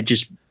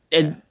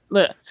it.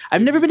 Look,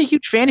 I've never been a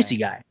huge fantasy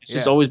guy. It's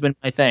just always been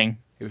my thing.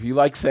 If you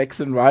like sex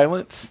and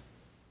violence,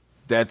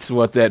 that's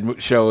what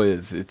that show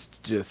is. It's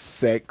just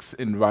sex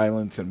and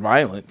violence,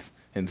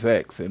 and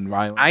sex and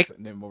violence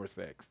and then more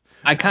sex.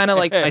 I kind of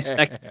like my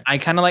sex. I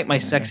kind of like my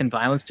sex and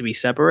violence to be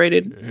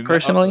separated,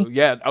 personally.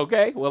 Yeah.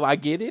 Okay. Well, I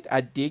get it.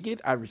 I dig it.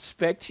 I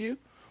respect you,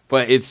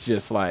 but it's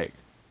just like,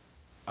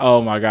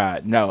 oh my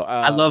God, no.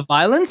 I love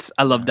violence.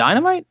 I love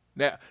Dynamite.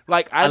 Now,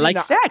 like I like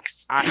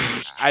sex.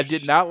 I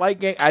did not like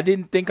Game. I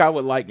didn't think I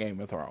would like Game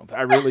of Thrones.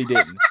 I really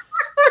didn't.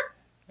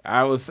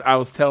 I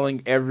was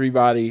telling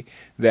everybody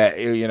that,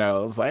 you know,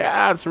 it was like,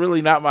 it's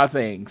really not my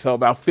thing. So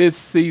about fifth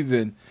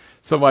season,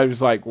 somebody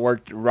was like,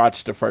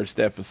 watched the first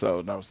episode,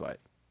 and I was like,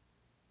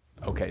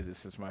 okay,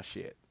 this is my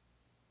shit.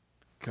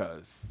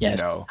 Because,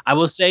 yes, you know. I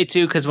will say,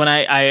 too, because when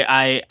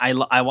I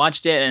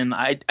watched it, and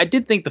I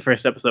did think the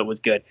first episode was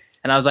good.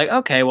 And I was like,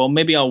 okay, well,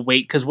 maybe I'll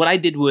wait. Because what I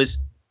did was,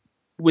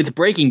 with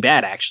Breaking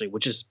Bad, actually,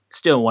 which is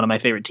still one of my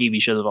favorite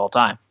TV shows of all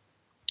time,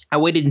 I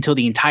waited until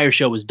the entire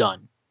show was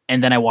done.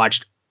 And then I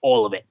watched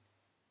all of it.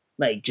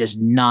 Like,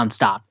 just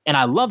nonstop. And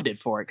I loved it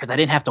for it, because I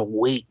didn't have to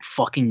wait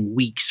fucking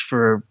weeks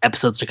for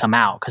episodes to come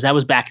out. Because that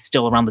was back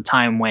still around the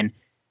time when,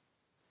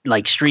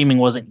 like, streaming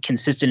wasn't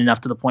consistent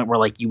enough to the point where,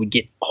 like, you would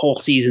get whole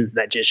seasons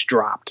that just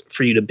dropped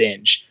for you to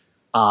binge.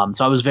 So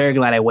I was very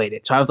glad I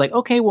waited. So I was like,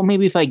 okay, well,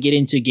 maybe if I get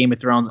into Game of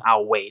Thrones,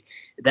 I'll wait.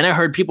 Then I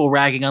heard people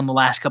ragging on the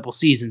last couple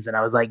seasons, and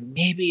I was like,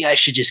 maybe I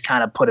should just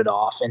kind of put it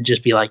off and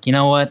just be like, you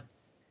know what?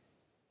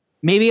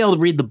 Maybe I'll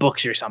read the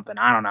books or something.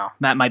 I don't know.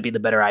 That might be the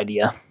better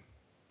idea.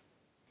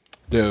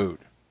 Dude,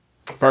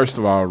 first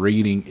of all,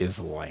 reading is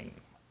lame.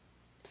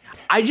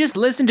 I just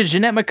listened to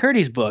Jeanette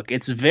McCurdy's book.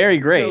 It's very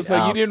great.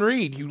 So you didn't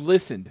read, you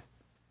listened.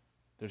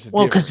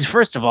 Well, because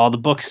first of all, the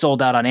book sold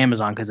out on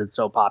Amazon because it's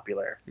so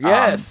popular.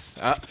 Yes.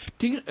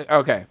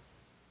 Okay.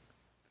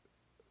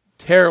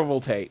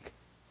 Terrible take.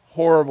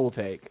 Horrible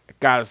take. I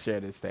gotta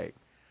share this take.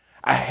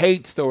 I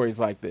hate stories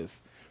like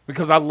this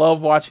because I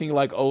love watching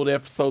like old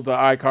episodes of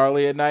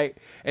iCarly at night.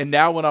 And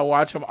now when I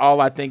watch them, all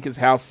I think is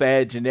how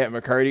sad Jeanette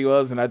McCurdy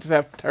was, and I just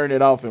have to turn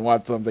it off and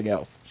watch something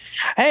else.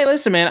 Hey,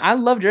 listen, man, I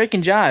love Drake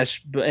and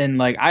Josh, and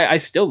like I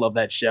still love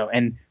that show.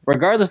 And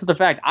regardless of the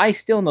fact, I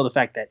still know the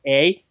fact that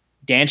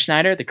Dan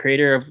Schneider, the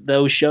creator of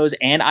those shows,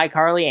 and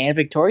iCarly and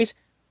Victorious,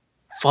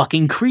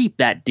 fucking creep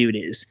that dude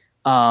is.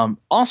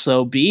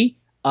 Also, B,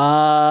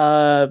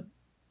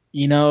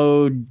 you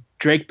know,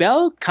 Drake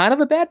Bell, kind of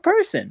a bad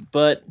person,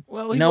 but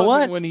well, you know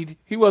what?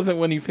 He wasn't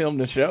when he filmed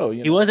the show. You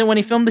know? He wasn't when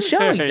he filmed the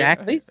show,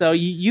 exactly. So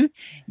you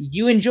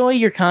enjoy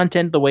your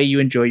content the way you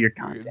enjoy your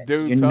content.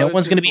 Dude, no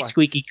one's going to be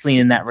squeaky clean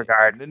in that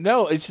regard.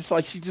 No, it's just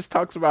like she just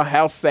talks about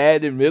how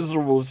sad and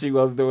miserable she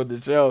was doing the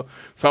show.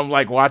 So I'm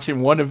like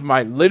watching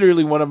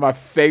literally one of my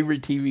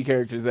favorite TV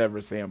characters ever,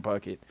 Sam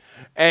Puckett,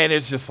 and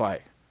it's just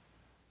like,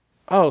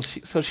 oh,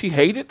 so she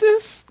hated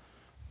this?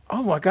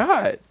 Oh my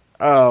God!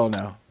 Oh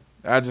no,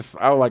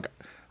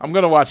 I'm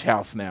gonna watch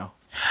House now.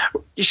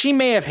 She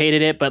may have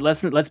hated it, but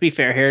let's be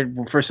fair here.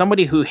 For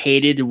somebody who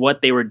hated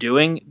what they were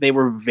doing, they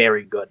were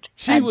very good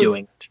at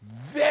doing it.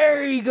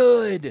 Very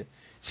good.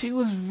 She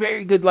was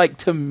very good. Like,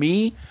 to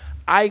me,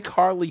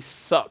 iCarly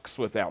sucks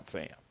without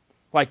Sam.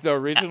 Like the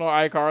original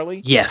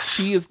iCarly. Yes.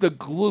 She is the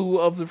glue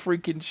of the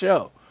freaking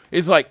show.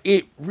 It's like,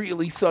 it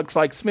really sucks.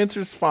 Like,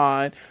 Spencer's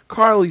fine,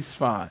 Carly's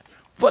fine,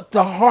 but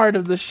the heart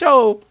of the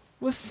show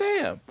was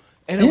Sam.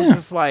 And it was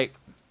just like,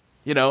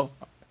 you know,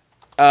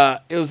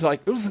 it was a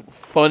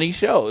funny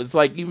show. It's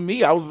like, even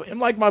me, I was in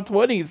like my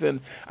 20s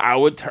and I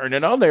would turn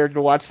it on there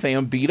to watch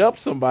Sam beat up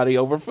somebody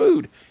over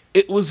food.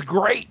 It was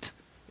great.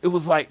 It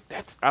was like,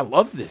 I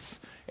love this.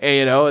 And,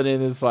 you know, and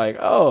then it's like,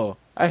 oh,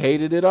 I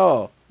hated it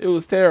all. It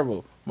was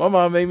terrible. My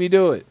mom made me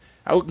do it.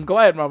 I'm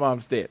glad my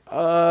mom's dead.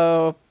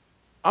 I'm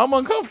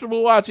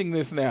uncomfortable watching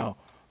this now.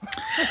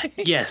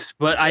 Yes,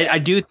 but I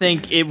do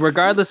think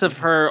regardless of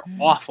her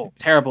awful,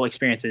 terrible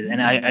experiences,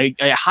 and I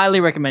highly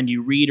recommend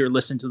you read or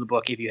listen to the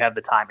book if you have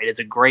the time. It is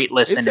a great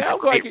listen.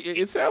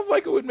 It sounds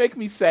like it would make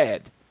me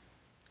sad.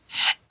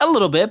 A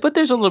little bit, but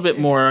there's a little bit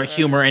more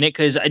humor in it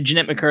because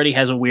Jeanette McCurdy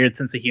has a weird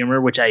sense of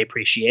humor, which I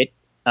appreciate.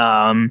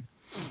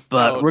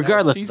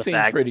 Regardless of the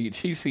fact,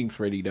 she seems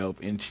pretty dope,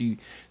 and it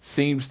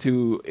seems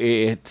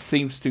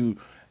to.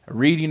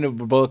 Reading the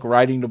book,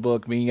 writing the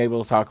book, being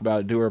able to talk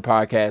about it, do her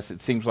podcast,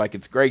 it seems like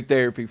it's great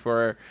therapy for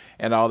her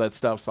and all that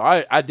stuff. So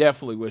I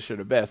definitely wish her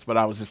the best. But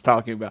I was just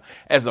talking about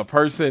as a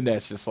person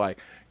that's just like,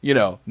 you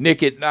know,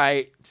 Nick at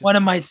Night. One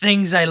of my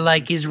things I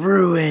like is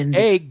ruined.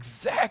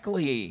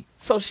 Exactly.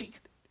 So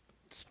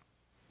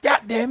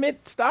God damn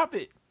it, stop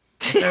it.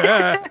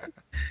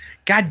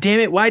 God damn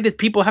it, why does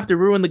people have to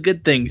ruin the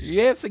good things?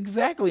 Yes,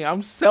 exactly.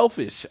 I'm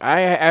selfish. I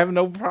have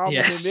no problem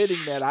admitting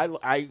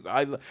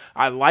that.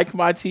 I like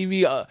my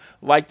TV,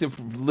 like to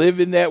live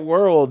in that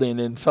world, and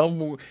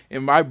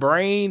in my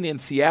brain in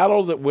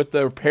Seattle with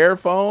the pair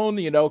phone,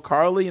 you know,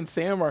 Carly and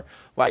Sam are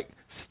like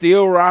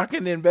still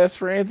rocking and best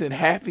friends and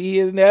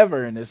happy as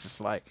ever, and it's just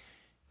like,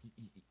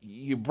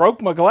 you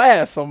broke my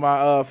glass on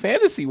my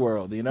fantasy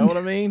world, you know what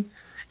I mean?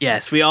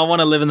 Yes, we all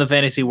want to live in the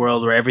fantasy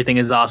world where everything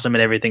is awesome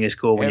and everything is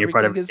cool when you're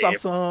part of Everything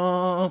is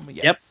awesome.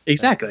 Yes. Yep,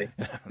 exactly.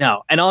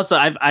 No, and also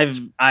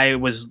I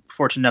was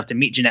fortunate enough to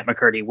meet Jeanette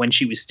McCurdy when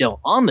she was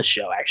still on the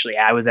show. Actually,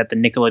 I was at the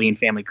Nickelodeon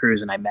Family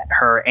Cruise and I met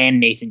her and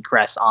Nathan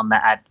Kress on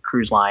that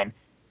cruise line.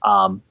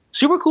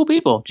 Super cool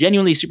people,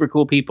 genuinely super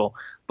cool people.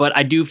 But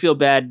I do feel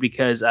bad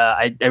because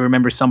I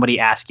remember somebody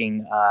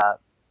asking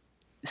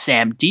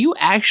Sam, "Do you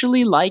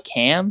actually like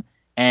ham?"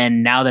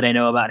 And now that I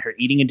know about her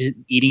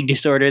eating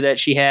disorder that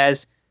she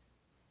has.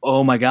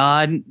 Oh my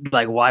God!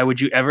 Like, why would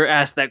you ever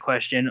ask that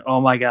question?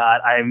 Oh my God,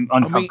 I'm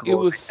uncomfortable. I mean, it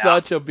was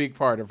such a big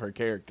part of her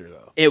character,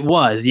 though. It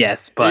was,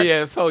 yes, but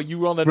yeah. So you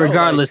want to know,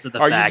 regardless of the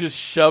fact, are you just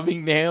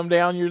shoving ham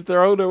down your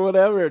throat or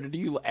whatever? Or do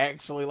you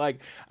actually like?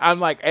 I'm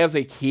like, as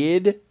a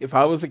kid, if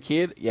I was a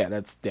kid, yeah,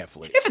 that's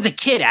definitely. If it's a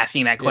kid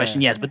asking that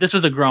question, yes, but this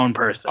was a grown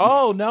person.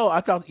 Oh no,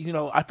 I thought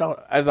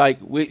as like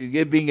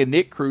it being a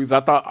Nick Cruise, I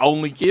thought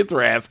only kids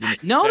were asking.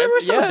 No, there were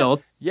some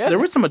adults. Yeah, there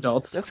were some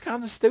adults. That's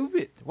kind of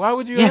stupid. Why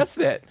would you ask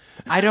that?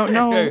 I don't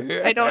know.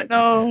 I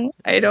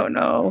don't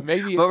know.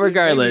 Maybe, but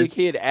regardless,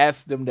 maybe a kid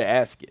asked them to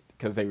ask it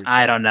because they were.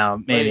 I don't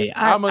know. Maybe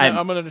I'm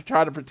gonna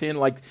try to pretend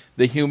like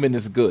the human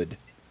is good.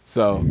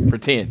 So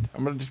pretend.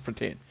 I'm gonna just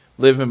pretend.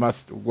 Live in my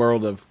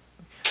world of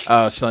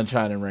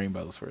sunshine and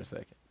rainbows for a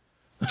second.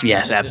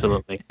 Yes,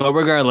 absolutely. But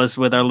regardless,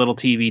 with our little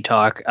TV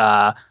talk,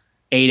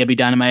 AEW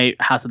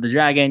Dynamite House of the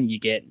Dragon, you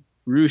get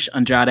Rush,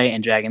 Andrade,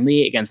 and Dragon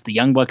Lee against the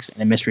Young Bucks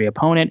and a mystery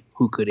opponent.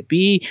 Who could it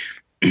be?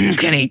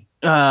 Kenny.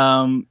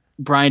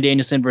 Bryan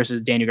Danielson versus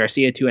Daniel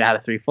Garcia, 2 out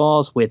of 3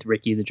 falls, with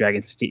Ricky the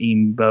Dragon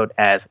Steamboat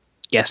as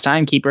guest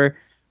timekeeper.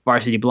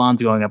 Varsity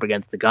Blondes going up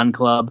against the Gun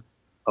Club.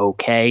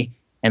 Okay.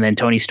 And then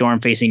Tony Storm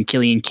facing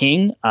Killian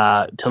King.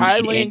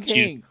 Kylan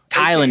King.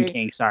 Kylan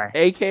King, sorry.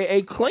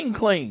 AKA Kling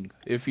Kling,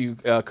 if you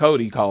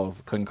Cody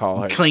can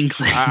call her. Kling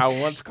Kling. I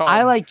once called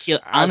I like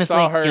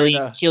honestly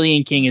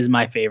Killian King is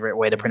my favorite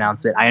way to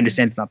pronounce it. I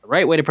understand it's not the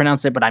right way to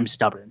pronounce it, but I'm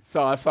stubborn.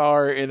 So I saw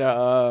her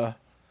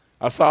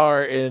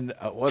in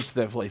what's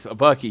that place?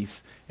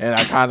 Bucky's, and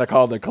I kind of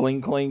called her Kling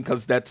Kling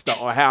because that's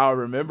how I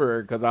remember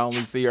her because I only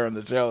see her on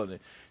the show. And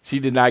she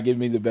did not give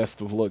me the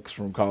best of looks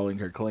from calling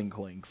her Kling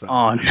Kling. So.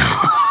 Oh no!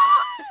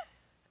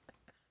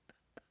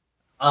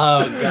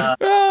 Oh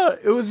God!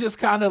 It was just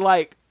kind of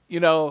like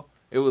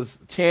it was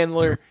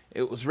Chandler,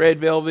 it was Red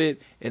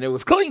Velvet, and it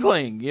was Kling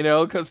Kling,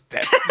 because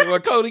that's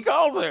what Cody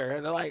calls her.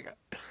 And like,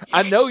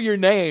 I know your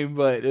name,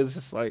 but it was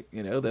just like,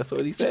 that's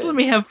what he said. Just let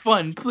me have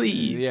fun,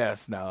 please.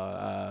 Yes,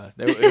 no.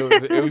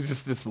 It was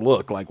just this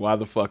look like, why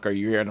the fuck are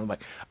you here? And I'm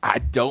like, I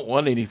don't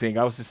want anything.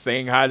 I was just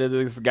saying hi to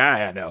this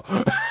guy I know.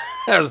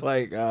 I was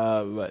like,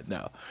 but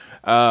no.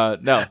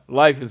 No,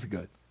 life is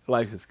good.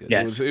 Life is good.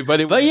 Yes.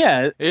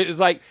 It's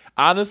like,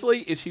 honestly,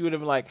 if she would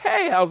have been like,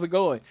 hey, how's it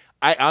going?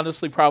 I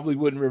honestly probably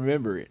wouldn't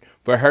remember it.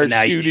 But her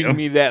shooting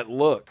me that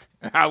look,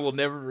 I will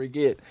never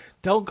forget.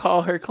 Don't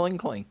call her Kling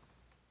Kling.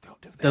 Don't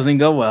do that. Doesn't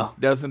go well.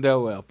 Doesn't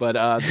go well.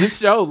 But this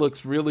show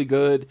looks really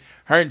good.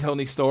 Her and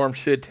Tony Storm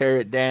should tear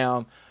it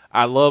down.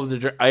 I love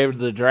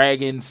the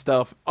dragon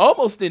stuff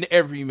almost in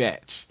every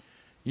match.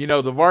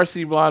 The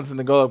Varsity Blondes and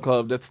the Glove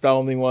Club, that's the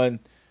only one.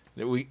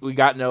 We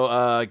got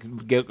no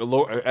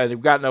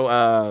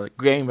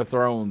Game of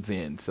Thrones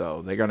in,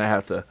 so they're gonna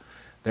have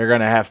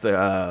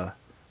to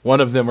one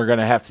of them are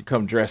gonna have to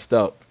come dressed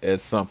up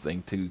as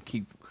something to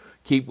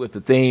keep with the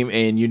theme.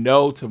 And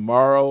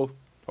tomorrow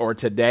or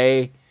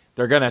today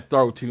they're gonna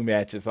throw 2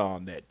 matches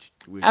on that.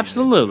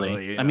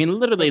 Absolutely. I mean,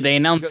 literally, they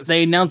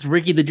announced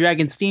Ricky the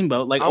Dragon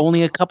Steamboat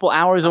only a couple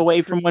hours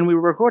away from when we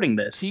were recording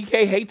this.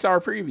 TK hates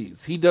our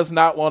previews. He does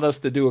not want us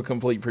to do a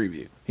complete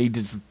preview. He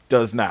just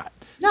does not.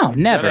 No,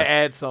 never. I'm going to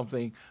add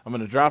something. I'm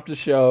going to drop the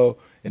show,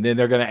 and then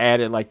they're going to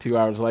add it like 2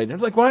 hours later.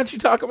 It's like, why don't you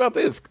talk about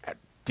this? I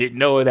didn't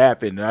know it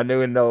happened. I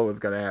didn't know it was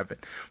going to happen.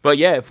 But,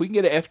 yeah, if we can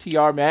get an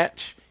FTR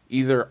match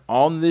either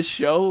on this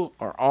show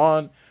or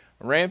on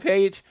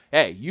Rampage,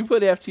 hey, you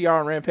put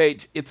FTR on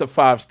Rampage, it's a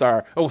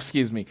 5-star. Oh,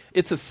 excuse me.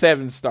 It's a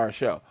 7-star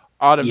show.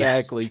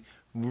 Automatically, yes.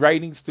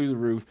 Ratings through the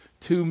roof.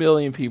 2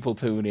 million people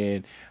tune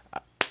in.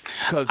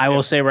 I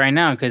will say right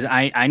now, because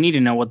I need to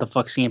know what the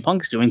fuck CM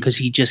Punk's doing, because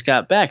he just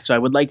got back. So I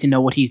would like to know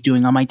what he's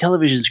doing on my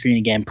television screen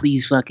again.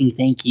 Please fucking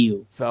thank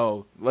you.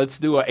 So let's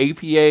do an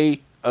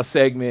APA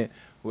segment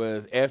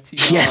with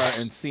FTR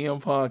and CM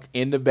Punk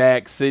in the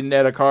back, sitting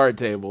at a card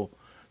table,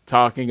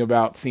 talking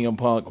about CM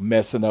Punk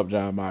messing up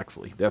Jon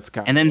Moxley. That's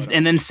kind of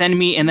and then send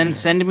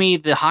me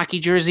the hockey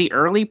jersey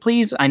early,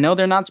 please. I know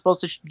they're not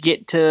supposed to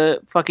get to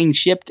fucking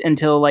shipped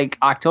until like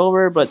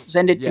October, but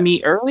send it to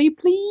me early,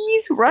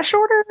 please. Rush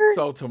order.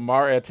 So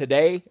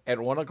today at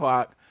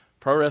 1:00,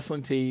 Pro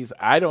Wrestling Tees.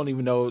 I don't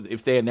even know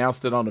if they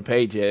announced it on the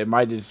page yet. It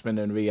might have just been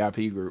in the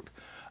VIP group.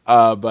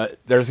 But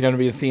there's going to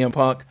be a CM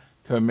Punk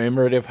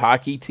commemorative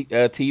hockey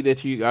tee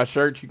that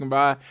shirt you can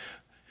buy.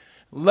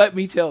 Let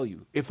me tell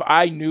you, if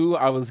I knew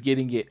I was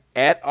getting it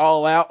at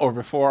All Out or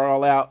before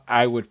All Out,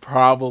 I would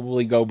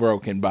probably go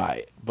broke and buy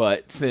it.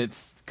 But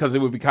because it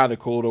would be kind of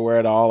cool to wear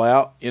it All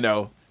Out,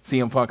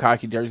 CM Punk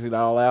hockey jersey to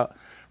All Out,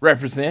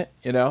 represent,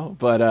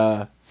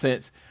 But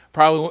since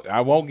probably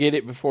I won't get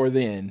it before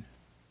then,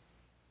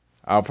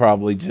 I'll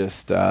probably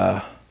just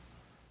I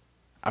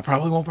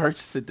probably won't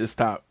purchase it this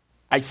time.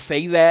 I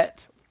say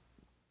that,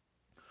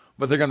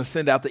 but they're gonna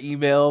send out the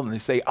email and they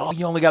say, "Oh,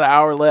 you only got an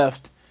hour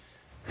left."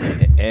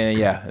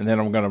 And then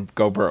I'm gonna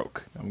go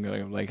broke. I'm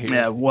gonna like,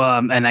 yeah. Well,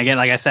 and again,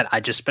 like I said, I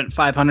just spent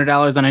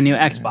 $500 on a new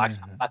Xbox.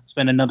 I'm about to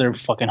spend another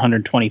fucking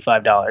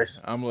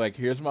 $125. I'm like,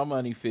 here's my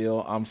money,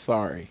 Phil. I'm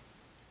sorry.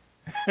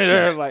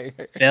 Yes.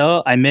 Like,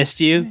 Phil, I missed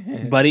you,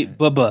 buddy.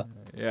 Bubba.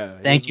 Yeah.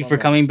 Thank you for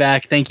coming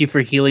back. Thank you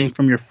for healing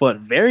from your foot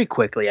very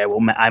quickly.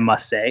 I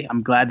must say,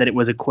 I'm glad that it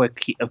was a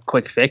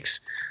quick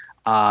fix.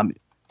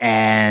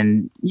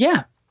 And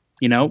yeah,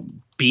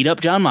 beat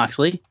up Jon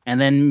Moxley, and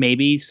then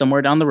maybe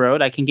somewhere down the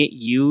road I can get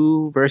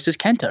you versus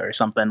Kenta or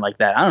something like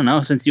that. I don't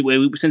know, since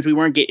we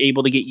weren't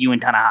able to get you and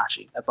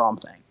Tanahashi. That's all I'm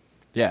saying.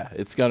 Yeah,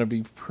 it's gonna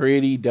be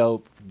pretty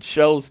dope.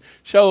 Show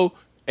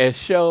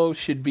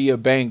should be a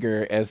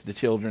banger, as the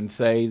children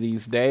say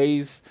these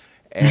days,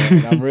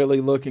 and I'm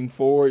really looking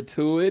forward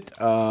to it.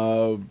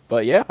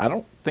 But yeah, I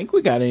don't think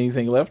we got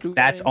anything left.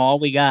 That's all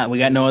we got. We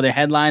got no other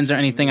headlines or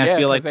anything. I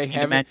feel like they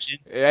haven't mentioned.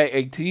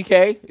 Hey,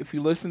 TK, if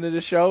you listen to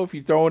the show, if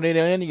you're throwing it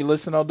in, you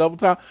listen on Double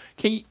Time.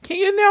 Can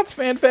you announce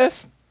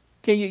FanFest?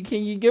 Can you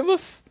give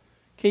us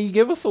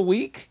a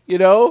week?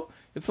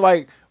 It's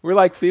like we're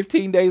like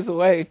 15 days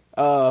away.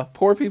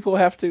 Poor people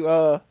have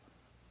to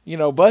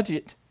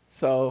budget.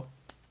 So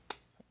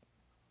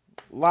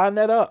line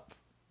that up.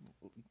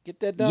 Get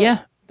that done.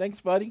 Yeah. Thanks,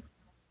 buddy.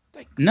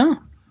 Thanks. No.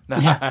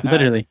 Yeah,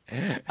 literally.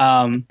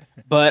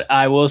 But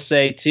I will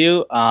say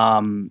too,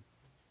 the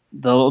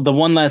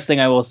one last thing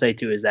I will say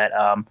too is that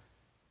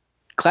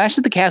Clash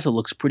at the Castle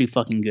looks pretty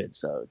fucking good.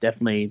 So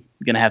definitely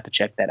gonna have to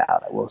check that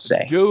out. I will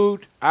say,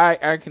 dude,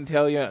 I can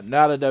tell you,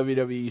 not a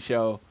WWE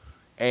show,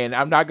 and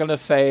I'm not gonna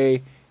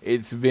say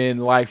it's been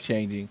life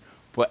changing,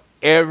 but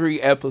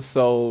every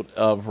episode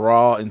of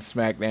Raw and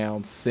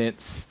SmackDown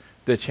since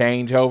the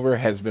changeover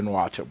has been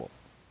watchable.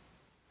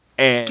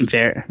 And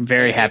very,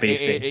 very happy to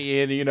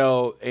see.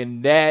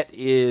 And that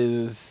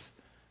is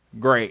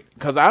great,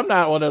 because I'm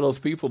not one of those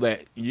people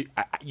that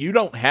you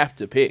don't have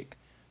to pick.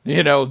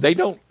 They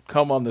don't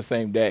come on the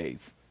same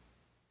days.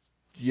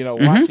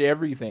 Watch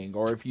everything,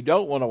 or if you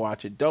don't want to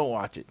watch it, don't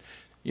watch it.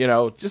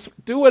 Just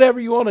do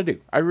whatever you want to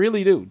do. I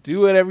really do.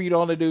 Do whatever you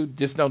want to do.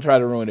 Just don't try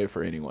to ruin it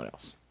for anyone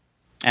else.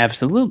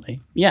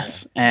 Absolutely,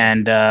 yes,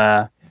 and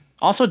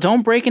also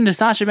don't break into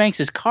Sasha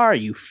Banks' car,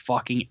 you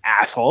fucking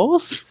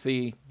assholes.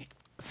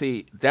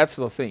 See, that's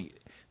the thing.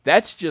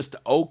 That's just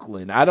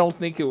Oakland. I don't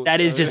think it was. That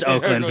is just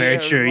Oakland. Very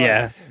true.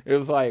 Yeah. It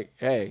was like,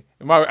 hey,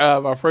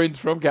 my friend's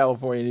from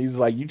California. And he's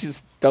like, you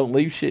just don't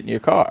leave shit in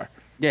your car.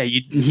 Yeah.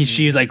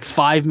 She was like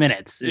 5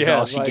 minutes is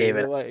all she gave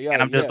it,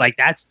 and I'm just like,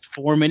 that's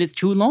 4 minutes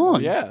too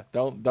long. Yeah.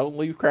 Don't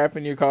leave crap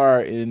in your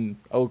car in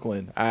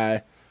Oakland.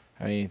 I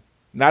mean,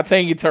 not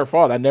saying it's her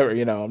fault. I'm never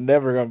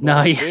gonna.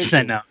 No. Yes,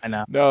 I know.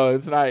 No,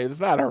 it's not. It's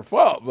not her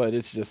fault. But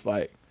it's just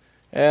like,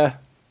 that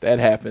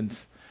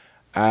happens.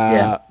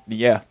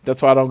 Yeah,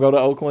 that's why I don't go to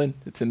Oakland.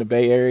 It's in the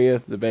Bay Area.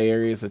 The Bay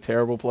Area is a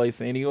terrible place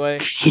anyway.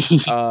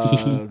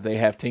 They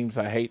have teams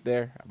I hate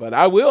there. But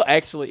I will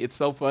actually, it's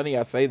so funny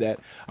I say that.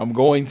 I'm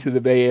going to the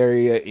Bay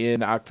Area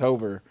in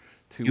October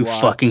to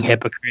fucking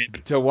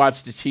hypocrite. To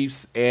watch the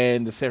Chiefs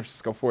and the San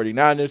Francisco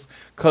 49ers,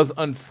 because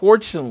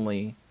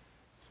unfortunately,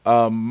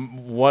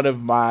 one of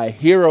my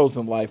heroes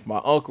in life, my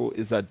uncle,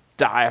 is a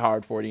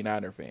diehard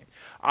 49er fan.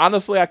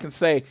 Honestly, I can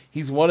say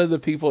he's one of the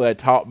people that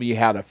taught me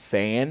how to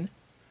fan.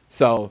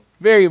 So,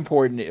 very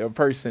important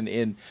person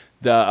in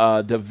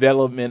the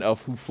development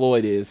of who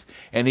Floyd is.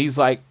 And he's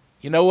like,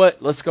 you know what?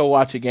 Let's go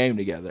watch a game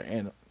together.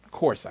 And, of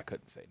course, I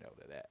couldn't say no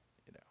to that.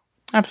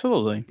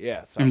 Absolutely.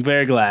 Yeah. So, I'm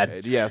very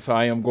glad. Yeah, so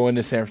I am going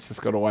to San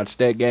Francisco to watch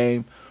that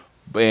game.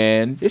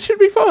 And it should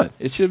be fun.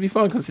 It should be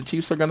fun because the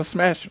Chiefs are going to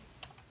smash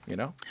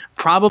them,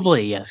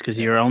 Probably, yes, because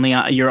you're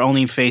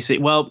only facing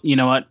 – well, you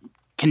know what?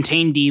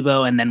 Contain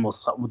Debo, and then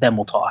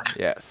we'll talk.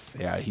 Yes.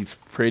 Yeah, he's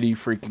pretty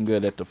freaking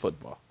good at the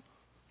football.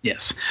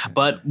 Yes.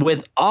 But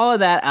with all of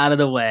that out of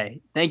the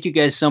way, thank you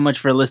guys so much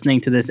for listening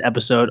to this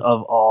episode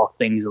of All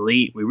Things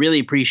Elite. We really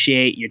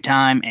appreciate your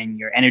time and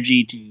your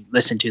energy to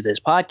listen to this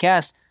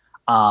podcast.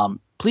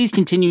 Please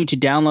continue to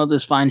download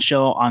this fine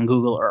show on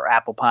Google or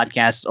Apple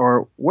Podcasts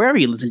or wherever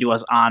you listen to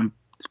us on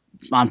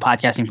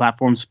podcasting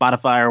platforms,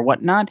 Spotify or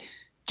whatnot.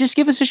 Just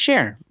give us a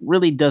share.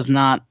 Really does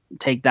not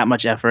take that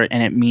much effort,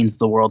 and it means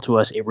the world to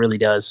us. It really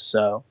does.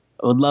 So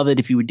I would love it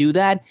if you would do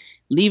that.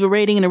 Leave a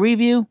rating and a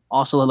review.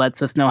 Also, it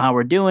lets us know how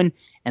we're doing.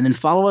 And then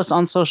follow us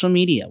on social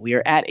media. We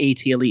are at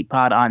AT Elite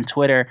Pod on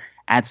Twitter.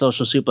 At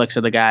Social Suplex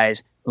are the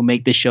guys who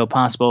make this show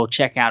possible.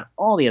 Check out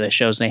all the other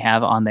shows they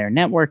have on their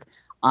network.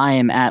 I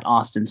am at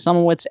Austin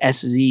Szumowicz,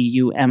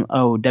 SZUMOWICZ.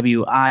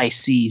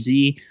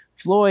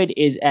 Floyd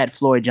is at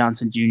Floyd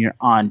Johnson Jr.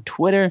 on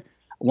Twitter.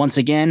 Once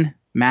again,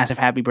 massive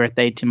happy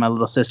birthday to my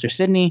little sister,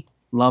 Sydney.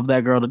 Love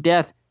that girl to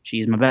death.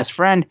 She's my best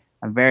friend.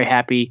 I'm very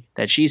happy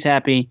that she's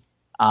happy.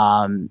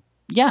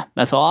 Yeah,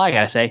 that's all I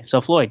got to say.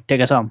 So, Floyd,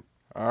 take us home.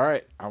 All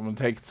right. I'm going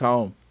to take us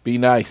home. Be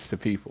nice to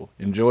people.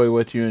 Enjoy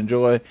what you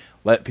enjoy.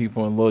 Let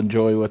people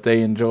enjoy what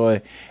they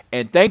enjoy.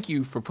 And thank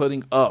you for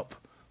putting up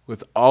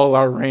with all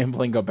our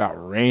rambling about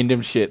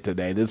random shit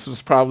today. This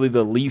was probably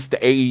the least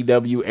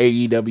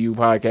AEW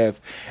podcast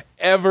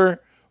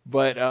ever.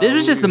 But this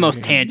was just the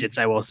most tangents,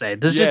 I will say.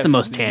 This is just the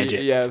most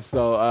tangents. Yeah,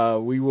 so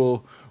we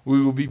will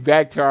be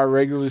back to our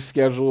regular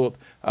scheduled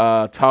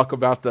talk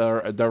about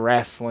the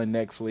wrestling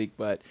next week.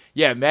 But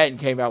yeah, Madden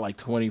came out like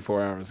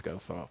 24 hours ago,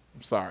 so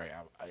I'm sorry,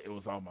 it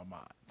was on my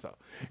mind. So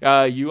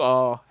you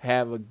all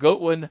have a good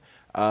one.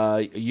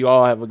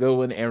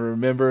 And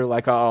remember,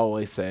 like I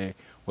always say,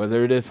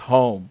 whether it is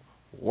home,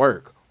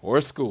 work, or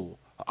school,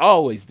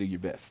 always do your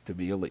best to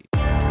be elite.